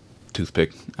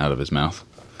toothpick out of his mouth.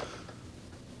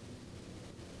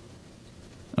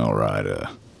 All right,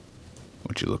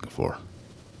 what you looking for?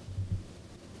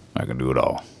 I can do it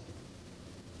all.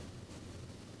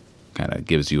 Kind of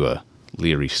gives you a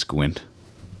leery squint.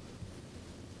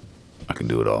 I can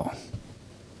do it all.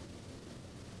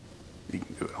 You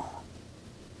can do it all.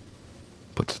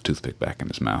 Puts the toothpick back in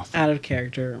his mouth. Out of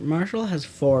character, Marshall has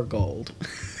 4 gold.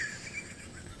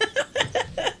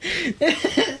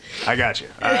 I got you.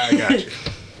 I got you.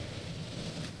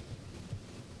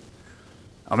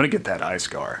 I'm gonna get that eye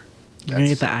scar. You're gonna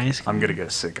get the eye scar? I'm gonna get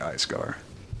a sick eye scar.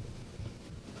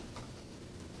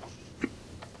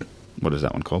 What is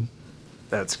that one called?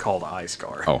 That's called eye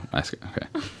scar. Oh, I see. Okay.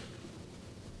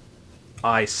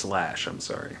 Eye slash, I'm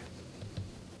sorry.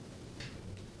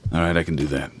 All right, I can do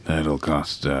that. That'll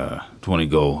cost 20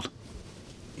 gold.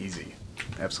 Easy.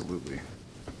 Absolutely.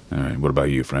 All right, what about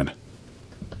you, friend?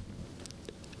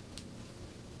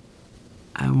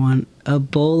 I want a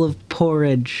bowl of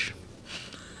porridge.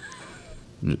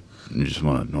 You just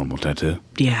want a normal tattoo?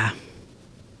 Yeah.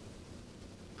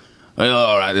 Well,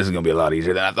 all right, this is going to be a lot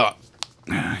easier than I thought.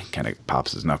 He kind of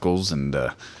pops his knuckles and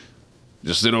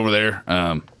just sit over there.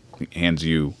 He hands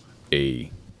you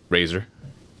a razor.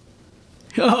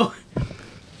 Oh.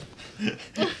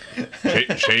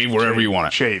 Shave wherever you want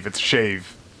it. Shave. It's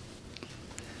shave.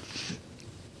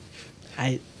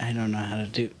 I don't know how to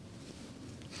do.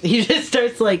 He just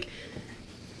starts like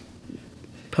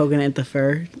poking at the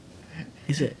fur.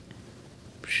 Is it?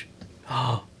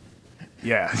 Oh.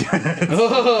 Yeah.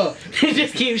 Oh. He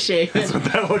just keeps shaving.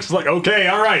 That looks like, okay,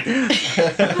 all right.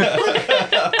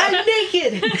 I'm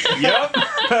naked. Yep.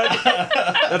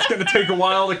 That's going to take a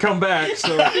while to come back,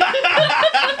 so.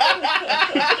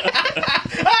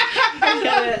 I've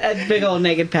got a big old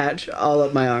naked patch all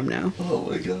up my arm now. Oh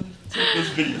my god. It's like those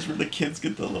videos where the kids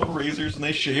get the little razors and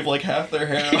they shave like half their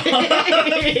hair off.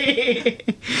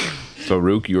 So,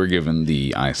 Rook, you were given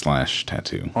the eye slash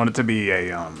tattoo. I want it to be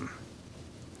a,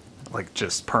 like,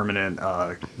 just permanent,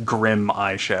 grim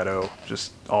eyeshadow,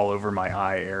 just all over my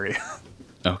eye area.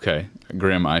 Okay.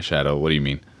 Grim eyeshadow. What do you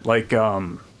mean? Like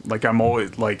I'm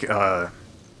always, like a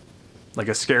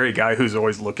scary guy who's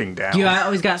always looking down. You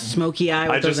always got smoky eye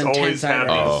with I those just always intense have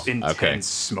eyebrows. these intense, okay.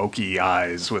 smoky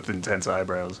eyes with intense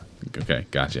eyebrows. Okay,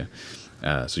 gotcha.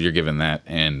 So you're given that,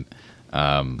 and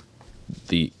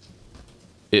the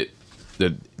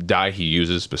dye he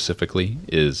uses specifically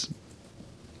is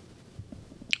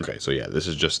okay. So yeah, this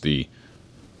is just the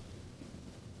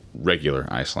regular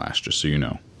eye slash, just so you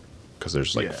know, because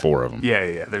there's like 4 of them.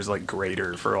 Yeah. There's like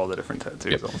greater for all the different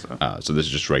tattoos also. So this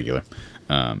is just regular,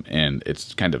 and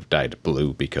it's kind of dyed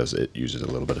blue because it uses a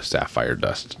little bit of sapphire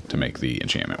dust to make the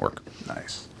enchantment work.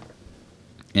 Nice.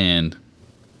 And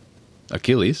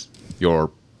Achilles,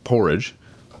 your porridge.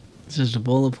 It's just a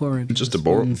bowl of porridge. It's just a with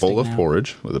bowl spoon of sticking out.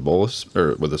 porridge with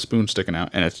with a spoon sticking out,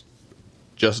 and it's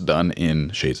just done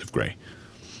in shades of gray.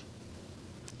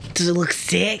 Does it look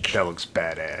sick? That looks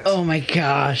badass. Oh my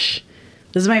gosh.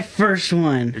 This is my first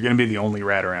one. You're gonna be the only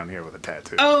rat around here with a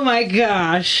tattoo. Oh my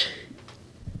gosh.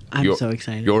 I'm so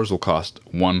excited. Yours will cost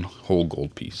 1 whole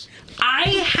gold piece. I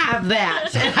have that.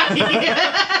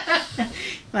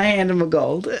 I hand him a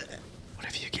gold. What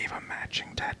if you gave a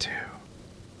matching tattoo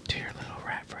to your little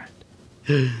rat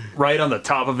friend? Right on the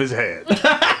top of his head.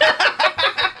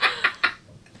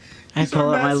 I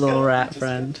pull up my little rat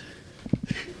friend.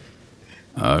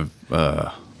 I've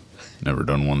never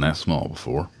done one that small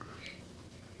before.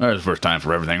 That's the first time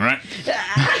for everything, right?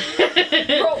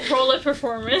 Roll a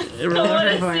performance. Roll a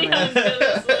I wanna see performance. how good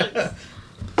this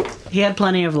looks. He had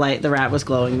plenty of light. The rat was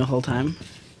glowing the whole time.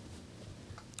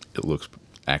 It looks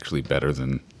actually better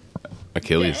than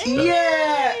Achilles.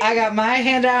 Yeah, I got my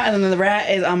hand out, and then the rat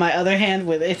is on my other hand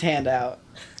with its hand out.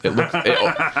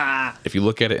 If you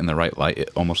look at it in the right light, it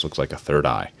almost looks like a third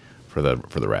eye for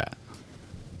the rat.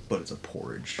 But it's a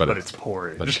porridge. But it's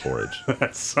porridge. But it's porridge.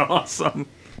 That's awesome.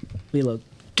 We look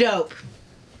dope.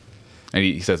 And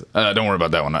he says, "Don't worry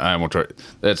about that one. I won't try.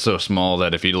 That's so small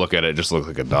that if you look at it, it just looks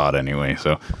like a dot anyway."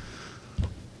 So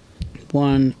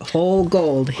 1 whole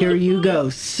gold. Here you go,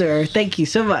 sir. Thank you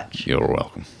so much. you're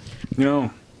welcome. You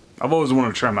know, I've always wanted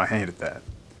to try my hand at that.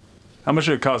 How much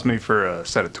did it cost me for a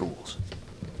set of tools?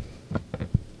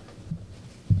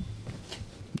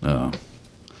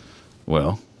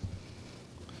 Well,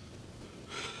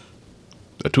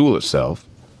 the tool itself,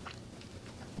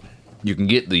 you can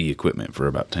get the equipment for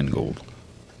about 10 gold.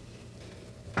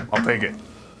 I'll take it.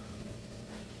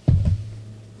 Go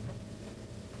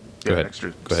Got ahead. an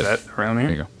extra Go ahead. set around here?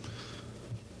 There you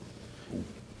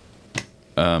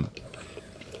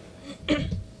go.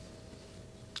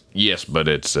 Yes, but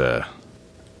it's a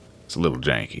little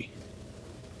janky.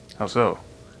 How so?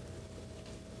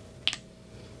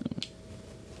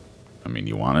 I mean,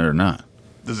 you want it or not?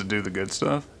 Does it do the good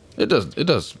stuff? It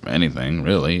does anything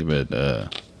really,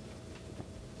 but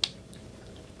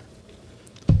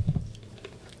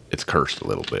it's cursed a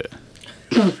little bit.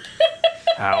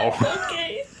 How?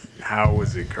 Okay. How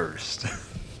is it cursed?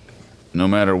 No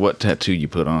matter what tattoo you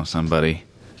put on somebody,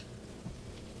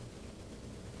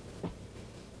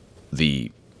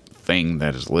 the thing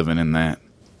that is living in that,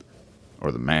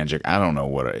 or the magic, I don't know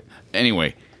what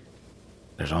anyway,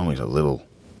 there's always a little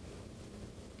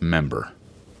member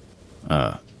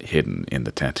hidden in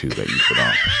the tattoo that you put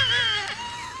on.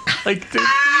 Like, dude,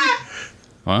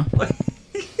 Huh?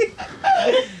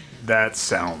 that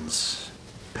sounds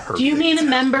perfect. Do you mean a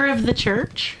member of the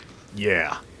church?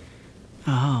 Yeah.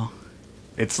 Oh.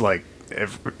 It's like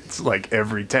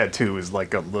every tattoo is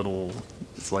like a little.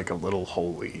 It's like a little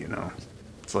holy, you know.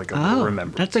 It's like a little Oh,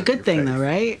 remembrance. that's a of good your thing, faith. though,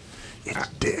 right? It's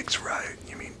dicks, right?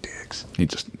 You mean dicks? He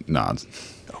just nods.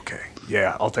 Okay.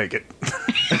 Yeah, I'll take it.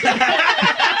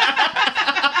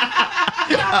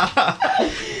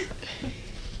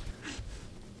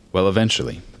 Well,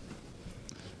 eventually,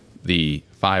 the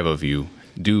 5 of you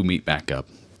do meet back up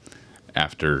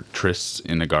after trysts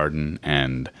in the garden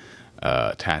and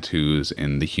tattoos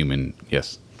in the human.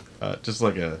 Yes. Just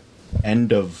like a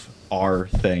end of our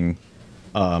thing,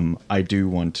 I do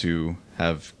want to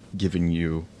have given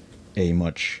you a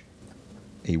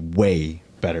way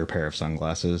better pair of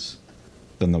sunglasses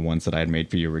than the ones that I had made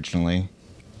for you originally,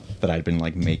 that I'd been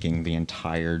like making the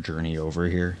entire journey over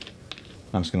here.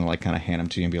 I'm just gonna like kind of hand them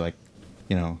to you and be like,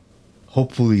 you know,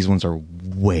 hopefully these ones are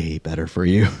way better for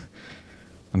you.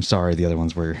 I'm sorry the other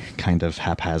ones were kind of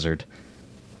haphazard.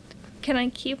 Can I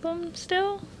keep them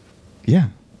still? Yeah.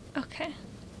 Okay.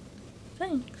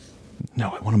 Thanks. No,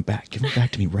 I want them back. Give them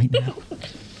back to me right now.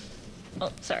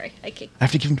 Oh, sorry. I kicked. I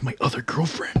have to give them to my other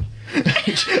girlfriend.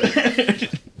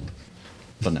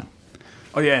 But no.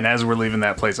 Oh yeah, and as we're leaving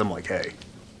that place, I'm like, hey,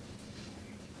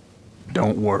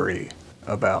 don't worry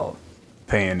about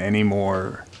paying any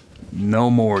more. No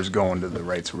more is going to the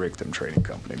Rights Rictum Trading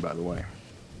Company, by the way.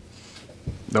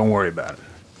 Don't worry about it.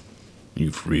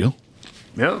 You for real?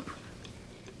 Yep.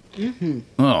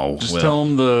 Oh, Just well, tell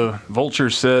them the vulture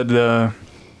said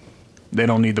they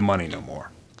don't need the money no more.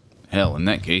 hell, in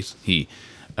that case, he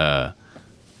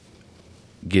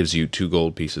gives you 2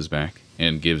 gold pieces back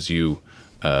and gives you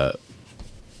 5.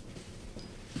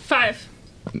 5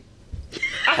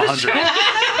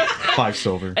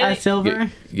 silver. A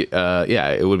silver? yeah,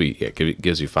 it would be. Yeah,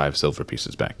 gives you 5 silver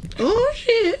pieces back. Oh,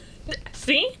 shit.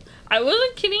 See? I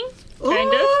wasn't kidding. Kind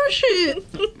Oh, of. shit.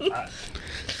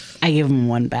 I give him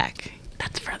 1 back.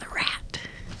 That's for the rat.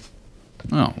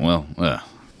 Oh well,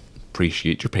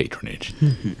 appreciate your patronage.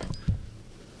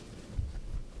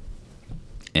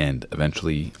 And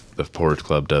eventually, the Porridge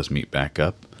Club does meet back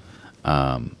up.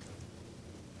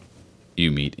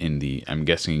 You meet in the. I'm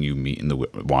guessing you meet in the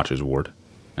Watchers Ward,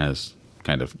 as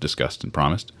kind of discussed and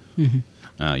promised.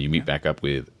 You meet back up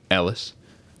with Ellis.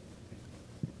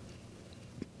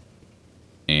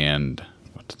 And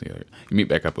what's the other? You meet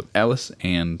back up with Ellis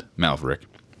and Malverick,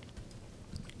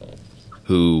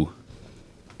 who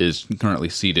is currently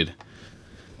seated,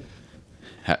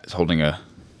 holding a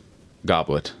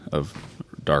goblet of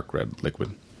dark red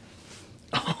liquid.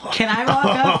 Can I walk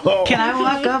up? Can I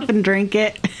walk up and drink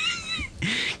it?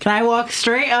 Can I walk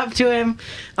straight up to him?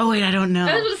 Oh, wait, I don't know.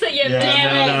 I was going to say, yeah, Yeah,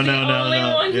 damn no, it. no, the no, only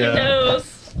no. one Yeah. who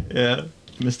knows. Yeah.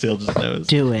 Miss Tail just knows.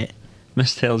 Do it.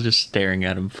 Miss Tail's just staring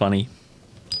at him funny.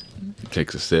 He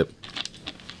takes a sip.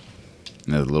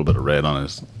 And there's a little bit of red on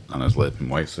his lip and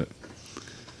wipes it.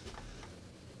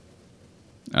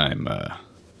 I'm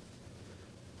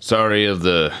sorry of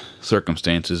the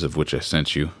circumstances of which I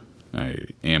sent you. I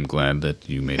am glad that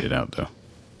you made it out, though.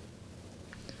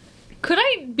 Could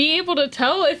I be able to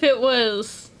tell if it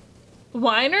was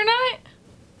wine or not?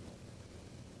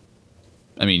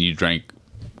 I mean, you drank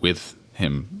with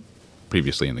him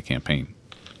previously in the campaign.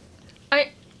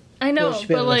 I know, Will she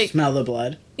be but able like, to smell the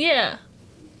blood? yeah.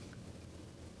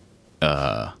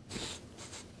 I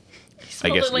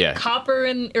Smelled guess, it like yeah. copper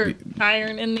or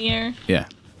iron in the air. Yeah,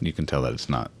 you can tell that it's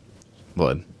not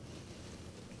blood.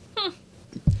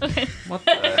 Okay. What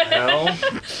the hell?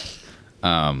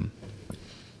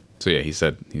 So yeah, he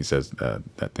says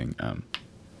that thing.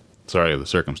 Sorry of the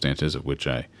circumstances of which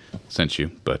I sent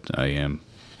you, but I am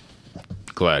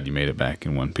glad you made it back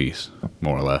in one piece,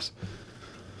 more or less.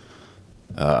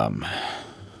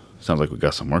 Sounds like we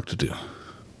got some work to do.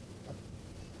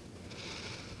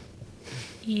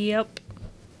 Yep.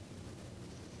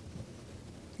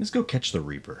 Let's go catch the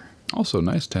Reaper. Also,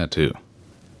 nice tattoo.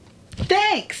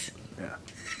 Thanks!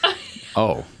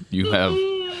 Oh, you have.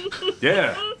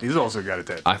 Yeah, he's also got a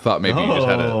tattoo. I thought maybe you just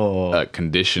had Oh. a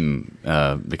condition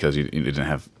because you didn't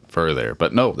have fur there,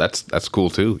 but no, that's cool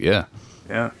too. Yeah.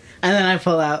 Yeah. And then I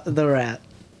pull out the rat.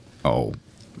 Oh,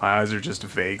 My eyes are just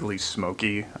vaguely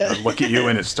smoky. I look at you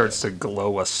and it starts to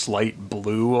glow a slight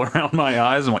blue around my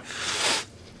eyes. I'm like,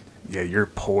 yeah, your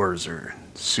pores are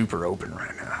super open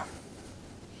right now.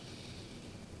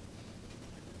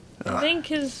 I think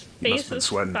his he must face have been is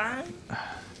sweating. fine.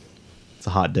 It's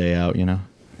a hot day out, you know.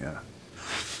 Yeah.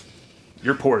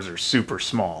 Your pores are super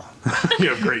small. You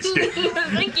have great skin.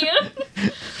 Thank you.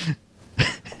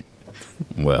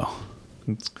 well,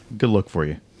 It's a good look for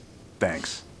you.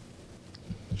 Thanks.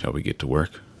 shall we get to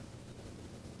work?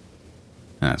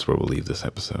 And that's where we'll leave this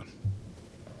episode.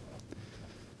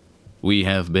 We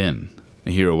have been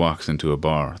A Hero Walks Into a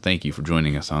Bar. Thank you for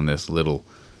joining us on this little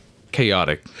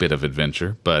chaotic bit of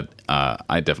adventure, but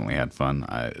I definitely had fun.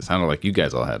 It sounded like you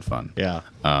guys all had fun. Yeah.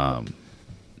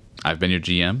 I've been your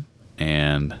GM,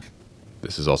 and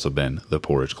this has also been the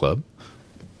Porridge Club.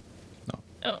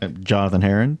 Jonathan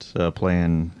Heron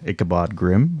playing Ichabod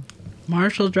Grimm.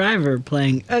 Marshall Driver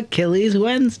playing Achilles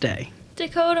Wednesday.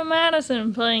 Dakota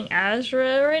Madison playing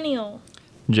Azra Renial.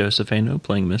 Joseph Ano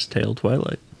playing Miss Tail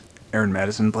Twilight. Aaron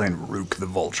Madison playing Rook the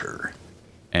Vulture.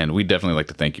 And we'd definitely like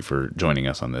to thank you for joining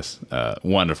us on this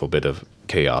wonderful bit of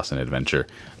chaos and adventure.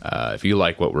 If you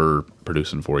like what we're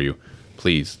producing for you,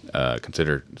 please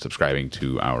consider subscribing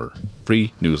to our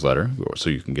free newsletter so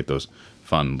you can get those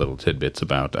fun little tidbits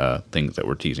about things that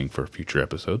we're teasing for future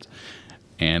episodes.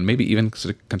 And maybe even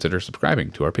consider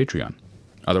subscribing to our Patreon.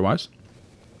 Otherwise,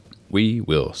 we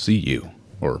will see you,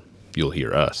 or you'll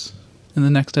hear us, in the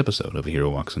next episode of A Hero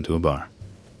Walks Into a Bar.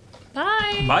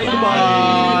 Bye. Bye.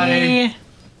 Bye.